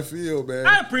how I feel, man.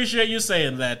 I appreciate you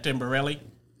saying that, Timberelli.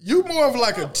 You more of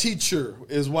like a teacher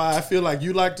is why I feel like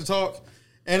you like to talk.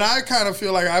 And I kind of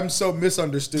feel like I'm so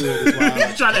misunderstood. Is why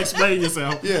You're trying to explain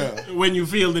yourself when you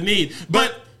feel the need.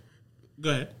 But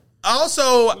go ahead.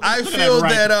 Also, I feel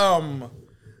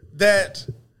that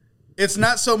it's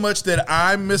not so much that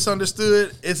I'm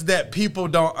misunderstood, it's that people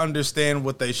don't understand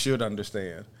what they should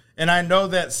understand. And I know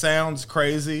that sounds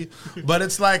crazy, but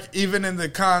it's like even in the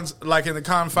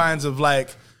confines of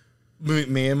like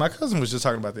me and my cousin was just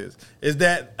talking about this, is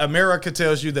that America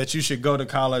tells you that you should go to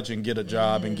college and get a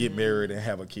job and get married and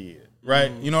have a kid,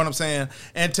 right? You know what I'm saying?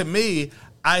 And to me,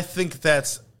 I think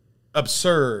that's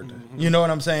absurd. You know what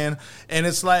I'm saying? And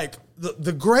it's like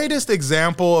the greatest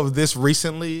example of this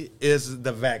recently is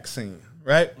the vaccine,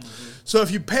 right? So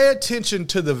if you pay attention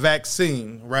to the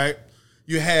vaccine, right,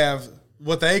 you have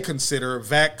what they consider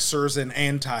vaxxers and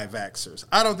anti-vaxxers.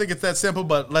 I don't think it's that simple,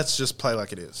 but let's just play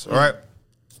like it is, all right?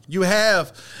 You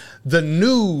have the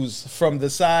news from the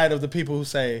side of the people who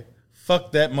say,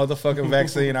 fuck that motherfucking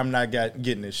vaccine, I'm not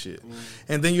getting this shit.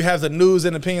 And then you have the news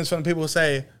and opinions from the people who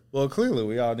say, well, clearly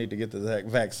we all need to get the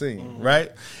vaccine, right?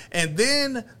 And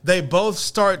then they both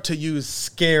start to use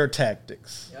scare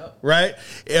tactics, right?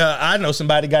 I know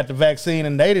somebody got the vaccine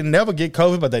and they didn't never get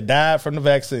COVID, but they died from the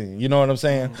vaccine. You know what I'm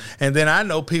saying? And then I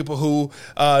know people who,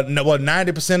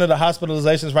 90% of the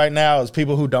hospitalizations right now is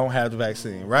people who don't have the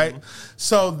vaccine, right?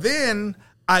 So then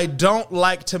I don't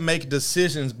like to make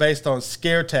decisions based on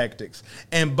scare tactics.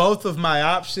 And both of my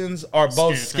options are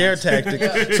both scare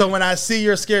tactics. So when I see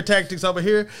your scare tactics over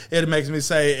here, it makes me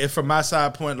say, from my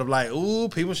side point of like, ooh,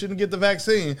 people shouldn't get the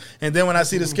vaccine. And then when I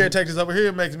see the scare tactics over here,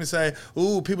 it makes me say,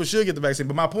 ooh, people should get the vaccine.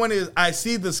 But my point is, I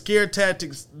see the scare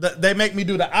tactics, they make me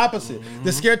do the opposite.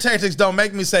 The scare tactics don't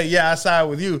make me say, yeah, I side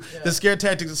with you. The scare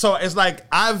tactics, so it's like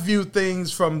I view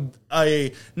things from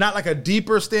not like a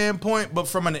deeper standpoint, but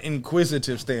from an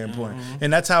inquisitive standpoint.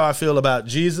 And that's how I feel about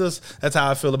Jesus. That's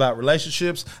how I feel about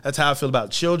relationships. That's how I feel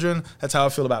about children. That's how I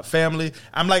feel about family.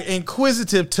 I'm like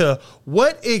inquisitive to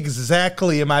what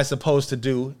exactly am I supposed to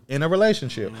do in a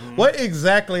relationship? What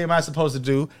exactly am I supposed to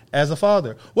do as a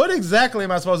father? What exactly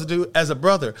am I supposed to do as a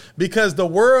brother? Because the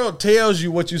world tells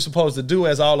you what you're supposed to do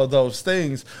as all of those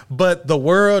things, but the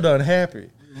world unhappy.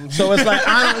 So it's like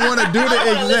I don't want to do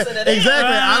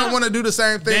I don't want to do the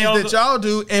same things that y'all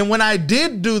do. And when I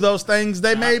did do those things,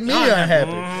 they made me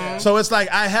unhappy. So it's like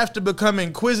I have to become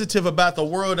inquisitive about the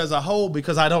world as a whole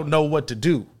because I don't know what to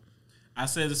do. I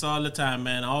say this all the time,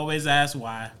 man. Always ask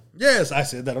why. Yes, I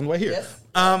said that on the way here. Yes.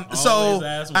 So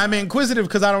I'm inquisitive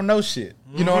because I don't know shit.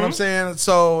 You know what I'm saying?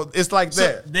 So it's like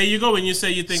that. There you go. When you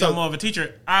say you think I'm more of a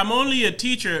teacher, I'm only a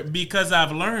teacher because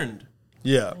I've learned.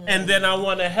 Yeah. And then I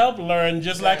want to help learn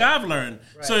just like I've learned.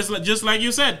 Right. So it's just like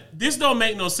you said, this don't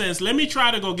make no sense. Let me try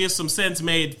to go get some sense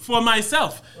made for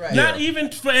myself. Right. Not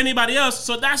even for anybody else.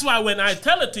 So that's why when I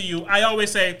tell it to you, I always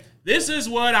say, this is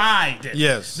what I did.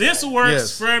 Yes. This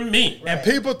works for me. Right. And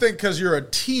people think because you're a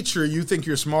teacher, you think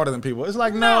you're smarter than people. It's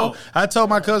like, no. I told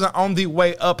my cousin on the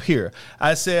way up here,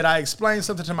 I said, I explained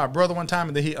something to my brother one time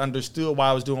and then he understood why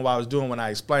I was doing what I was doing when I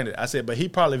explained it. I said, but he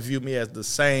probably viewed me as the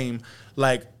same,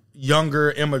 like,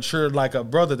 younger, immature, like a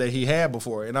brother that he had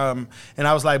before. And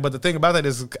I was like, but the thing about that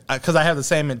is because I have the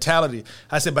same mentality.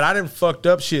 I said, but I done fucked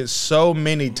up shit so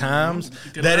many times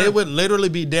that it would literally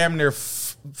be damn near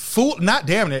not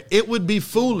damn near, it would be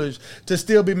foolish to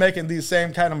still be making these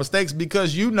same kind of mistakes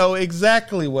because you know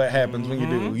exactly what happens when you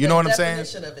do. You know what I'm saying?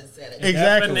 Definition of insanity.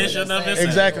 Exactly.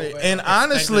 Exactly. And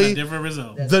honestly,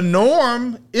 the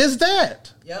norm is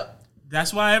that. Yep.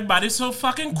 That's why everybody's so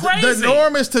fucking crazy. The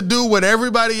norm is to do what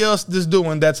everybody else is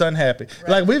doing that's unhappy. Right.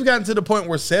 Like, we've gotten to the point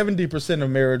where 70% of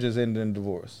marriages end in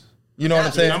divorce. You know what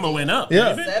I'm saying? The number went up.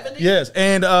 Yeah. 70? Yes.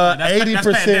 And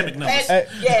 80%.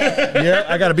 Yeah,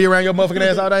 I got to be around your motherfucking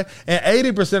ass all day. And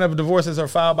 80% of divorces are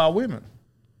filed by women.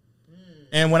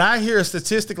 And when I hear a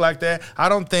statistic like that, I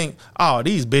don't think, oh,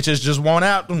 these bitches just want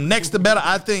out next to better.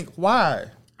 I think, why?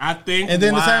 And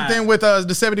then the same thing with the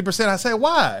 70%. I say,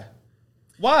 why?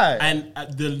 Why? And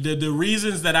the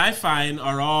reasons that I find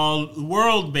are all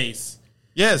world-based.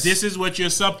 Yes. This is what you're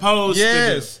supposed to do.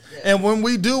 Yes. And when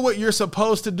we do what you're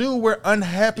supposed to do, we're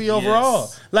unhappy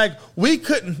overall. Like, we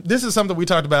couldn't, this is something we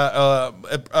talked about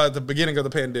at the beginning of the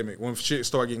pandemic when shit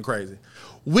started getting crazy.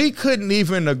 We couldn't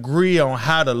even agree on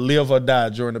how to live or die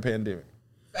during the pandemic.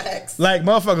 Facts. Like,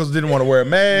 motherfuckers didn't want to wear a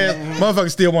mask.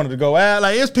 Motherfuckers still wanted to go out.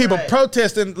 Like, it's people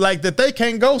protesting like that they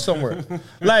can't go somewhere.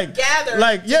 Like, gather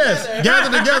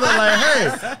together. Like,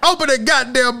 hey, open the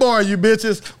goddamn bar, you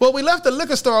bitches. Well, we left the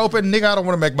liquor store open. Nigga, I don't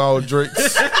want to make my own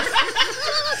drinks.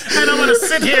 And I want to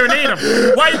sit here and eat them.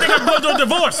 Why do you think I'm going through a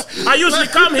divorce? I usually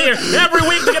come here every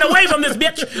week to get away from this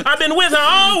bitch. I've been with her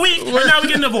all week, and now we're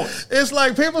getting divorced. It's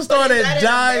like people started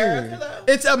dying.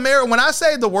 It's America. When I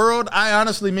say the world, I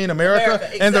honestly mean America.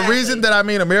 Exactly. And the reason that I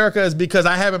mean America is because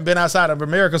I haven't been outside of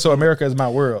America, so America is my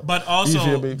world. But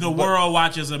also, the world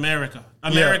watches America.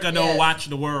 America don't watch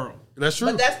the world. That's true.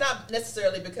 But that's not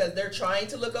necessarily because they're trying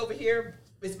to look over here.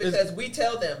 It's because we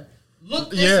tell them,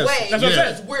 look this way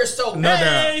because we're so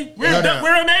bad.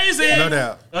 We're amazing. No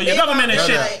doubt. Oh, your government and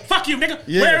shit. Fuck you, nigga.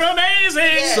 Yes. We're amazing.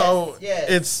 Yes. So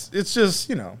it's just,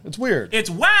 you know, it's weird.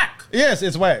 It's whack. Yes,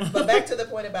 it's whack. But back to the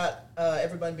point about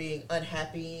everyone being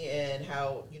unhappy and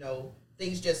how, you know,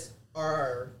 things just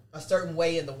are a certain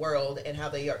way in the world and how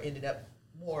they are ending up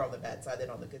more on the bad side than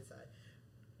on the good side.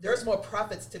 There's more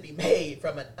profits to be made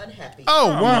from an unhappy.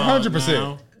 Oh,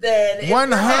 100%. Than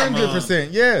 100%.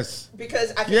 Yes.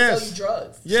 Because I can sell you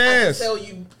drugs. Yes. I can sell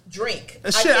you drink.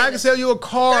 I can sell you a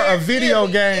car, a video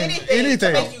game,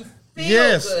 anything. To make you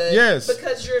feel good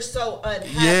because you're so unhappy.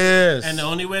 Yes. And the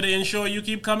only way to ensure you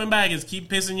keep coming back is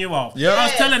keep pissing you off. Yep.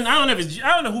 I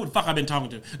don't know who the fuck I've been talking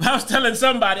to. But I was telling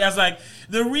somebody, I was like,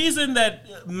 the reason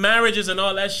that marriages and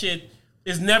all that shit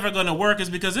is never going to work is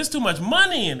because there's too much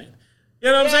money in it. You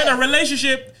know what I'm saying? A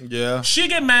relationship, she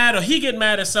get mad or he get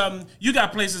mad at something. You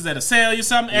got places that'll sell you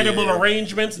something, edible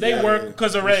arrangements. They work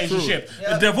because of relationship.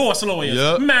 Divorce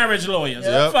lawyers, marriage lawyers,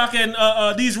 fucking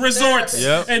these resorts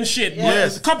and shit.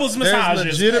 Couples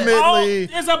massages. There's legitimately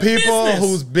people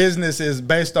whose business is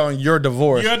based on your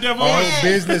divorce. Or whose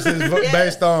business is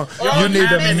based on you need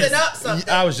to.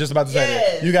 I was just about to say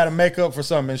that. You got to make up for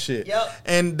something and shit.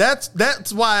 And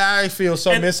that's why I feel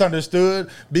so misunderstood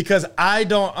because I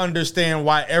don't understand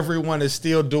why everyone is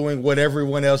still doing what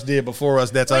everyone else did before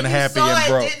us that's unhappy and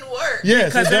broke. It didn't work.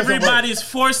 Yes, because everybody's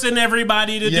forcing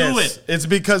everybody to do it. It's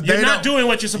because you're not doing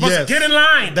what you're supposed to. Get in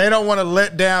line. They don't want to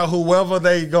let down whoever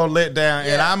they gonna let down,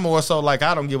 and I'm more so like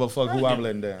I don't give a fuck who I'm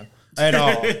letting down. At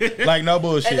all. Like, no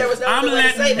bullshit. And there was no other way to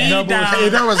say that. No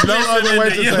bullshit. There was no other way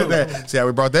to say that. See how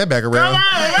we brought that back around.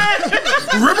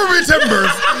 Feat.Timber.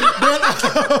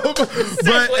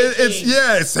 But it's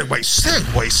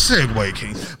segue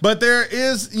king. But there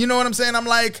is, you know what I'm saying? I'm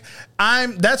like,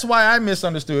 That's why I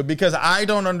misunderstood, because I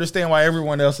don't understand why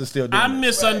everyone else is still doing it. I'm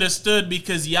misunderstood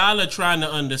because y'all are trying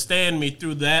to understand me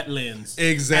through that lens.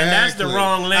 Exactly. And that's the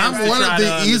wrong lens. I'm one of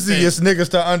the easiest niggas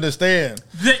to understand.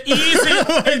 The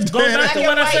easiest. Go back to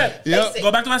what I said. Yep.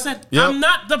 Go back to what I said. Yep. I'm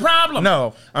not the problem.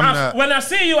 No, I'm not. When I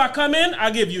see you, I come in, I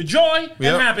give you joy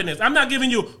and happiness. I'm not giving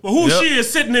you, who she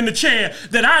is sitting in the chair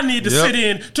that I need to sit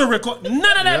in to record. None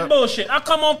of that bullshit. I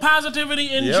come on positivity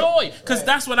and joy, because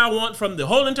that's what I want from the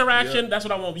whole interaction. That's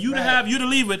what I want you to have, you to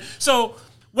leave with. So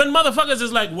when motherfuckers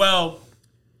is like, well,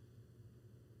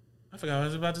 I forgot what I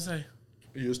was about to say.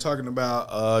 You was talking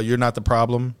about you're not the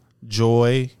problem,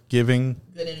 joy, giving.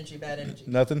 Good energy, bad energy.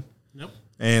 Nothing? Nope.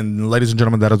 And ladies and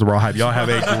gentlemen, that is the Raw Hype. Y'all have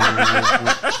a...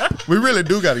 we really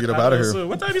do got to get up out of here.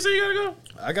 What time you say you got to go?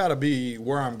 I got to be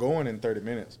where I'm going in 30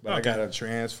 minutes. But I got to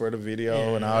transfer the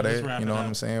video and all that. You know what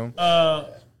I'm saying?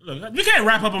 Look, you can't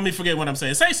wrap up on me forgetting what I'm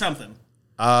saying. Say something.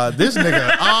 This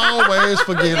nigga always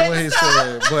forget what he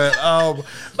said.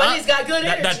 But he's got good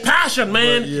energy. That passion,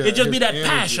 man. It just be that energy,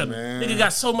 passion. Man. Nigga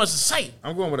got so much to say.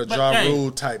 I'm going with a Ja Rule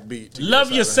type beat.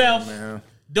 Love yourself. Man.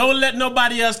 Don't let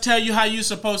nobody else tell you how you're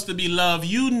supposed to be loved.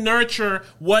 You nurture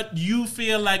what you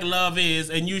feel like love is,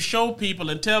 and you show people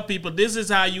and tell people this is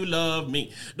how you love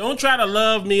me. Don't try to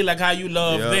love me like how you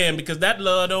love them, because that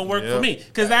love don't work for me,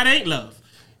 because that ain't love.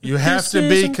 You have to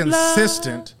be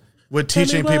consistent with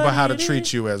teaching people how to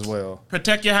treat you as well.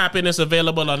 Protect Your Happiness,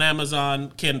 available on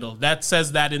Amazon Kindle. That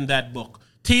says that in that book.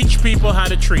 Teach people how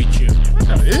to treat you.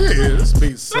 This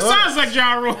beat sucks. That sounds like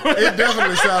Ja Rule. It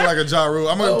definitely sounds like a Ja Rule.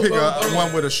 I'm going to pick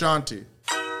one with Ashanti.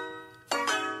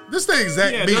 This the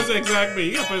exact beat. Yeah, that's the exact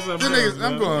beat. You got to put something else,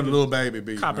 I'm going Lil Baby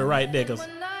beat. Copyright niggas.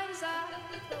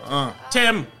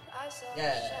 Tim.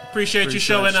 Appreciate you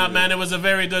showing up, man. It was a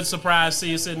very good surprise.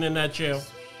 See you sitting in that chair.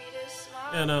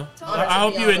 You know, I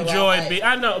hope you enjoyed me.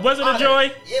 I know. Was it a joy?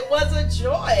 It was a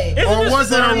joy. Or was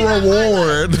it a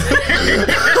reward?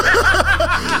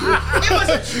 It was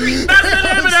a treat. That's the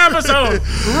name of the episode.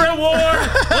 Reward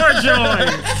or joy.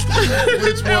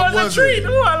 Which one was a treat.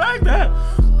 Ooh, I like that.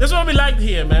 That's what we like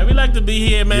here, man. We like to be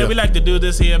here, man. We like to do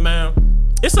this here, man.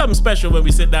 It's something special when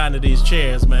we sit down in these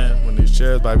chairs, man. When these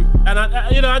chairs, baby. And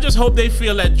I just hope they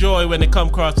feel that joy when they come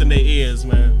across in their ears,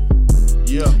 man.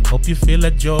 Yeah. Hope you feel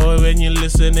that joy when you're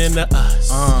listening to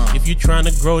us. If you're trying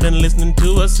to grow, then listening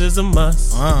to us is a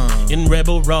must. In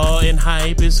Rebel, Raw, and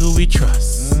Hype is who we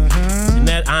trust. And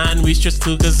that iron we just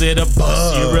too, cause it a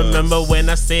buzz. You remember when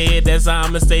I said that,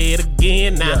 I'ma say it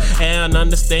again now. And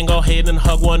understand, go ahead and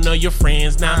hug one of your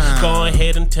friends now. Go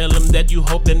ahead and tell them that you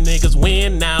hope the niggas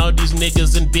win now. These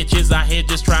niggas and bitches out here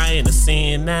just trying to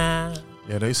sin now.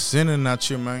 Yeah, they sinning at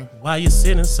you, man. Why you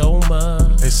sinning so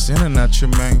much? They sinning at you,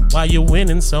 man. Why you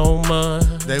winning so much?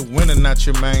 They winning at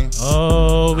you, man.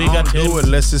 Oh, we got to do it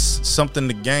unless it's something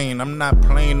to gain. I'm not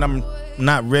playing. I'm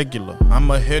not regular. I'm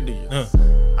ahead of you.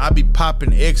 I be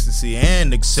popping ecstasy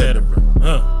and etc.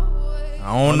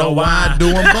 I don't know why I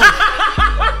do them both.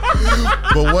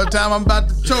 But one time I'm about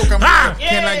to choke. I'm like,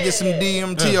 can I get some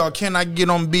DMT or can I get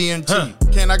on BMT?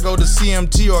 Can I go to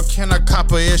CMT or can I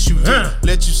cop a SUV?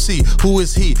 Let you see who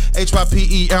is he.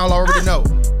 HYPE, y'all already know.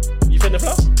 You finna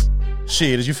flow?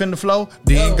 Shit, is you finna flow?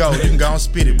 Then go. You can go and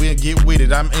spit it. We'll get with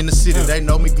it. I'm in the city. They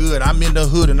know me good. I'm in the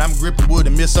hood and I'm gripping wood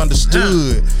and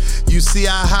misunderstood. You see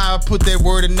how I put that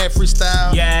word in that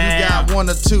freestyle? Yeah. You got one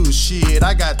or two. Shit,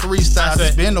 I got 3 styles.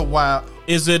 It's been a while.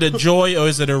 Is it a joy or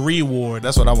is it a reward?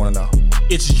 That's what I want to know.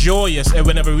 It's joyous, and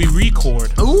whenever we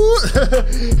record,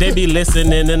 they be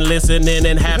listening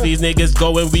and have these niggas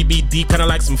going. We be deep, kind of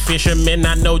like some fishermen.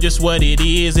 I know just what it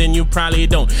is, and you probably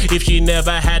don't. If she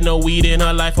never had no weed in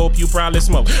her life, hope you probably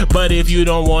smoke. But if you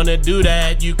don't want to do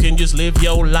that, you can just live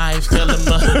your life. Tell them.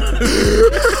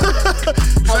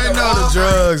 Say no to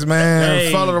drugs, man. Hey,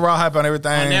 follow the Raw Hype on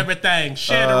everything. On everything.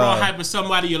 Share the Raw Hype with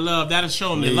somebody you love. That'll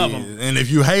show them you love them. And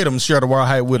if you hate them, share the Raw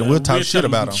Hype with them. We'll talk shit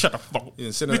about them. Shut the fuck up.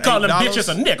 We call them bitches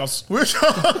and niggas. We'll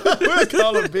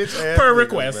call them bitch ass per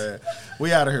request. Man.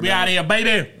 We out of here, We out of here,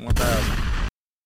 baby. 1,000.